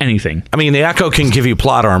can do anything. I mean, the Echo can give you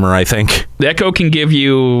plot armor, I think. The Echo can give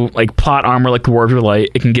you like plot armor like the War of Your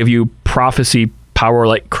Light. It can give you prophecy power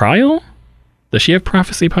like Cryo. Does she have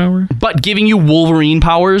prophecy power? But giving you Wolverine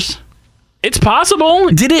powers? It's possible.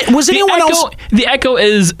 Was anyone else? The Echo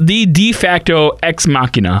is the de facto ex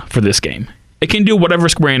machina for this game. It can do whatever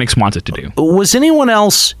Square Enix wants it to do. Was anyone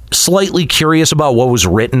else slightly curious about what was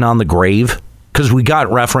written on the grave? Because we got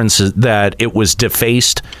references that it was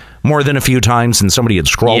defaced more than a few times and somebody had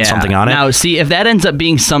scrawled something on it. Now, see, if that ends up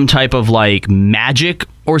being some type of like magic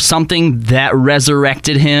or something that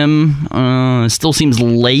resurrected him, it still seems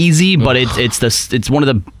lazy, but it's one of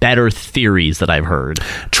the better theories that I've heard.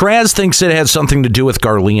 Traz thinks it had something to do with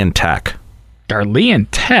Garlean tech. Garlean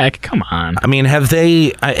tech? Come on. I mean,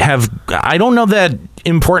 I don't know that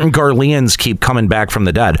important Garleans keep coming back from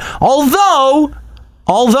the dead. Although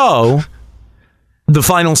the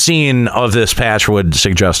final scene of this patch would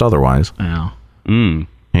suggest otherwise. Yeah.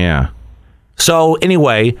 Yeah. So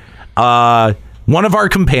anyway, one of our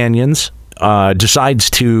companions decides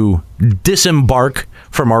to disembark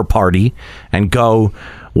from our party and go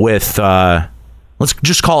with, let's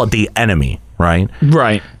just call it the enemy, right?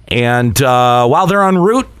 Right. And while they're en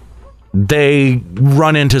route, they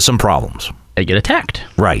run into some problems. They get attacked.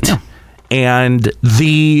 Right. Yeah. And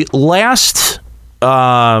the last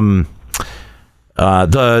the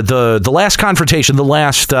last confrontation, the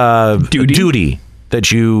last duty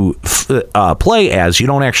that you play as, you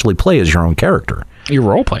don't actually play as your own character. You're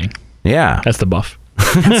role playing. Yeah. That's the buff.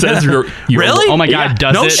 It says you're really? Oh my god,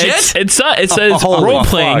 does no it? Shit? It says role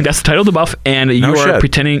playing. That's the title of the buff, and you are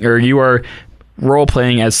pretending, or you are role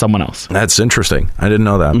playing as someone else. That's interesting. I didn't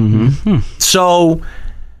know that. Mm-hmm. So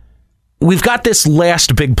we've got this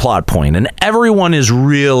last big plot point, and everyone is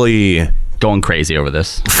really going crazy over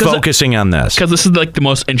this, focusing on this because this is like the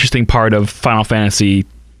most interesting part of Final Fantasy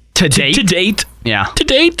to date. To date, yeah. To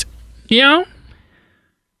date, yeah.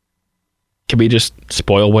 Can we just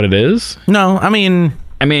spoil what it is? No, I mean,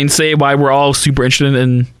 say why we're all super interested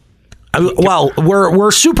in. Well,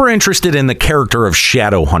 we're super interested in the character of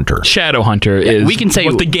Shadowhunter. Shadowhunter is we can say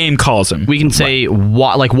what the game calls him. We can say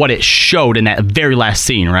what it showed in that very last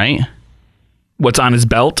scene, right? What's on his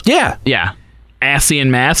belt? Yeah. Ascian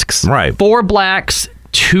masks. Right. 4 blacks,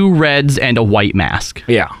 2 reds, and a white mask.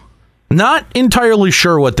 Yeah. Not entirely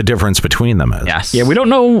sure what the difference between them is. Yes. Yeah, we don't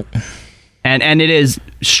know. And it is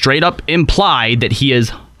straight up implied that he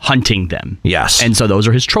is hunting them. Yes. And so those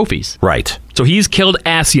are his trophies. Right. So he's killed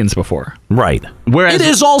Ascians before. Right. Whereas it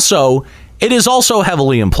is also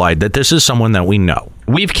heavily implied that this is someone that we know.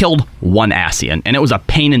 We've killed 1 Ascian, and it was a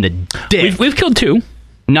pain in the dick. We've killed 2.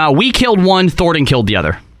 No, we killed 1, Thornton killed the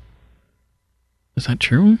other. Is that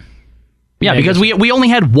true? Yeah, because we only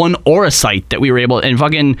had 1 Auracite that we were able, and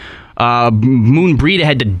fucking Moon Breeda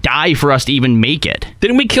had to die for us to even make it.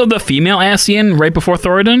 Didn't we kill the female Ascian right before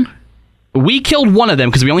Thoradin? We killed one of them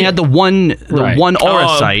because we only had the one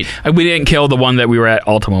Auracite. We didn't kill the one that we were at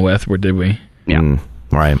Ultima with, or did we? Yeah.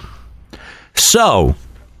 Right. So,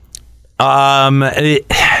 okay,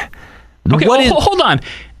 hold on.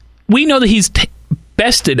 We know that he's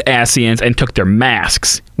bested Ascians and took their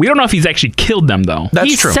masks. We don't know if he's actually killed them, though.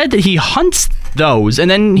 He said that he hunts those, and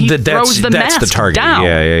then he throws the mask down.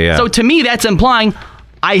 Yeah. So to me, that's implying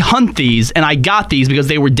I hunt these, and I got these because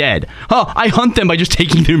they were dead. Oh, I hunt them by just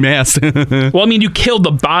taking their mask. Well, I mean, you killed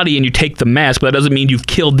the body and you take the mask, but that doesn't mean you've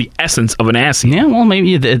killed the essence of an Ascian. Yeah, well,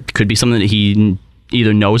 maybe it could be something that he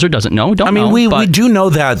either knows or doesn't know. Don't know. We do know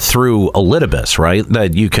that through Elidibus, right?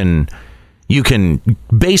 That you can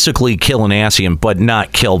basically kill an Ascian, but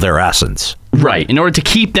not kill their essence. Right. In order to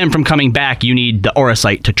keep them from coming back, you need the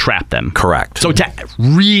Auracite to trap them. Correct. So to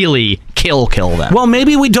really kill them. Well,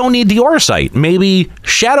 maybe we don't need the Auracite. Maybe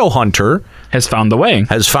Shadowhunter has found the way.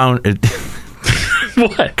 Has found it.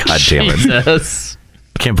 What? God damn it. Jesus.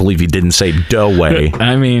 Can't believe you didn't say the way.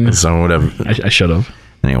 I mean, so whatever. I should have.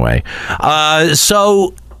 Anyway,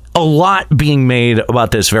 so a lot being made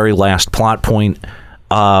about this very last plot point.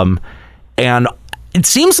 And it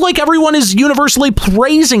seems like everyone is universally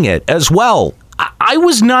praising it as well. I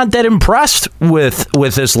was not that impressed with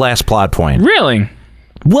this last plot point. Really?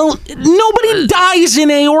 Well, nobody dies in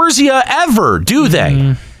Eorzea ever, do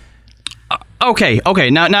they? Okay.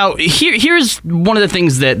 Now here's one of the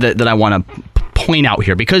things that I want to point out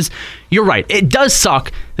here, because you're right. It does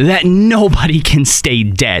suck that nobody can stay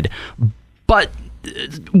dead. But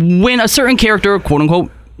when a certain character, quote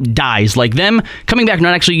unquote, dies, like them coming back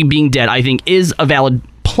not actually being dead, I think is a valid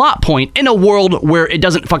plot point in a world where it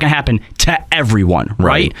doesn't fucking happen to everyone,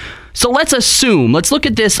 right? So let's look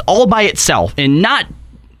at this all by itself and not,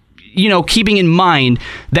 keeping in mind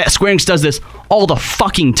that Square Enix does this all the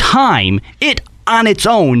fucking time. It on its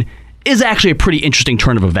own is actually a pretty interesting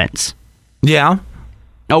turn of events. Yeah.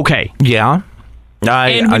 Okay. Yeah.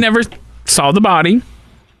 And we never saw the body.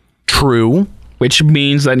 True. Which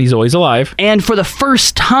means that he's always alive. And for the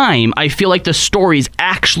first time, I feel like the story's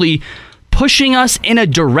actually pushing us in a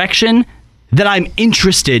direction that I'm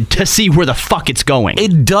interested to see where the fuck it's going.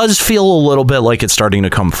 It does feel a little bit like it's starting to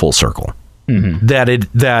come full circle. Mm-hmm.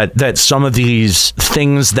 That some of these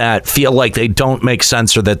things that feel like they don't make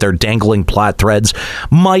sense or that they're dangling plot threads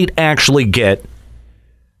might actually get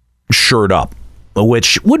shored up,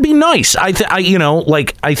 which would be nice. I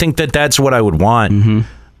think that's what I would want.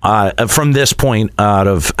 Mm-hmm. From this point out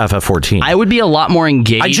of FF14, I would be a lot more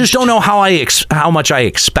engaged. I just don't know how much I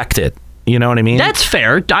expect it. You know what I mean? That's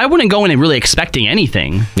fair. I wouldn't go in and really expecting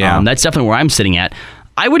anything. Yeah. That's definitely where I'm sitting at.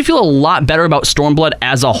 I would feel a lot better about Stormblood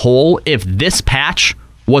as a whole if this patch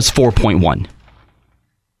was 4.1.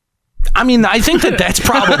 I mean, I think that's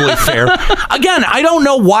probably fair. Again, I don't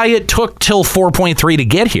know why it took till 4.3 to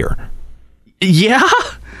get here. Yeah.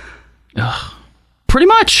 Pretty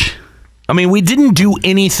much. I mean, we didn't do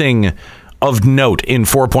anything of note in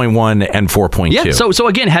 4.1 and 4.2. Yeah, so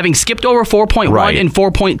again, having skipped over 4.1 and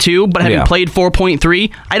 4.2, but having played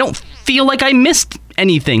 4.3, I don't feel like I missed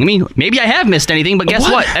anything. I mean, maybe I have missed anything, but guess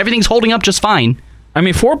what? Everything's holding up just fine. I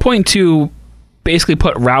mean, 4.2 basically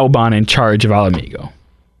put Raubon in charge of Alamigo.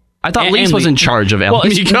 I thought Lise was in charge of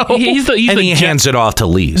Alamigo. Well, he hands it off to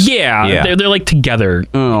Lise. Yeah. They're like together.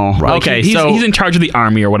 Oh, right. Okay, he's in charge of the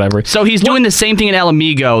army or whatever. So he's doing the same thing in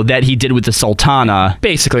Alamigo that he did with the Sultana.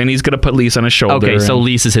 Basically, and he's going to put Lise on his shoulder. Okay, so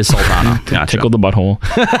Lise is his Sultana. Gotcha. Tickle the butthole.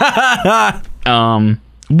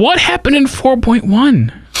 What happened in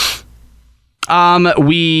 4.1?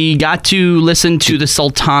 We got to listen to the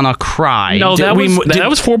Sultana cry. No, that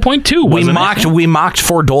was 4.2. We mocked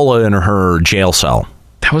Fordola in her jail cell.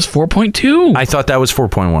 That was 4.2. I thought that was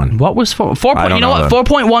 4.1. What was 4? You know what?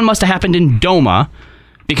 4.1 must have happened in Doma,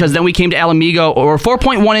 because then we came to Alamigo, or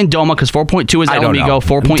 4.1 in Doma, because 4.2 is Alamigo,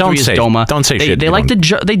 4.3 is Doma. Don't say shit. They like to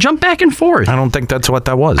they jump back and forth. I don't think that's what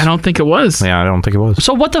that was. I don't think it was. Yeah, I don't think it was.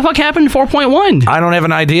 So what the fuck happened in 4.1? I don't have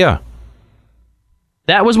an idea.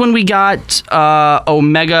 That was when we got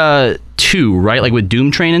Omega 2, right? Like with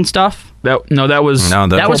Doom Train and stuff? That was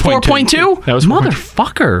 4.2? That was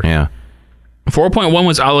motherfucker. Yeah. 4.1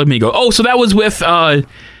 was Alamigo. Oh, so that was with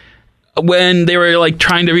when they were like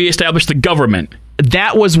trying to reestablish the government.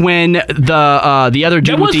 That was when the other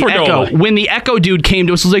dude with the Echo, when the Echo dude came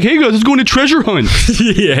to us, was like, "Hey guys, let's go on a treasure hunt."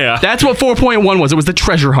 Yeah, that's what 4.1 was. It was the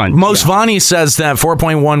treasure hunt. Vani says that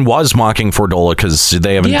 4.1 was mocking Fordola because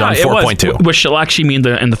they haven't done 4.2 with Shalakshmi in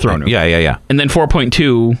the throne room. Yeah. And then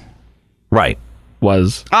 4.2, right.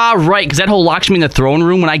 Was right, because that whole Lakshmi in the throne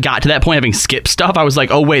room, when I got to that point having skipped stuff, I was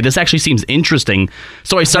like, oh wait, this actually seems interesting.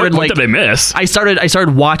 So I started what did I miss? I started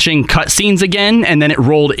watching cutscenes again, and then it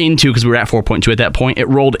rolled into, because we were at 4.2 at that point, it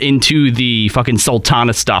rolled into the fucking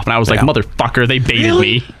Sultana stuff, and I was like, motherfucker, they baited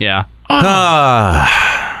me. Yeah.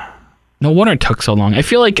 No wonder it took so long. I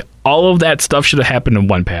feel like all of that stuff should have happened in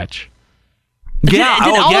one patch. Did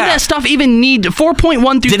all of that stuff even need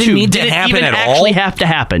 4.1 through 2? Did it even actually have to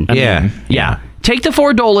happen? Yeah. Take the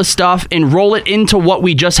Fordola stuff and roll it into what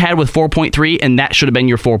we just had with 4.3, and that should have been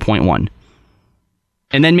your 4.1.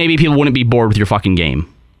 And then maybe people wouldn't be bored with your fucking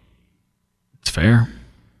game. It's fair.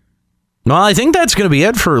 Well, I think that's going to be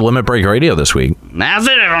it for Limit Break Radio this week. That's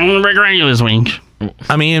it for Limit Break Radio this week.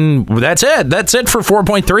 I mean, that's it. That's it for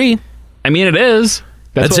 4.3. I mean, it is.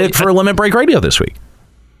 That's it for Limit Break Radio this week.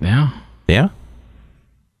 Yeah. Yeah.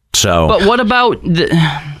 So. But what about the...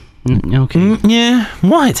 Okay. Yeah.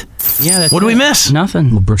 What? Yeah. What do we miss?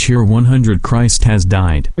 Nothing. Brashir 100 Christ has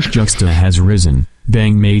died. Juxta has risen.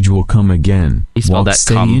 Bang Mage will come again. He spelled that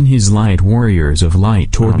stay come. in his light. Warriors of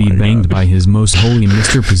light. Tor be banged by his most holy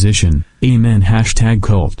Mr. Position. Amen.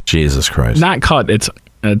 #cult. Jesus Christ. Not cult. It's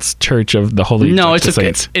Church of the Holy. No,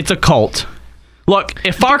 Saints. it's a cult. Look,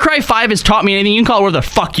 if Far Cry 5 has taught me anything, you can call it whatever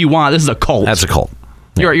the fuck you want. This is a cult. That's a cult.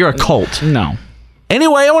 You're a cult. No.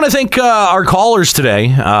 Anyway, I want to thank our callers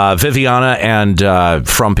today, Viviana and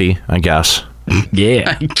Frumpy, I guess.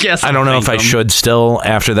 Yeah. I don't know if I should still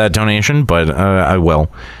after that donation, but I will.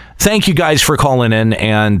 Thank you guys for calling in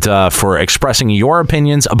and for expressing your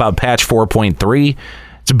opinions about patch 4.3.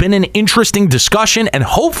 It's been an interesting discussion, and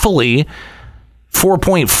hopefully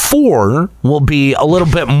 4.4 will be a little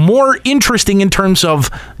bit more interesting in terms of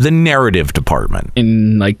the narrative department.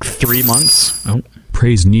 In like 3 months. Oh.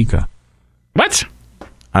 Praise Nika. What?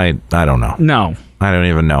 I don't know. No. I don't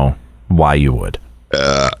even know why you would.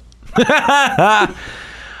 But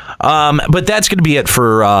that's going to be it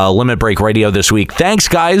for Limit Break Radio this week. Thanks,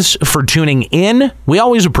 guys, for tuning in. We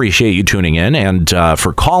always appreciate you tuning in and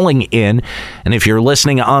for calling in. And if you're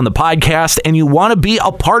listening on the podcast and you want to be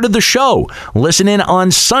a part of the show, listen in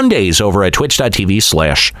on Sundays over at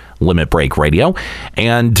twitch.tv/Limit Break Radio.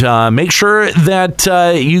 And make sure that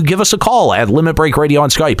you give us a call at Limit Break Radio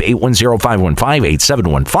on Skype,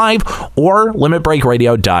 810-515-8715, or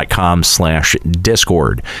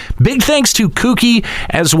limitbreakradio.com/Discord. Big thanks to Kooky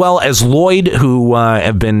as well well as Lloyd, who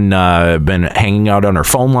have been hanging out on our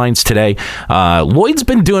phone lines today. Lloyd's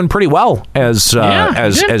been doing pretty well as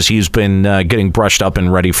he's been getting brushed up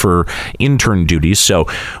and ready for intern duties. So,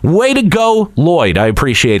 way to go, Lloyd. I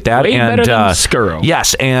appreciate that. Way better than Skuro.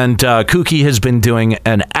 Yes, and Kookie has been doing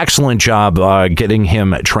an excellent job getting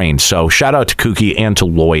him trained. So, shout out to Kookie and to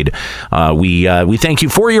Lloyd. We thank you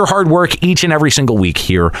for your hard work each and every single week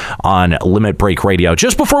here on Limit Break Radio.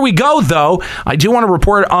 Just before we go, though, I do want to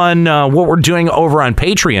report on what we're doing over on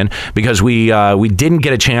Patreon, because we didn't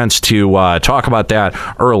get a chance to talk about that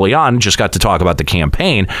early on, just got to talk about the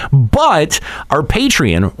campaign. But our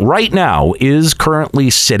Patreon right now is currently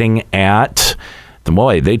sitting at...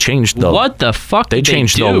 Boy, they changed the... What the fuck They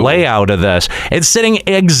changed the layout of this. It's sitting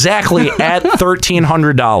exactly at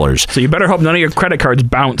 $1,300. So you better hope none of your credit cards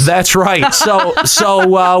bounce. That's right. So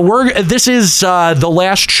this is the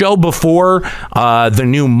last show before the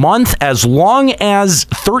new month. As long as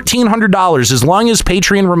 $1,300, as long as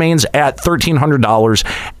Patreon remains at $1,300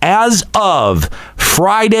 as of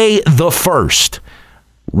Friday the 1st,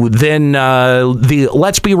 then the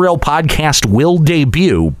Let's Be Real podcast will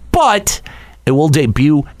debut, but it will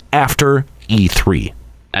debut after E3.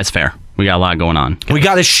 That's fair. We got a lot going on. We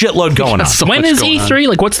got a shitload going on. So when is E3?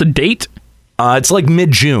 Like, what's the date? It's like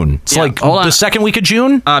mid-June. It's like the second week of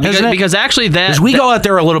June, because actually we go out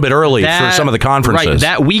there a little bit early for some of the conferences. Right,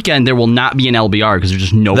 that weekend there will not be an LBR because there's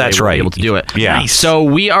just no way we'll be able to do it. Yeah. Nice. So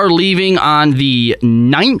we are leaving on the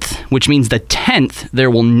 9th, which means the 10th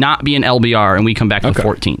there will not be an LBR, and we come back the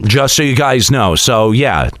 14th. Just so you guys know. So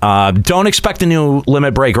yeah, don't expect a new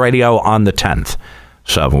Limit Break Radio on the 10th.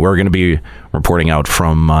 So we're going to be reporting out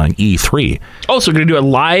from E3. Oh, so we're going to do a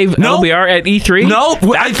live LBR at E3? No,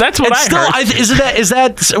 that's what I heard. Is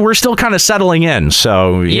that we're still kind of settling in?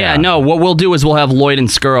 So yeah, no. What we'll do is we'll have Lloyd and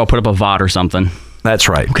Skuro put up a VOD or something. That's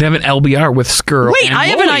right. We could have an LBR with Skuro. Wait, and I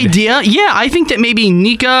have Lloyd. an idea. Yeah, I think that maybe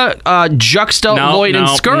Nika, Juxta, Lloyd, and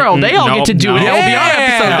Skuro, they all get to do an LBR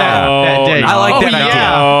episode that day. I like that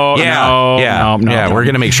idea. Yeah, we're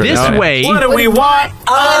going to make sure this way. What do we want?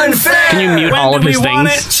 Unfair. Can you mute all of his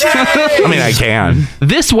things? I mean, I can.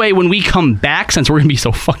 This way, when we come back, since we're going to be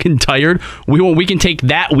so fucking tired, we can take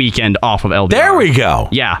that weekend off of LBR. There we go.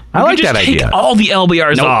 Yeah. I like that idea. Take all the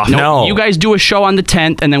LBRs off. No. You guys do a show on the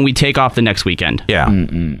 10th, and then we take off the next weekend. Yeah.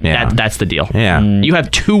 That's the deal. Yeah. You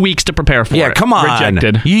have 2 weeks to prepare for it. Yeah, come on.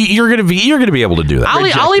 Rejected. You're gonna be able to do that.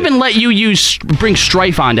 I'll even let you bring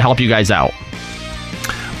Strife on to help you guys out.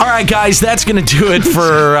 All right, guys, that's going to do it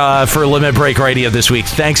for Limit Break Radio this week.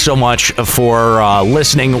 Thanks so much for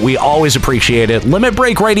listening. We always appreciate it.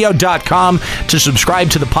 LimitBreakRadio.com to subscribe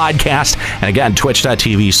to the podcast. And again,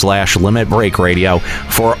 twitch.tv/Limit Break Radio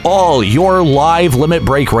for all your live Limit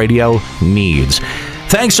Break Radio needs.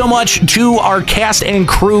 Thanks so much to our cast and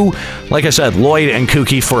crew. Like I said, Lloyd and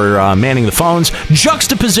Kookie for manning the phones,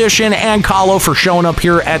 Juxtaposition and Kallo for showing up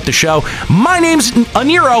here at the show. My name's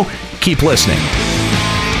Aniero. Keep listening.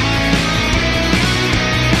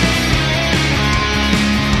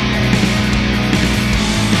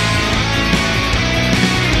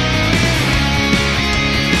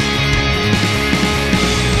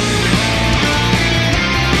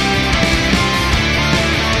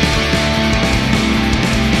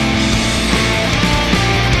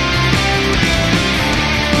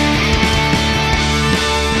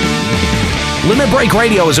 Limit Break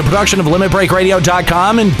Radio is a production of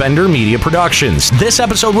LimitBreakRadio.com and Bender Media Productions. This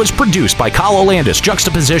episode was produced by Kallo Landis,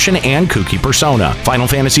 Juxtaposition, and Kookie Persona. Final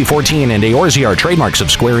Fantasy XIV and Eorzea are trademarks of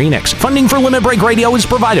Square Enix. Funding for Limit Break Radio is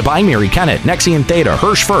provided by Mary Kennett, Nexian Theta,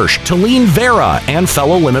 Hirsch Fersch, Talene Vera, and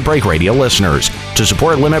fellow Limit Break Radio listeners. To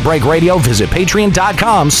support Limit Break Radio, visit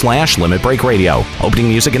patreon.com/Limit Break Radio. Opening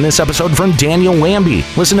music in this episode from Daniel Lambie.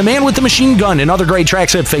 Listen to Man with the Machine Gun and other great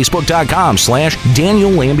tracks at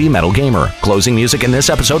facebook.com/Daniel Lambie Metal Gamer. Closing music in this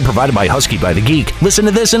episode provided by Husky by the Geek. Listen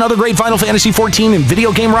to this and other great Final Fantasy XIV and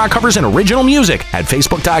video game rock covers and original music at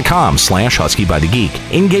facebook.com/Husky by the Geek.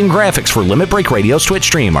 In-game graphics for Limit Break Radio's Twitch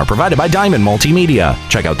stream are provided by Diamond Multimedia.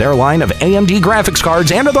 Check out their line of AMD graphics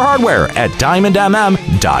cards and other hardware at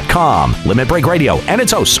diamondmm.com. Limit Break Radio and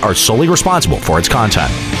its hosts are solely responsible for its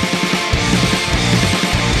content.